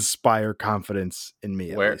not inspire confidence in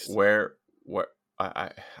me. Where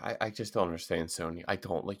I just don't understand Sony. I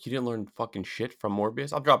don't like. You didn't learn fucking shit from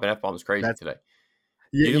Morbius. I'm dropping F-bombs crazy today.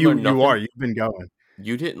 You are. You've been going.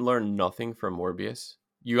 You didn't learn nothing from Morbius.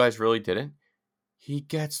 You guys really didn't. He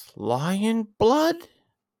gets lion blood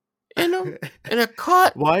in him in a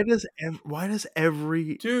cut. Why does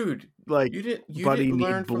every dude like you didn't blood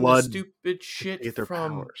learn from the stupid shit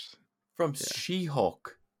from Yeah.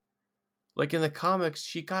 She-Hulk? Like in the comics,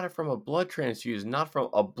 she got it from a blood transfusion, not from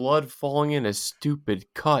a blood falling in a stupid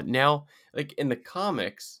cut. Now, like in the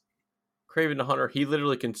comics, Kraven the Hunter, he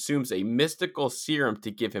literally consumes a mystical serum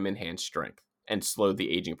to give him enhanced strength and slow the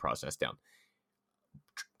aging process down.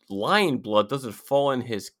 Lion blood doesn't fall in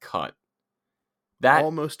his cut. That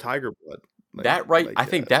almost tiger blood. I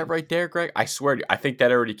think that right there, Greg, I swear to you, I think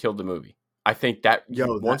that already killed the movie. I think that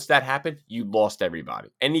once that happened, you lost everybody.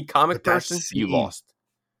 Any comic person, you lost.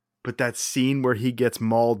 But that scene where he gets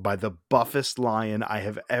mauled by the buffest lion I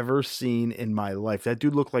have ever seen in my life. That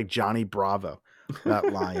dude looked like Johnny Bravo.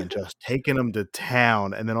 that lion, just taking him to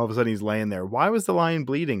town, and then all of a sudden he's laying there. Why was the lion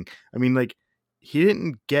bleeding? I mean, like, he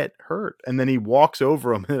didn't get hurt, and then he walks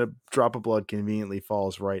over him, and a drop of blood conveniently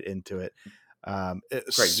falls right into it. Greg,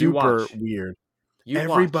 Super weird. You watch.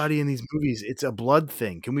 Everybody in these movies, it's a blood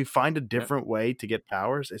thing. Can we find a Yep. different way to get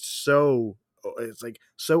powers? It's like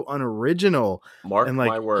so unoriginal, and Mark like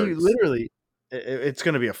my he words. literally, it's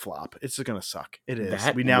going to be a flop. It's going to suck. It is.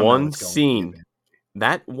 That We now know one it's going to be a scene, bad.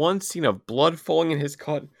 that one scene of blood falling in his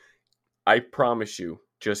cut, I promise you,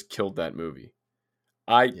 just killed that movie.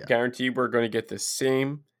 I Yeah. guarantee we're going to get the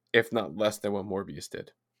same, if not less than what Morbius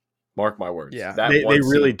did. Mark my words. Yeah, That they one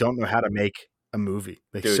really scene, don't know how to make a movie.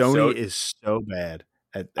 Like dude. Sony So is so bad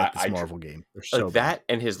at this Marvel game. They're so like bad. that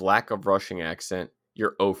and his lack of Russian accent,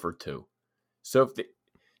 you're 0 for 2. So if He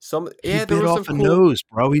there bit was off some a cool. nose,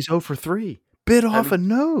 bro. He's 0 for 3. Bit I off a mean,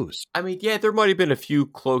 nose. yeah, there might have been a few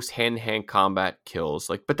close hand-to-hand combat kills,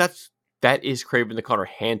 like, but that is Craven the Hunter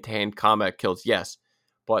hand-to-hand combat kills, yes.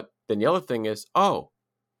 But then the other thing is,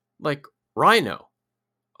 like Rhino.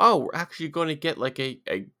 Oh, we're actually going to get like a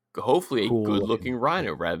hopefully a Cool good-looking looking.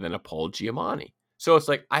 Rhino rather than a Paul Giamatti. So it's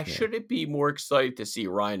like I Yeah. shouldn't be more excited to see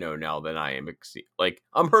Rhino now than I am. Like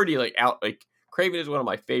I'm already like out. Like Craven is one of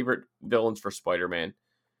my favorite villains for Spider-Man,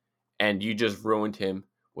 and you just ruined him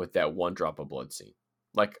with that one drop of blood scene.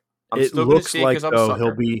 Like I'm It still going to looks see it like because I'm a though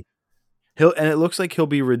sucker. and it looks like he'll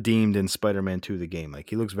be redeemed in Spider-Man 2 the game. Like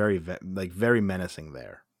he looks very menacing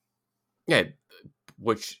there. Yeah,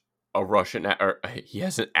 which a Russian or he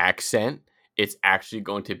has an accent. It's actually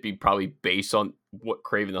going to be probably based on what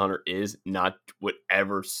Craven the Hunter is, not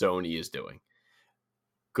whatever Sony is doing.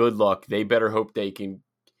 Good luck. They better hope they can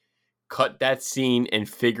cut that scene and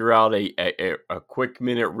figure out a quick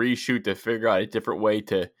minute reshoot to figure out a different way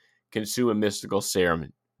to consume a mystical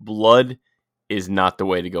serum. Blood is not the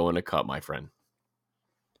way to go in a cut, my friend.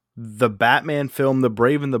 The Batman film The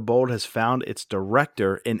Brave and the Bold has found its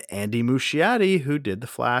director in Andy Muschietti, who did The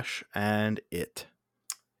Flash and It.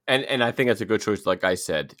 And I think that's a good choice. Like I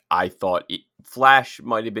said, I thought Flash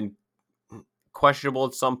might have been questionable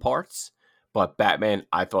at some parts, but Batman,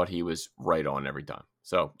 I thought he was right on every time.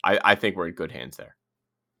 So I think we're in good hands there.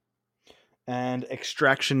 And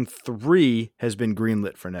Extraction 3 has been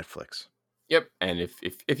greenlit for Netflix. Yep. And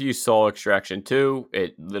if you saw Extraction 2,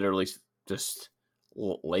 it literally just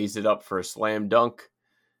lays it up for a slam dunk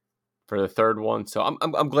for the third one. So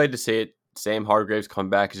I'm glad to see it. Sam Hargrave's coming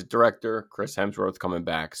back as a director. Chris Hemsworth coming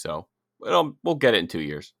back. So we'll get it in 2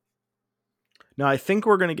 years. Now, I think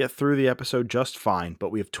we're going to get through the episode just fine, but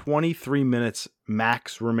we have 23 minutes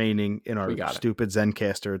max remaining in our stupid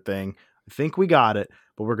Zencastr thing. I think we got it,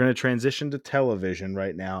 but we're going to transition to television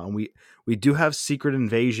right now, and we do have Secret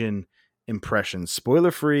Invasion impressions.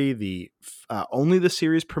 Spoiler free, the only the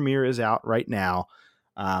series premiere is out right now.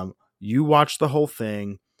 You watched the whole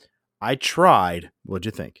thing. I tried. What'd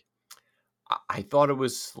you think? I thought it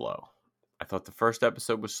was slow. I thought the first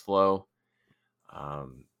episode was slow.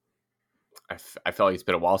 I felt like it's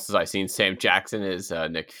been a while since I've seen Sam Jackson as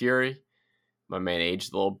Nick Fury. My man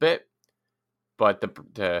aged a little bit, but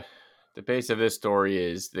the base of this story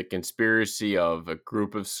is the conspiracy of a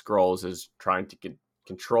group of Skrulls is trying to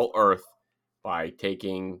control Earth by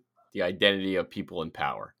taking the identity of people in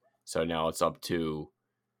power. So now it's up to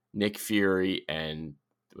Nick Fury and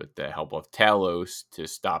with the help of Talos to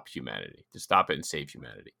stop humanity, to stop it and save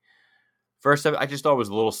humanity. First, I just thought it was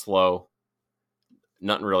a little slow.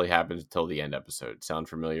 Nothing really happens until the end episode. Sound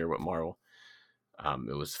familiar with Marvel?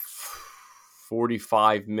 It was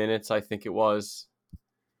 45 minutes, I think it was.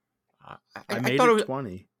 I made it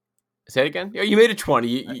 20. Say it again? Yeah, you made it 20.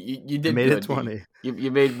 You did made good. It 20. You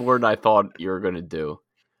made more than I thought you were going to do.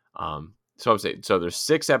 So I'm saying, so there's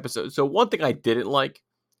 6 episodes. So one thing I didn't like,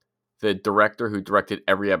 the director who directed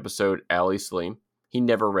every episode, Ali Saleem, he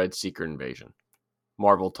never read Secret Invasion.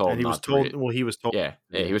 Marvel told him not to read it. Well, he was told. Yeah,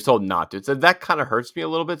 he was told not to. So that kind of hurts me a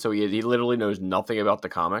little bit. So he literally knows nothing about the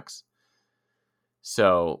comics.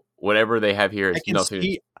 So whatever they have here is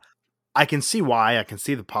nothing. I can see why. I can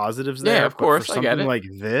see the positives there. Yeah, of course. For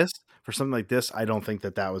something like this, I don't think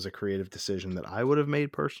that was a creative decision that I would have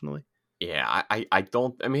made personally. Yeah, I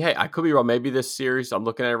don't. I mean, hey, I could be wrong. Maybe this series, I'm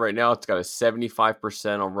looking at it right now, it's got a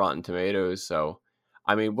 75% on Rotten Tomatoes. So,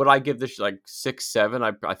 I mean, would I give this like 6, 7?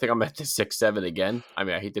 I think I'm at the 6, 7 again. I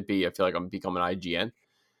mean, I feel like I'm becoming IGN.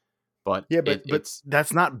 But yeah, but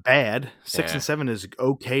that's not bad. 6 and 7 is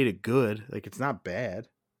okay to good. Like it's not bad.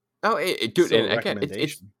 Oh, dude, and again,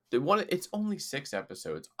 it's only 6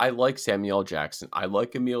 episodes. I like Samuel L. Jackson. I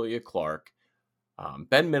like Emilia Clarke.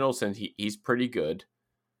 Ben Mendelsohn, he's pretty good.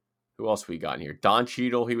 Who else we got in here? Don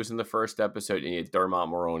Cheadle, he was in the first episode, and Dermot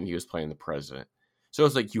Mulroney, he was playing the president. So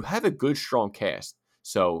it's like you have a good, strong cast.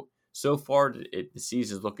 So far, the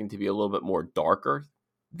season is looking to be a little bit more darker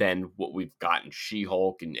than what we've gotten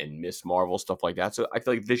She-Hulk and Miss Marvel, stuff like that. So I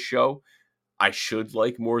feel like this show I should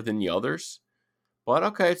like more than the others. But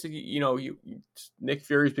okay, so Nick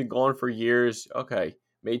Fury's been gone for years. Okay,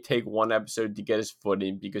 may take one episode to get his foot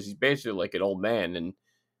in because he's basically like an old man and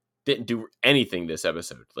didn't do anything this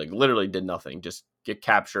episode. Like literally did nothing. Just get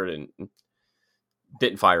captured and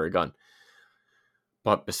didn't fire a gun.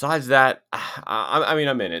 But besides that, I'm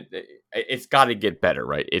in it. It's got to get better,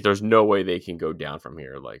 right? There's no way they can go down from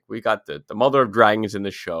here. Like we got the Mother of Dragons in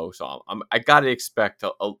the show, so I got to expect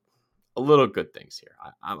a little good things here.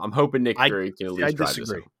 I'm hoping Nick Fury can at least drive this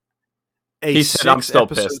home. He said, "I'm still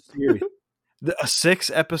pissed." A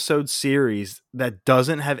 6-episode series that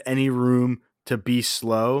doesn't have any room to be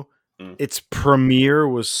slow. Its premiere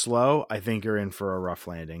was slow. I think you're in for a rough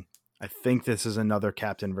landing. I think this is another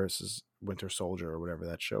Captain versus Winter Soldier or whatever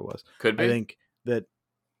that show was. Could be. I think that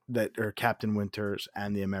or Captain Winters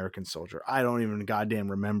and the American Soldier. I don't even goddamn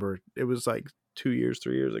remember. It was like 3 years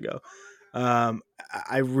ago.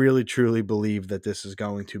 I really truly believe that this is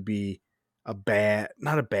going to be but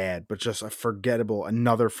just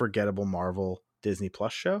another forgettable Marvel Disney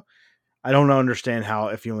Plus show. I don't understand how,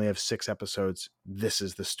 if you only have 6 episodes, this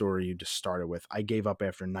is the story you just started with. I gave up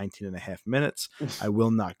after 19 and a half minutes. I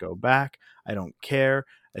will not go back. I don't care.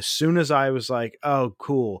 As soon as I was like, oh,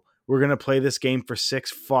 cool, we're going to play this game for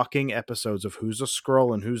 6 fucking episodes of who's a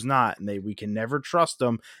Skrull and who's not, and we can never trust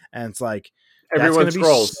them. And it's like, everyone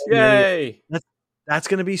Skrulls. Yay! That's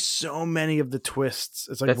going to be so many of the twists.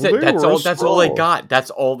 It's like, that's it. That's all they got.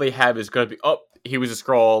 That's all they have is going to be, oh, he was a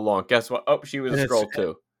Skrull all along. Guess what? Oh, she was a Skrull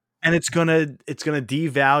too. And it's gonna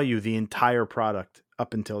devalue the entire product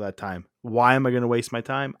up until that time. Why am I gonna waste my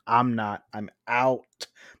time? I'm not. I'm out.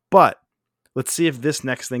 But let's see if this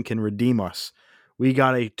next thing can redeem us. We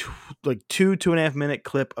got a 2.5 minute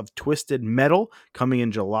clip of Twisted Metal coming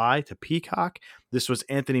in July to Peacock. This was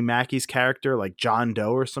Anthony Mackie's character, like John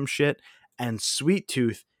Doe or some shit, and Sweet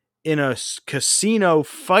Tooth in a casino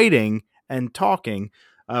fighting and talking.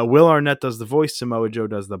 Will Arnett does the voice. Samoa Joe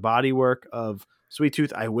does the body work of Sweet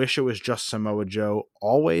Tooth. I wish it was just Samoa Joe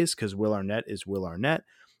always, because Will Arnett is Will Arnett.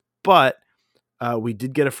 But we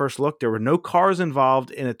did get a first look. There were no cars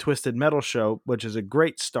involved in a Twisted Metal show, which is a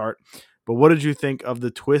great start. But what did you think of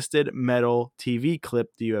the Twisted Metal TV clip?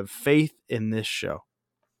 Do you have faith in this show?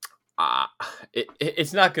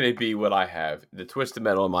 It's not going to be what I have. The Twisted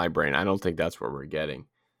Metal in my brain, I don't think that's what we're getting.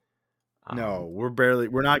 No,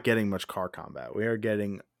 we're not getting much car combat. We are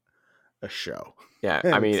getting a show. Yeah,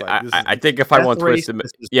 I mean, I think if I want Twisted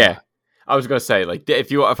Metal, I was gonna say, like,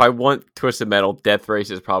 if I want Twisted Metal, Death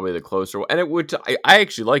Race is probably the closer one, and it would. I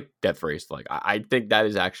actually like Death Race. Like, I think that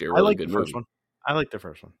is actually a really good movie. I like the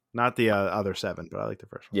first one, not the other 7, but I like the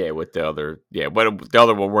first one. Yeah, with the other, but the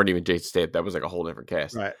other one weren't even Jason Statham. That was like a whole different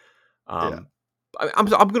cast, right? I'm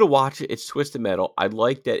gonna watch it. It's Twisted Metal. I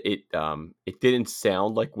like that it didn't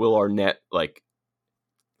sound like Will Arnett, like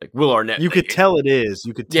Will Arnett. You could tell it is.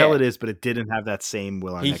 You could tell it is, but it didn't have that same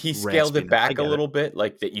Will Arnett. He scaled it back a little bit,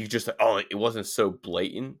 like that. You just it wasn't so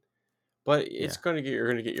blatant, but you're gonna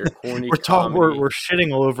get your corny. We're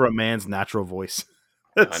shitting all over a man's natural voice.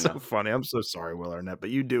 That's so funny. I'm so sorry, Will Arnett, but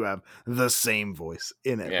you do have the same voice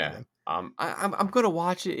in it. Yeah. I'm gonna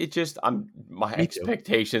watch it. It just my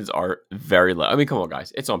expectations are very low. I mean, come on,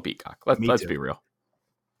 guys, it's on Peacock. Let's be real.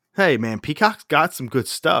 Hey, man, Peacock's got some good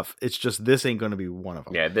stuff. It's just this ain't going to be one of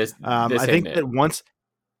them. Yeah, this I think that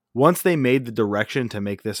once they made the direction to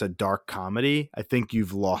make this a dark comedy, I think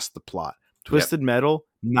you've lost the plot. Twisted Metal,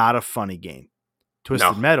 not a funny game.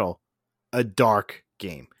 Twisted Metal, a dark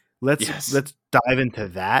game. Let's dive into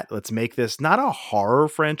that. Let's make this not a horror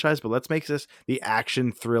franchise, but let's make this the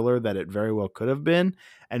action thriller that it very well could have been.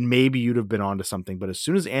 And maybe you'd have been onto something. But as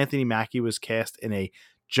soon as Anthony Mackie was cast in a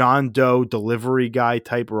John Doe delivery guy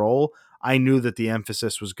type role, I knew that the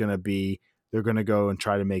emphasis was going to be they're going to go and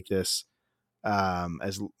try to make this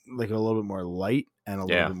as like a little bit more light and a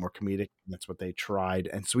little bit more comedic. That's what they tried.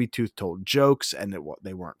 And Sweet Tooth told jokes and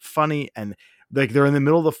they weren't funny. And like they're in the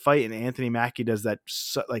middle of the fight and Anthony Mackie does that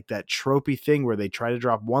like that tropey thing where they try to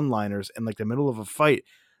drop one-liners in like the middle of a fight.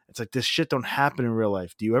 It's like this shit don't happen in real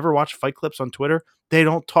life. Do you ever watch fight clips on Twitter? They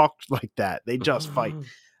don't talk like that. They just fight.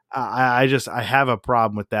 I have a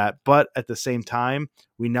problem with that. But at the same time,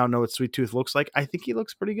 we now know what Sweet Tooth looks like. I think he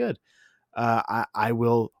looks pretty good. I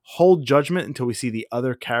will hold judgment until we see the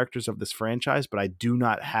other characters of this franchise, but I do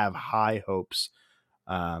not have high hopes,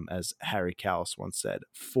 as Harry Callis once said,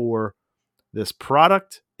 for this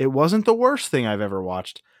product. It wasn't the worst thing I've ever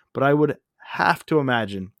watched, but I would have to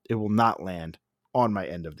imagine it will not land on my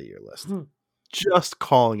end of the year list. just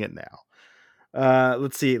calling it now.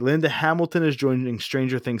 Let's see. Linda Hamilton is joining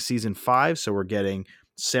Stranger Things season 5, so we're getting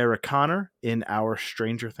Sarah Connor in our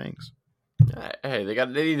Stranger Things. Hey, they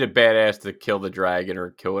need a badass to kill the dragon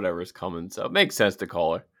or kill whatever's coming, so it makes sense to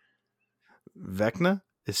call her. Vecna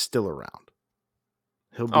is still around.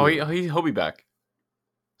 He'll be back.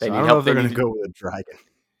 I don't know if they're going to go with a dragon.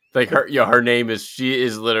 Like her name she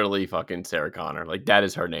is literally fucking Sarah Connor. Like that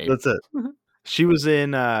is her name. That's it. She was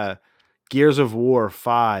in Gears of War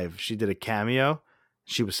 5. She did a cameo.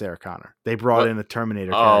 She was Sarah Connor. They brought in a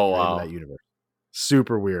Terminator character into that universe.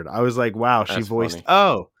 Super weird. I was like, wow, she voiced. Funny.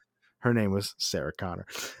 Oh, her name was Sarah Connor.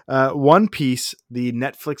 One Piece, the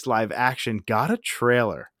Netflix live action, got a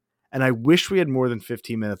trailer. And I wish we had more than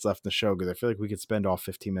 15 minutes left in the show because I feel like we could spend all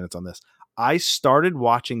 15 minutes on this. I started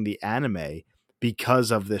watching the anime because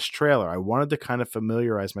of this trailer. I wanted to kind of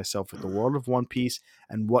familiarize myself with the world of One Piece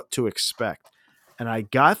and what to expect. And I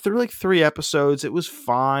got through like 3 episodes. It was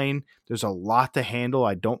fine. There's a lot to handle.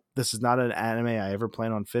 This is not an anime I ever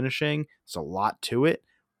plan on finishing. There's a lot to it.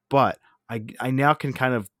 But I now can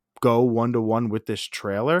kind of go 1-to-1 with this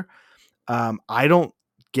trailer. I don't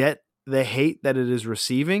get the hate that it is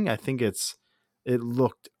receiving. I think it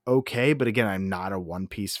looked okay, but again, I'm not a One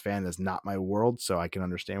Piece fan. That's not my world, so I can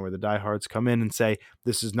understand where the diehards come in and say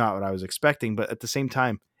this is not what I was expecting. But at the same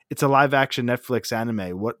time, it's a live action Netflix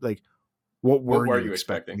anime. What were you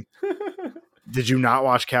expecting? Did you not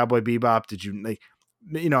watch Cowboy Bebop? Did you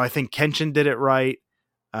I think Kenshin did it right.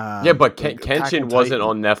 Yeah, but Kenshin wasn't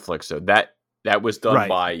on Netflix, so that was done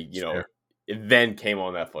by it then came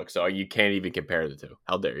on Netflix, so you can't even compare the two.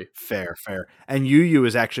 How dare you? Fair. And Yu Yu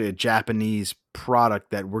is actually a Japanese product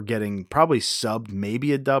that we're getting probably subbed,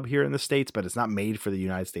 maybe a dub here in the States, but it's not made for the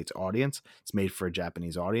United States audience. It's made for a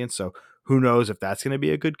Japanese audience, so who knows if that's going to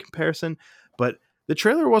be a good comparison. But the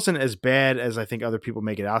trailer wasn't as bad as I think other people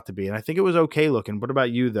make it out to be, and I think it was okay looking. What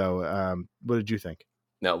about you, though? What did you think?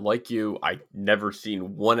 Now, like you, I never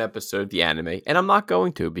seen one episode of the anime, and I'm not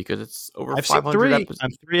going to because it's over 500 episodes.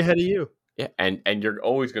 I'm 3 ahead of you. Yeah, and you're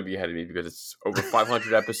always going to be ahead of me because it's over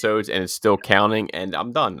 500 episodes and it's still counting, and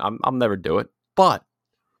I'm done. I'll never do it. But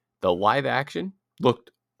the live action looked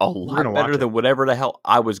a lot better than whatever the hell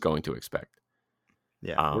I was going to expect.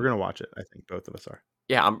 Yeah, we're going to watch it. I think both of us are.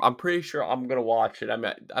 Yeah, I'm pretty sure I'm going to watch it.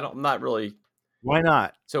 I'm not really. Why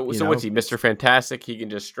not? So what's he, Mr. Fantastic? He can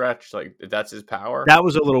just stretch, like that's his power. That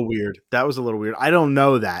was a little weird. I don't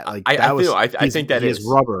know that. Like I think that is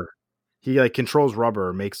rubber. He controls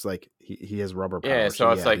rubber, makes he has rubber power. Yeah,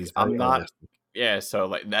 so it's I'm not. Realistic. Yeah,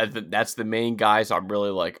 so that's the main guy. So I'm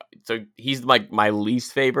really so he's my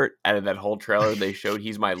least favorite out of that whole trailer they showed.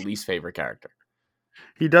 He's my least favorite character.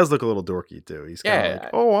 He does look a little dorky too. He's kind of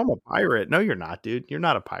oh, I'm a pirate. No, you're not, dude. You're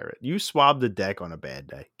not a pirate. You swabbed the deck on a bad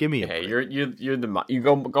day. Give me a break. You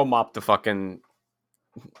go mop the fucking.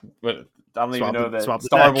 I don't even know that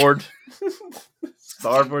starboard.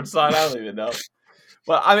 Starboard side. I don't even know.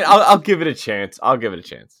 But I mean, I'll give it a chance.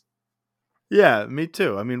 Yeah, me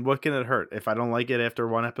too. I mean, what can it hurt? If I don't like it after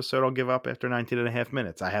one episode, I'll give up after 19 and a half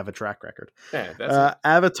minutes. I have a track record. Yeah,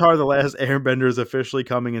 Avatar: The Last Airbender is officially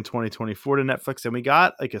coming in 2024 to Netflix. And we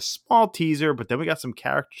got a small teaser, but then we got some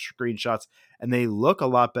character screenshots, and they look a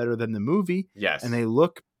lot better than the movie. Yes. And they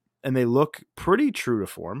look pretty true to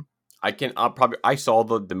form. I saw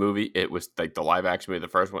the movie. It was like the live action movie,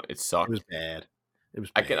 the first one. It sucked. It was bad.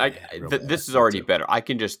 This is already better. I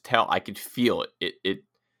can just tell. I can feel it. It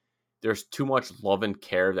there's too much love and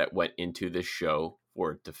care that went into this show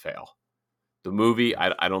for it to fail. The movie,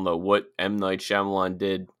 I don't know what M. Night Shyamalan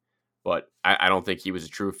did, but I don't think he was a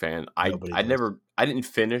true fan. I didn't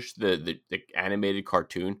finish the animated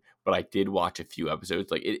cartoon, but I did watch a few episodes.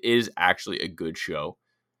 Like it is actually a good show.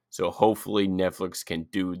 So hopefully Netflix can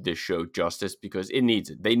do this show justice because it needs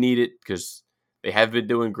it. They need it because they have been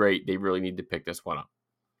doing great. They really need to pick this one up.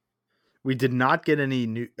 We did not get any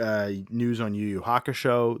news on Yu Yu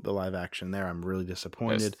Hakusho, the live action there. I'm really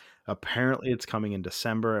disappointed. Yes. Apparently it's coming in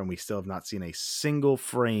December, and we still have not seen a single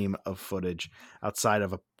frame of footage outside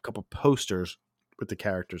of a couple posters with the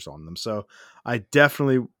characters on them. So I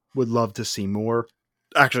definitely would love to see more.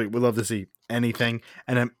 Actually, would love to see anything,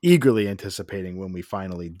 and I'm eagerly anticipating when we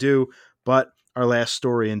finally do. But our last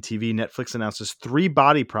story in TV, Netflix announces 3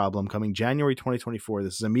 Body Problem coming January 2024.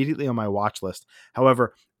 This is immediately on my watch list.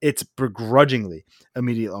 However, it's begrudgingly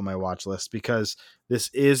immediately on my watch list because this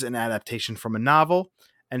is an adaptation from a novel,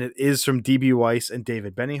 and it is from D.B. Weiss and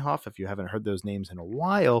David Benioff. If you haven't heard those names in a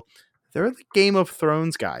while, they're the Game of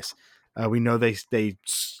Thrones guys. We know they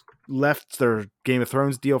left their Game of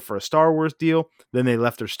Thrones deal for a Star Wars deal. Then they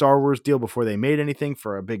left their Star Wars deal before they made anything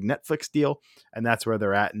for a big Netflix deal. And that's where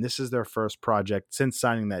they're at. And this is their first project since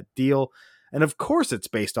signing that deal. And of course it's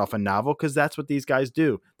based off a novel because that's what these guys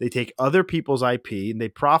do. They take other people's IP and they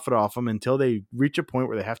profit off them until they reach a point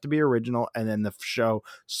where they have to be original, and then the show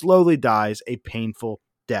slowly dies a painful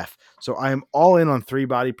death. So I am all in on Three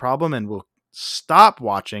Body Problem and will stop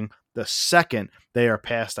watching the second they are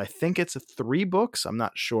past, I think it's 3 books, I'm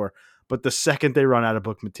not sure, but the second they run out of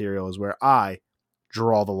book material is where I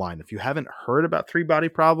draw the line. If you haven't heard about Three Body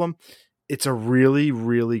Problem, it's a really,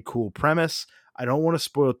 really cool premise. I don't want to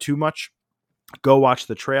spoil too much. Go watch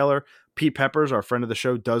the trailer. Pete Peppers, our friend of the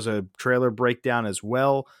show, does a trailer breakdown as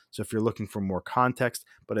well. So if you're looking for more context,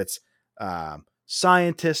 but it's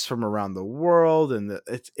scientists from around the world, and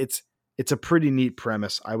it's a pretty neat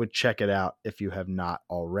premise. I would check it out if you have not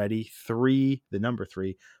already. The number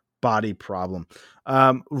 3, Body Problem.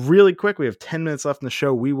 Really quick, we have 10 minutes left in the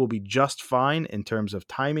show. We will be just fine in terms of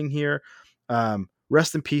timing here.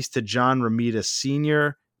 Rest in peace to John Romita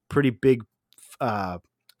Sr., pretty big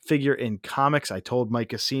figure in comics. I told Mike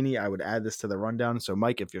Cassini I would add this to the rundown. So,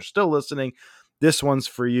 Mike, if you're still listening, this one's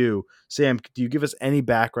for you. Sam, do you give us any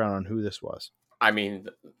background on who this was? I mean,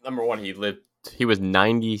 number one, he was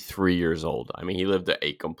 93 years old. I mean, he lived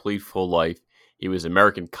a complete full life. He was an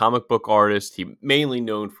American comic book artist. He mainly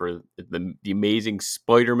known for the Amazing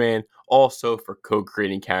Spider-Man, also for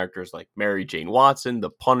co-creating characters like Mary Jane Watson, the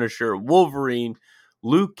Punisher, Wolverine,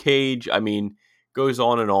 Luke Cage. I mean, goes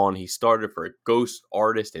on and on. He started for a ghost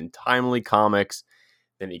artist in Timely Comics.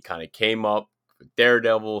 Then he kind of came up with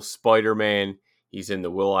Daredevil, Spider-Man. He's in the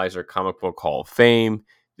Will Eisner Comic Book Hall of Fame.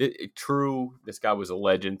 True, this guy was a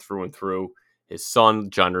legend through and through. His son,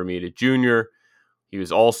 John Romita Jr., he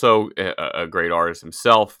was also a great artist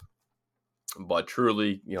himself. But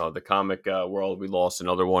truly, the comic world, we lost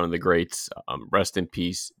another one of the greats. Rest in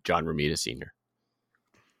peace, John Romita Sr.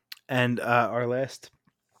 And our last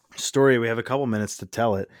story, we have a couple minutes to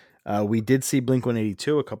tell it. We did see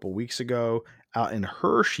Blink-182 a couple weeks ago out in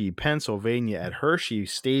Hershey, Pennsylvania at Hershey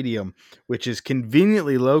Stadium, which is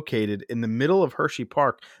conveniently located in the middle of Hershey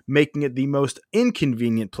Park, making it the most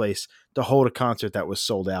inconvenient place to hold a concert that was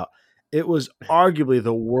sold out. It was arguably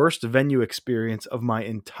the worst venue experience of my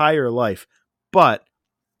entire life, but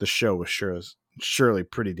the show was surely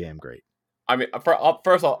pretty damn great. I mean,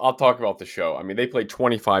 first I'll talk about the show. I mean, they played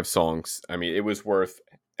 25 songs. I mean, it was worth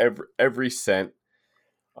every cent.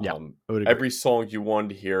 Yeah, every song you wanted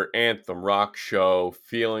to hear, anthem, rock show,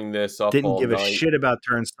 feeling this up. Didn't all give night. a shit about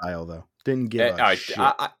Turnstile though. Didn't give a shit.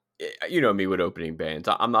 You know me with opening bands.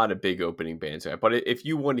 I'm not a big opening band guy, but if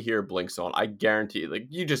you want to hear a Blink song, I guarantee, like,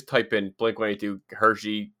 you just type in Blink-182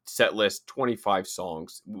 Hershey set list, 25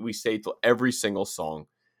 songs. We stayed till every single song.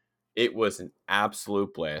 It was an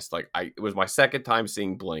absolute blast. Like, it was my second time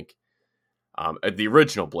seeing Blink, the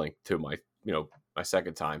original Blink too. My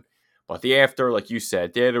second time. But the after, like you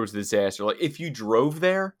said, there was a disaster. Like, if you drove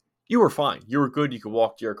there, you were fine. You were good. You could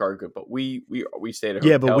walk to your car good. But we stayed at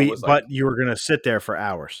a hotel. Yeah, but you were gonna sit there for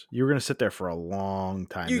hours. You were gonna sit there for a long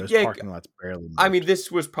time. Those parking lots barely moved. I mean,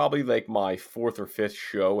 this was probably like my 4th or 5th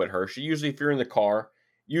show at Hershey. Usually, if you're in the car,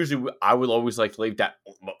 I would always like to leave that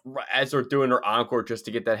as they're doing their encore just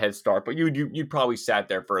to get that head start. But you'd probably sat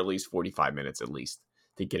there for at least 45 minutes at least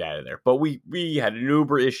to get out of there. But we had an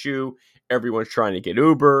Uber issue. Everyone's trying to get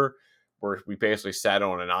Uber. Where we basically sat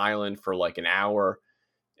on an island for like an hour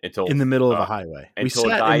until in the middle of a highway. We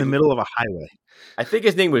sat in the middle of a highway. I think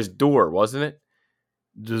his name was Door, wasn't it?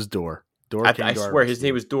 Just Door. I swear his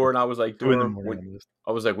name was Door, and I was like, Door.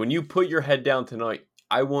 I was like, when you put your head down tonight,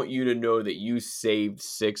 I want you to know that you saved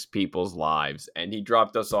 6 people's lives. And he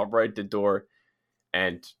dropped us off right at the door,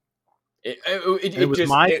 and it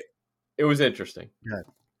was interesting. Yeah.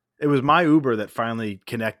 It was my Uber that finally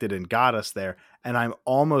connected and got us there. And I'm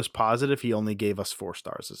almost positive he only gave us 4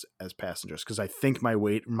 stars as passengers, because I think my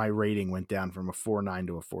rating went down from a 4.9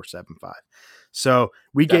 to a 4.75. So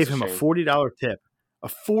we gave him a $40 tip, a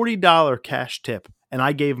 $40 cash tip, and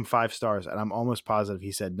I gave him 5 stars. And I'm almost positive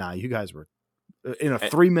he said, "Nah, you guys were in a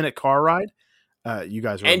 3-minute car ride. You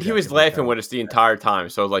guys were." And he was laughing with us the entire time.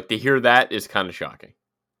 So like to hear that is kind of shocking.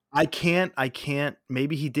 I can't.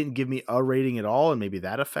 Maybe he didn't give me a rating at all, and maybe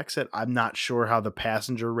that affects it. I'm not sure how the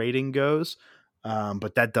passenger rating goes,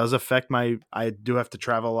 but that does affect I do have to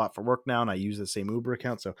travel a lot for work now, and I use the same Uber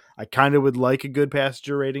account, so I kind of would like a good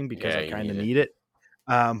passenger rating because I kind of need it.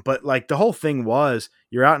 But like the whole thing was,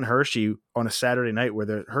 you're out in Hershey on a Saturday night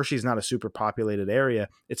where Hershey's not a super populated area.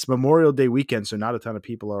 It's Memorial Day weekend, so not a ton of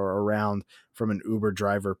people are around from an Uber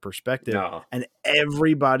driver perspective. No. And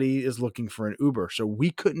everybody is looking for an Uber. So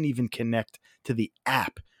we couldn't even connect to the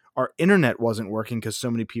app. Our internet wasn't working because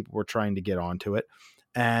so many people were trying to get onto it.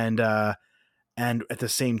 And at the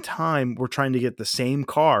same time, we're trying to get the same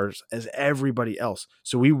cars as everybody else.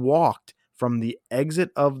 So we walked from the exit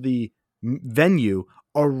of the venue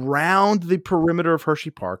around the perimeter of Hershey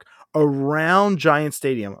Park, around Giant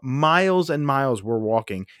Stadium, miles and miles we're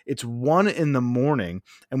walking. It's 1 a.m.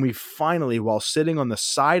 and we finally, while sitting on the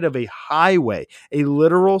side of a highway, a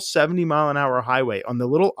literal 70-mile-an-hour highway on the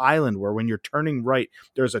little island where when you're turning right,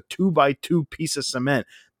 there's a 2x2 piece of cement.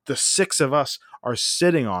 The 6 of us are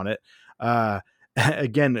sitting on it.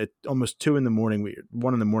 Again, at almost 2 a.m, 1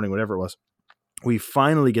 a.m, whatever it was. We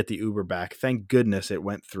finally get the Uber back. Thank goodness it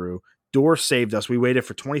went through. Door saved us. We waited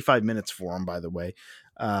for 25 minutes for him, by the way,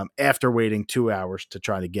 after waiting 2 hours to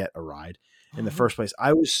try to get a ride in the first place.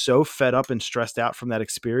 I was so fed up and stressed out from that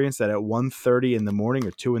experience that at 1:30 in the morning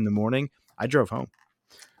or 2 a.m, I drove home.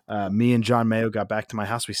 Me and John Mayo got back to my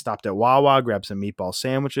house. We stopped at Wawa, grabbed some meatball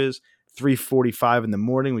sandwiches. 3:45 in the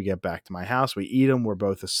morning, we get back to my house. We eat them. We're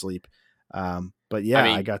both asleep. But yeah,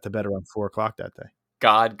 I got to bed around 4 o'clock that day.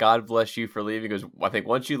 God bless you for leaving, because I think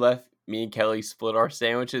once you left, me and Kelly split our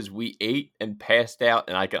sandwiches. We ate and passed out,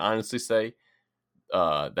 and I can honestly say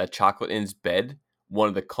that Chocolate Inn's bed, one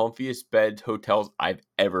of the comfiest bed hotels I've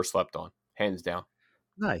ever slept on, hands down.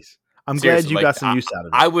 Nice. I'm glad you got some use out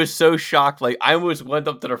of it. I was so shocked. Like, I almost went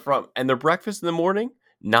up to the front, and their breakfast in the morning,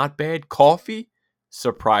 not bad. Coffee,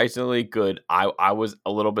 surprisingly good. I was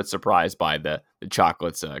a little bit surprised by the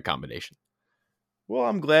chocolates combination. Well,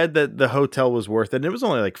 I'm glad that the hotel was worth it. And it was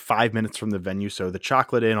only like 5 minutes from the venue. So the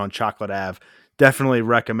Chocolate Inn on Chocolate Ave, definitely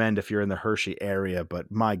recommend if you're in the Hershey area. But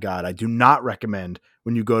my God, I do not recommend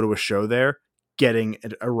when you go to a show there, getting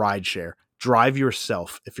a ride share. Drive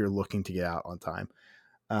yourself if you're looking to get out on time.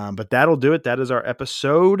 But that'll do it. That is our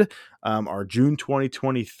episode, our June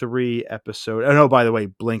 2023 episode. Oh, no, by the way,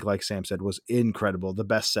 Blink, like Sam said, was incredible. The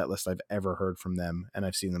best set list I've ever heard from them, and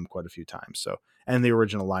I've seen them quite a few times. So, and the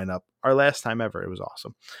original lineup, our last time ever. It was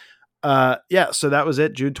awesome. Yeah, so that was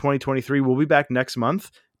it, June 2023. We'll be back next month.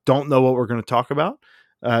 Don't know what we're going to talk about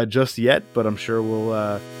just yet, but I'm sure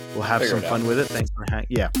we'll have some fun with it.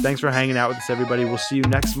 Thanks for hanging out with us, everybody. We'll see you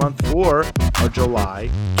next month for our July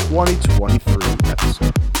 2023 episode.